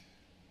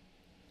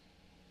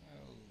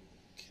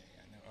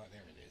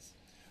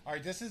 All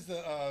right, this is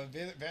the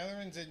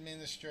Veterans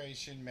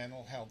Administration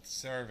Mental Health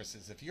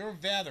Services. If you're a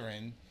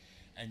veteran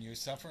and you're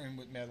suffering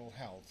with mental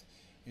health,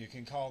 you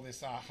can call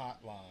this our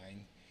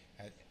hotline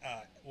at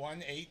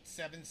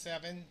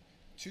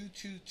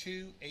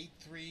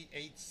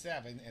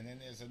 1-877-222-8387. And then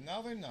there's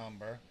another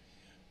number,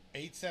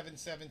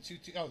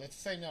 877-22... Oh, that's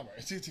the same number,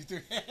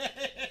 223.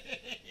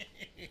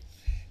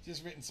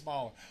 Just written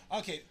smaller.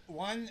 Okay,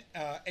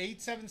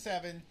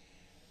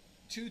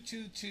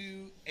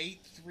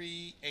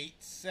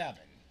 877-222-8387.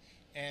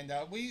 And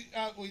our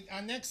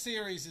next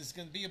series is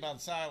going to be about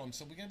asylums,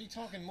 so we're going to be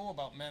talking more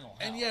about mental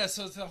health. And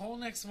so the whole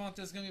next month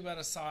is going to be about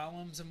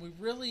asylums, and we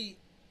really,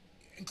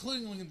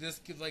 including looking at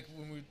this, like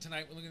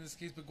tonight we're looking at this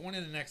case, but going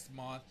into the next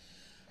month,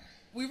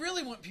 we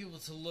really want people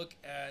to look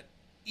at,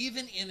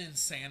 even in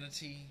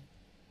insanity,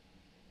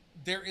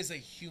 there is a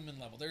human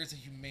level, there is a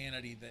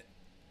humanity that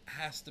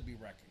has to be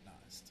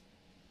recognized.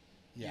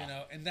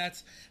 Yeah. And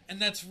that's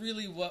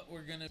really what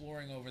we're going to be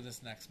exploring over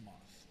this next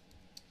month.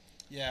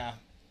 Yeah.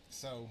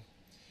 So.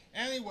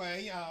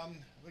 Anyway,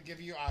 we'll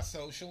give you our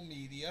social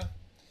media.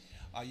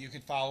 You can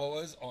follow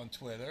us on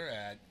Twitter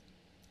at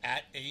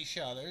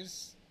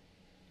 @ashutters.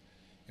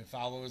 You can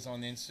follow us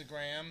on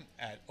Instagram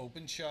at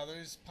Open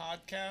Shutters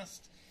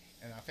Podcast.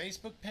 And our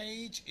Facebook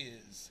page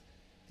is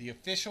the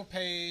official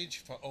page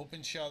for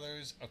Open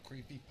Shutters, a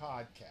creepy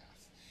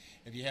podcast.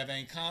 If you have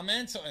any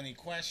comments or any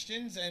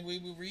questions, and we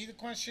will read the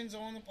questions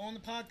on the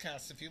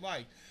podcast if you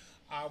like.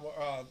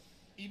 Our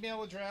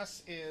email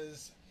address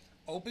is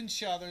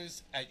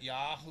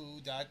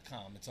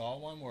openshutters@yahoo.com. It's all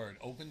one word,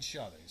 Open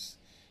Shutters.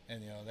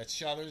 And, that's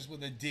Shutters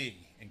with a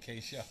D, in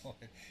case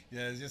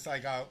it's just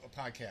like our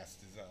podcast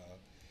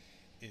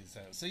is.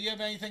 So you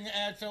have anything to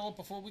add, Philip,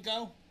 before we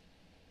go?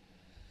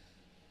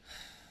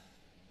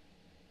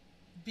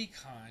 Be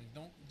kind.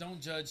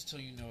 Don't judge till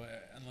you know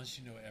unless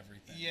you know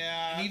everything.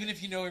 Yeah. And even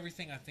if you know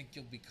everything, I think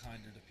you'll be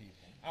kinder to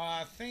people.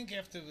 I think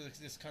after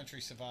this country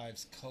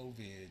survives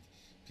COVID,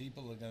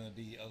 people are going to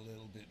be a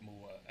little bit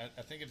more.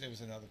 I think if there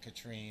was another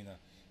Katrina,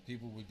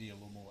 people would be a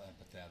little more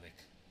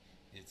empathetic.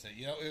 It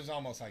was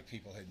almost like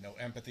people had no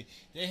empathy.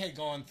 They had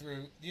gone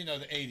through, the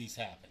 80s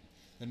happened.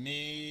 the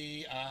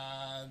me,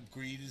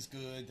 greed is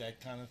good,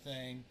 that kind of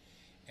thing.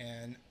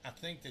 And I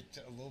think that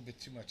a little bit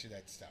too much of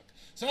that stuck.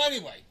 So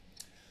anyway,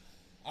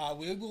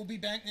 we will be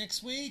back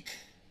next week.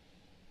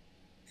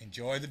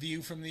 Enjoy the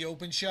view from the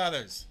open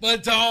shutters.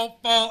 But don't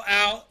fall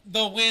out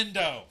the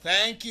window.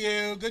 Thank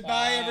you. Goodbye,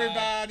 Bye.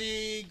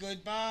 everybody.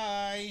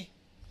 Goodbye.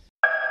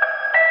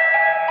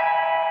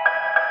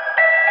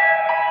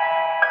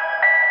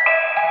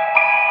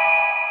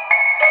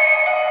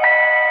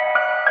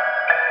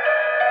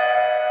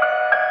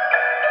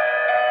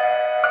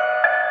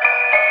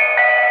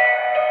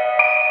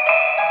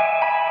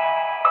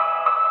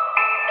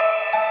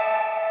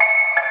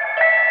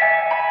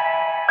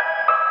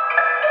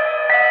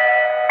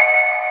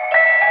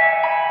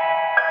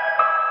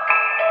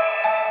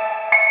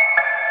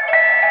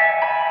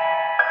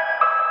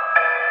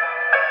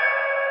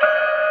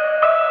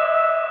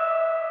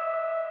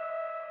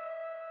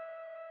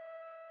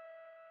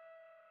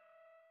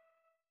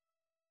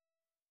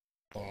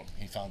 Oh,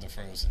 he found her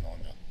frozen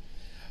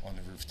on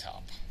the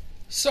rooftop.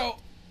 So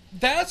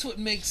that's what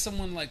makes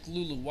someone like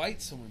Lulu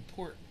White so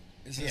important.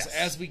 Is Yes.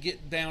 as we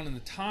get down in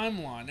the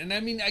timeline, and I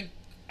mean,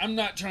 I'm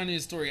not trying to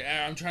story.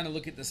 I'm trying to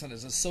look at this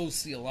as a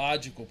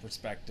sociological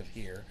perspective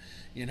here.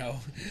 You know,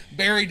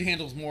 Buried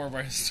handles more of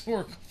our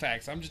historical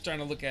facts. I'm just trying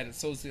to look at it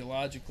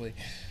sociologically.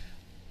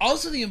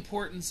 Also, the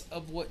importance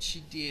of what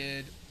she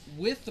did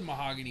with the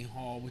Mahogany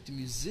Hall, with the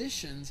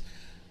musicians.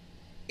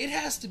 It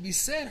has to be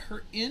said,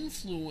 her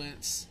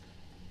influence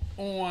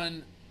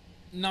on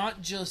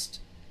not just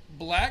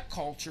black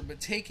culture,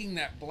 but taking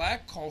that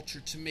black culture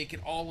to make it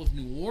all of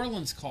New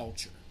Orleans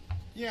culture.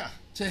 Yeah.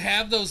 To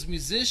have those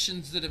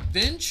musicians that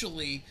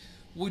eventually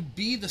would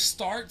be the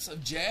starts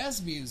of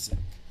jazz music,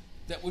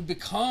 that would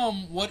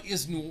become what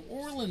is New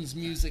Orleans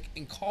music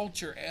and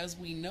culture as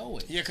we know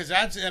it. Yeah, because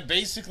that's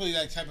basically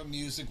that type of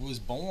music was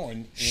born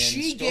in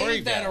She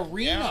gave that Storyville.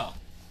 arena.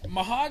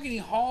 Mahogany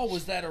Hall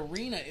was that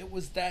arena. It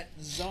was that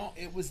zone.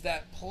 It was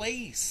that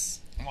place.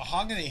 Yeah.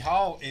 Mahogany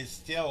Hall is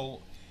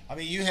still. I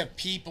mean, you have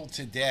people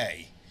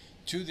today,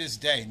 to this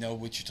day, know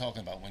what you're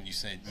talking about when you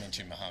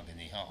mention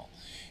Mahogany Hall.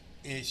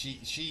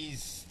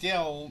 She's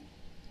still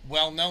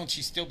well known.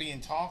 She's still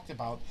being talked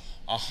about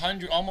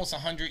almost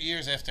 100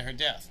 years after her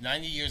death,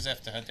 90 years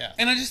after her death.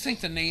 And I just think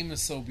the name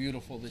is so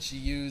beautiful that she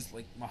used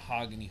like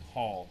Mahogany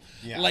Hall.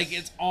 Yes. Like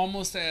it's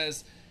almost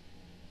as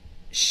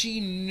she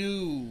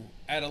knew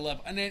at a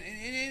level. And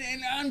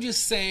I'm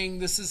just saying,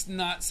 this is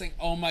not saying,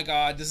 oh my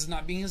God, this is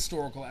not being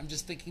historical. I'm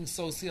just thinking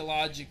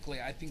sociologically.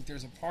 I think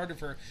there's a part of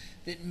her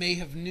that may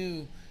have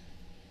knew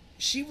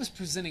she was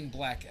presenting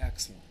black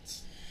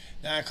excellence.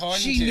 Now,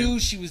 according She to, knew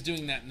she was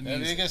doing that in the the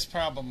music. biggest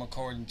problem,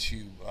 according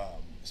to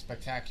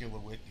Spectacular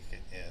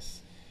Witness,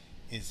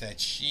 is that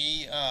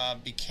she had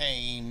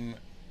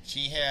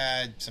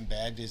some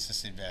bad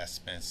business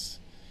investments,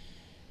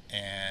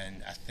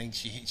 and I think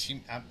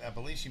I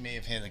believe she may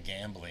have had a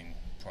gambling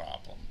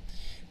problem,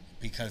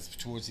 because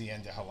towards the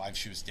end of her life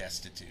she was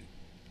destitute.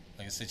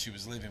 Like I said, she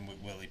was living with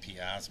Willie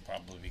Piazza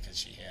probably because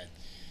she had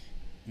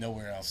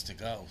nowhere else to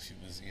go. She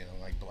was,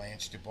 like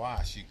Blanche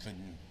Dubois. She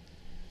couldn't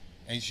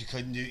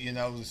do,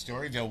 the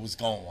Storyville was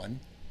gone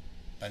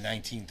by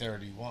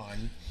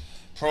 1931.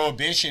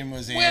 Prohibition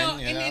was in. Well,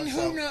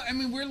 who knows? I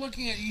mean, we're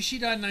looking at she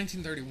died in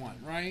 1931,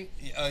 right?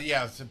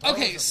 Yeah,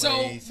 supposedly. Okay,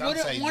 so Some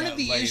say one of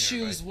the later,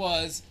 issues but-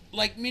 was,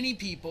 like many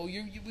people,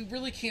 we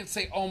really can't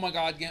say, oh my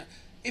God,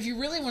 if you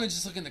really want to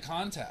just look in the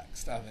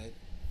context of it,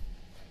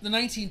 the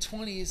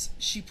 1920s,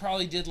 she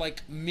probably did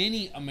like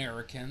many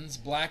Americans,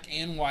 black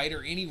and white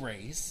or any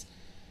race,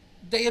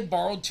 they had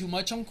borrowed too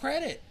much on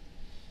credit.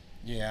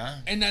 Yeah.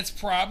 And that's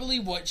probably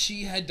what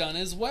she had done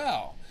as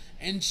well.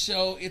 And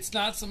so it's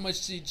not so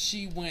much that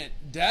she went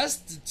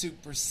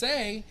destitute per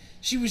se.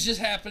 She was just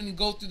happening to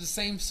go through the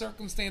same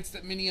circumstance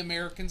that many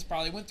Americans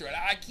probably went through.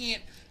 I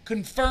can't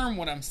confirm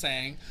what I'm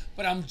saying,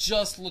 but I'm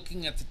just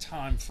looking at the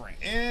time frame.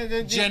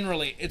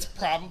 Generally, it's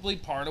probably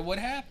part of what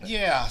happened.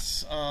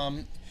 Yes.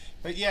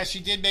 But yeah, she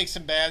did make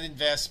some bad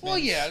investments. Well,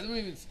 yeah. I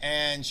mean,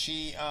 And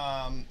she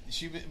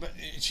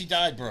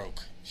died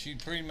broke. She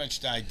pretty much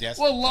died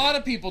destitute. well, a lot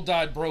of people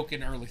died broke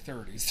in early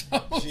 30s.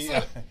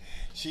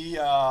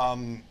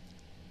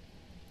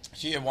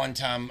 She at one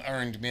time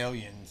earned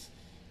millions,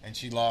 and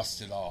she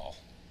lost it all.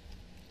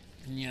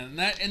 Yeah,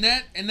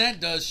 and that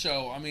does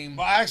show. I mean,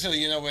 Well,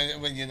 actually,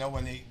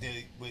 when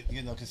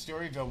because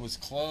Storyville was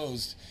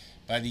closed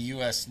by the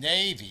U.S.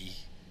 Navy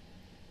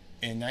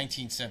in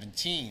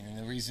 1917, and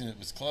the reason it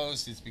was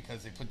closed is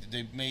because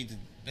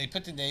they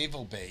put the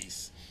naval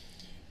base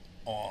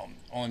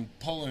on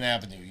Poland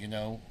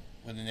Avenue.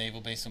 With the naval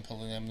base on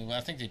Poland Avenue,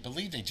 I think they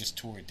believe they just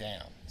tore it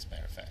down. As a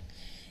matter of fact,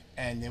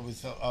 and there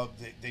was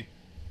the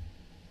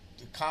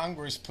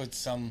Congress put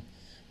some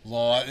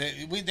law.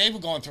 They were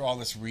going through all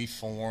this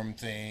reform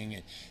thing,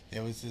 and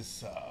there was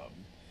this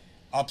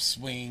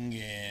upswing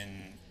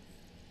in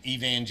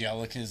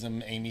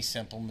evangelicalism. Amy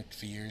Semple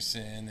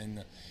McPherson,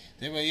 and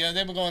they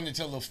were going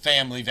into a little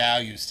family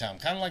values town,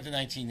 kind of like the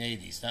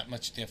 1980s, not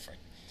much different.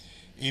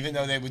 Even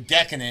though they were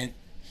decadent,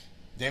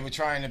 they were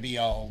trying to be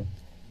all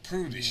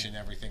prudish and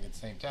everything at the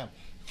same time.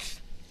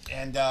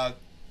 And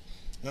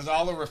there's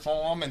all the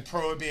reform and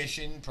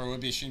prohibition.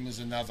 Prohibition was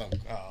another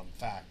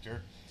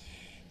factor.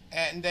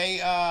 And they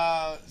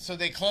so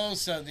they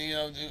closed.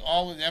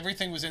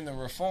 Everything was in the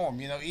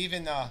reform.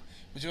 Even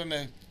which we're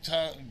going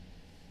to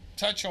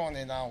touch on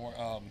in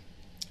our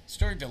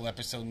Storyville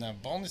episode, in our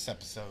bonus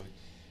episode.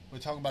 We're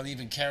talking about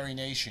even Carrie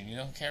Nation. You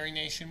know who Carrie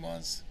Nation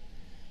was?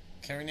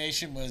 Carrie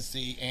Nation was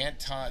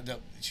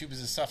she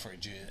was a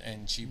suffrage,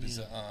 and she was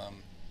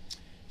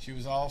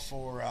all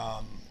for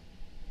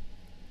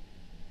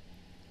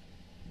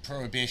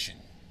prohibition.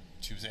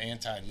 She was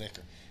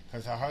anti-liquor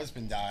because her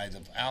husband died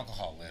of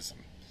alcoholism,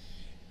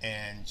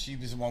 and she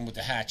was the one with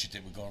the hatchet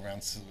that would go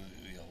around,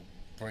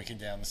 breaking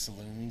down the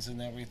saloons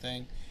and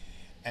everything.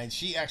 And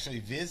she actually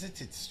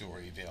visited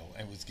Storyville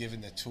and was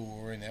given the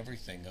tour and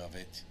everything of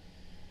it,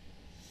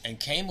 and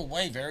came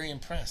away very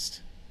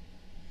impressed.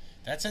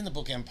 That's in the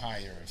book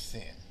Empire of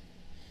Sin.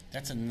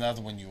 That's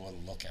another one you ought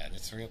to look at.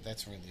 That's really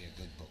a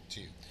good book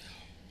too.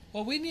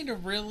 Well, we need to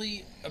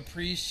really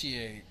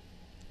appreciate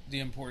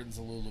the importance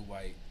of Lulu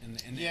White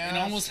and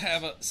almost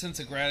have a sense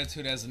of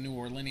gratitude as a New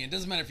Orleanian. It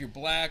doesn't matter if you're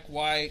black,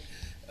 white,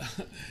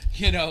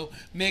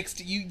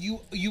 mixed. You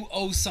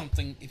owe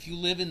something if you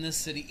live in this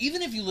city.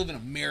 Even if you live in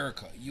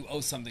America, you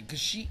owe something because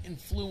she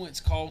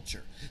influenced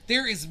culture.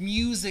 There is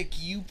music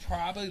you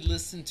probably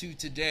listen to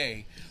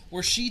today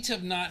where she'd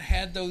have not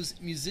had those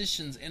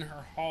musicians in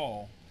her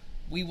hall,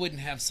 we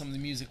wouldn't have some of the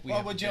music we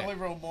have would today. Jelly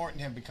Roll Morton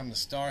have become the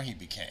star he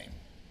became?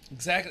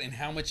 Exactly, and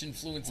how much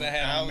influence that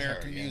had on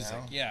American music.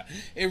 Know? Yeah,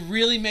 it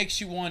really makes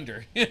you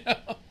wonder.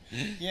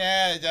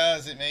 Yeah, it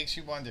does. It makes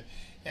you wonder.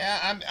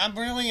 Yeah, I'm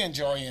really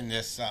enjoying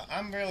this.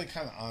 I'm really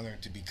kind of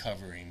honored to be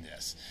covering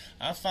this.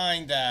 I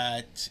find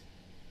that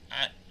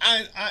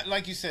I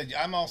like you said,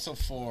 I'm also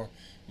for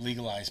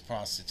legalized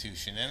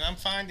prostitution, and I'm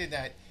finding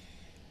that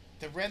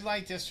the red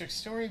light district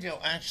Storyville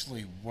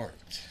actually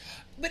worked.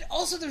 But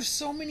also, there's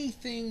so many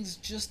things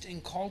just in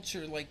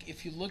culture. Like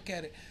if you look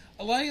at it,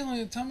 a lot of you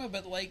don't talk about,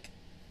 but like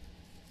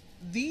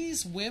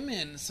these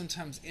women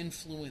sometimes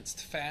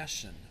influenced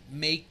fashion,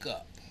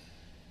 makeup,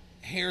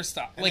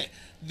 hairstyle. Like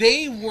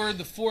they were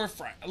the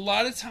forefront. A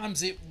lot of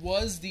times it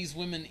was these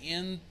women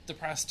in the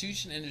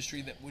prostitution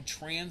industry that would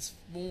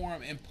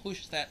transform and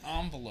push that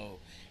envelope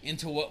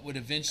into what would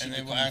eventually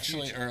become And they were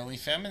actually future. early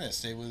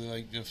feminists. They were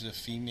like the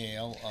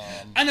female.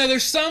 I know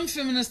there's some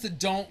feminists that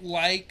don't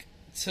like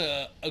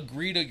to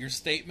agree to your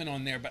statement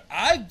on there, but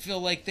I feel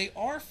like they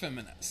are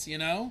feminists,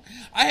 I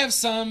have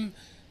some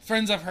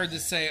friends I've heard that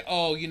say,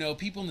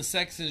 people in the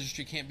sex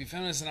industry can't be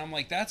feminists, and I'm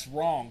like, that's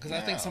wrong, because I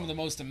think some of the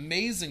most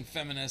amazing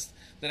feminists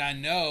that I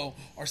know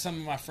are some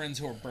of my friends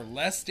who are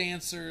burlesque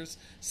dancers,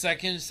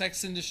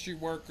 sex industry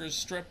workers,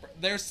 stripper.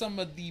 They're some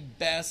of the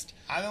best.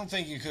 I don't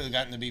think you could have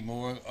gotten to be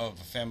more of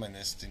a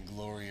feminist than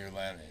Gloria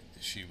Leonard.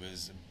 She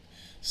was a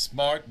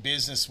smart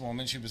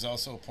businesswoman. She was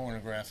also a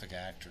pornographic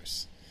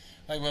actress.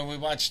 Like when we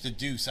watched The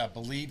Deuce, I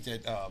believe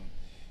that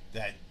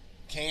that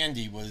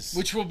Candy was,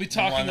 which we'll be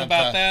talking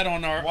about that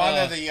on our one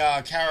of the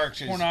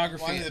characters.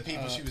 Pornography. One of the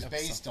people she was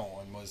based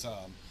on was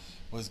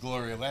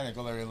Gloria Leonard.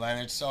 Gloria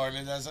Leonard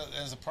started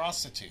as a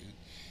prostitute,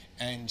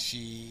 and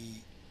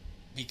she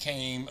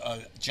became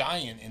a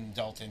giant in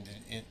adult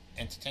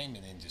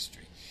entertainment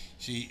industry.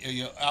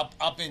 She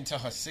up into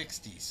her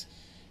 60s,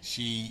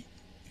 she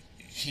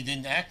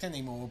didn't act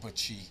anymore, but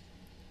she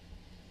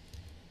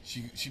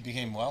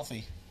became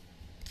wealthy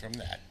from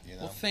that.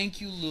 Well, thank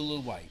you,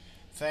 Lulu White.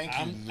 Thank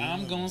you, Lulu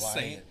I'm going to White.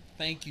 say it.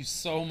 Thank you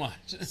so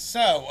much.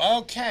 So,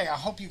 okay, I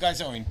hope you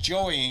guys are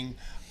enjoying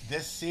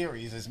this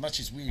series as much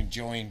as we're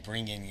enjoying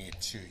bringing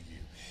it to you.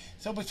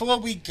 So before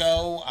we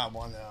go, I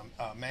want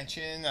to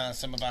mention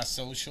some of our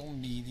social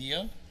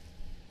media.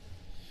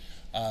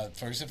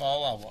 First of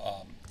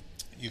all,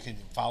 you can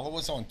follow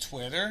us on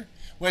Twitter,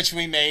 which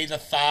we made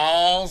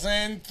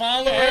 1,000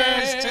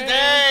 followers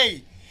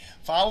today.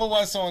 Follow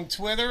us on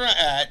Twitter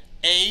at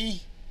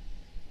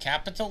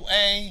capital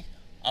A,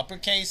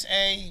 uppercase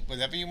A,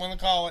 whatever you want to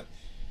call it,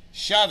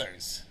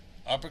 Shudders,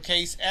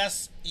 uppercase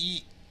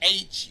SEHUDDERS.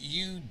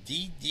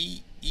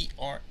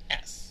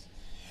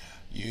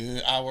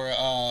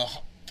 Our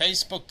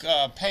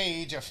Facebook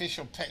page, our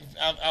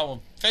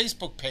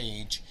Facebook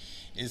page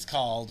is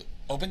called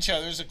Open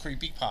Shutters, a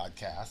Creepy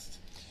Podcast.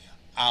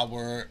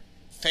 Our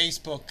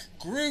Facebook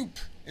group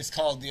is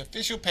called the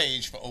official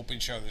page for Open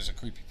Shutters, a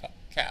Creepy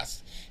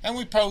Podcast, and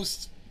we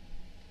post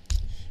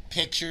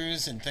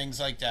pictures and things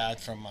like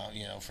that from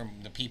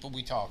the people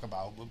we talk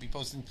about. We'll be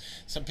posting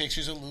some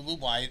pictures of Lulu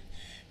White.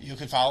 You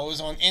can follow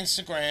us on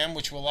Instagram,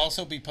 which will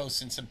also be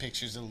posting some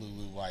pictures of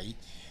Lulu White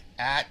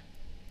at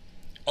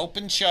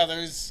Open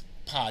Shutters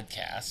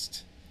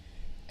Podcast.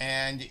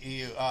 And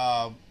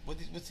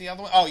what's the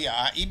other one? Oh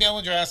yeah, our email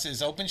address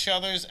is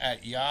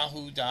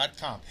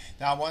openshutters@yahoo.com.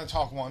 Now I want to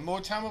talk one more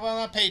time about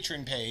our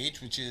Patreon page,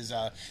 which is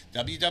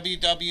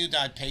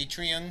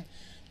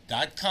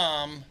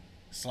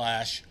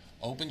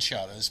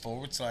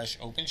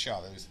www.patreon.com/OpenShutters/Open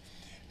Shutters,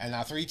 and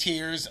our 3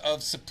 tiers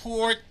of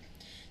support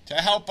to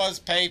help us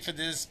pay for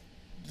this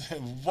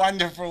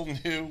wonderful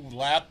new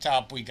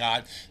laptop we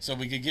got, so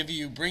we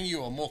could bring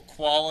you a more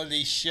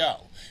quality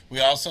show. We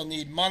also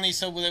need money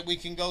so that we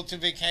can go to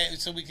vacation,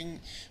 so we can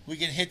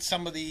hit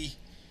some of the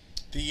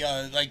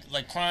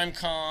like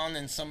CrimeCon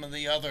and some of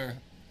the other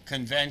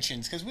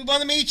conventions, because we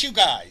want to meet you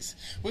guys.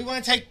 We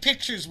want to take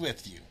pictures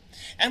with you.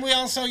 And we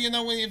also, in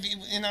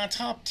our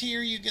top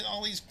tier, you get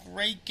all these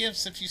great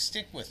gifts if you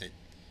stick with it.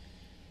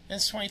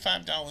 That's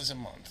 $25 a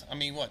month. I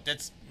mean, what?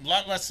 That's a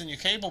lot less than your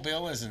cable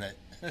bill, isn't it?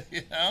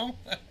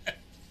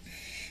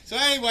 So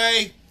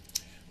anyway,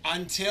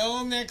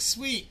 until next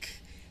week,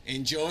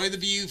 enjoy the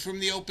view from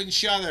the open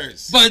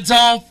shutters. But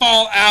don't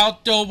fall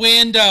out the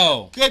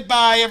window.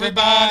 Goodbye,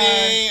 everybody.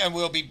 Goodbye. And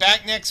we'll be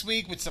back next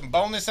week with some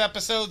bonus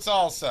episodes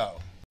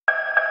also.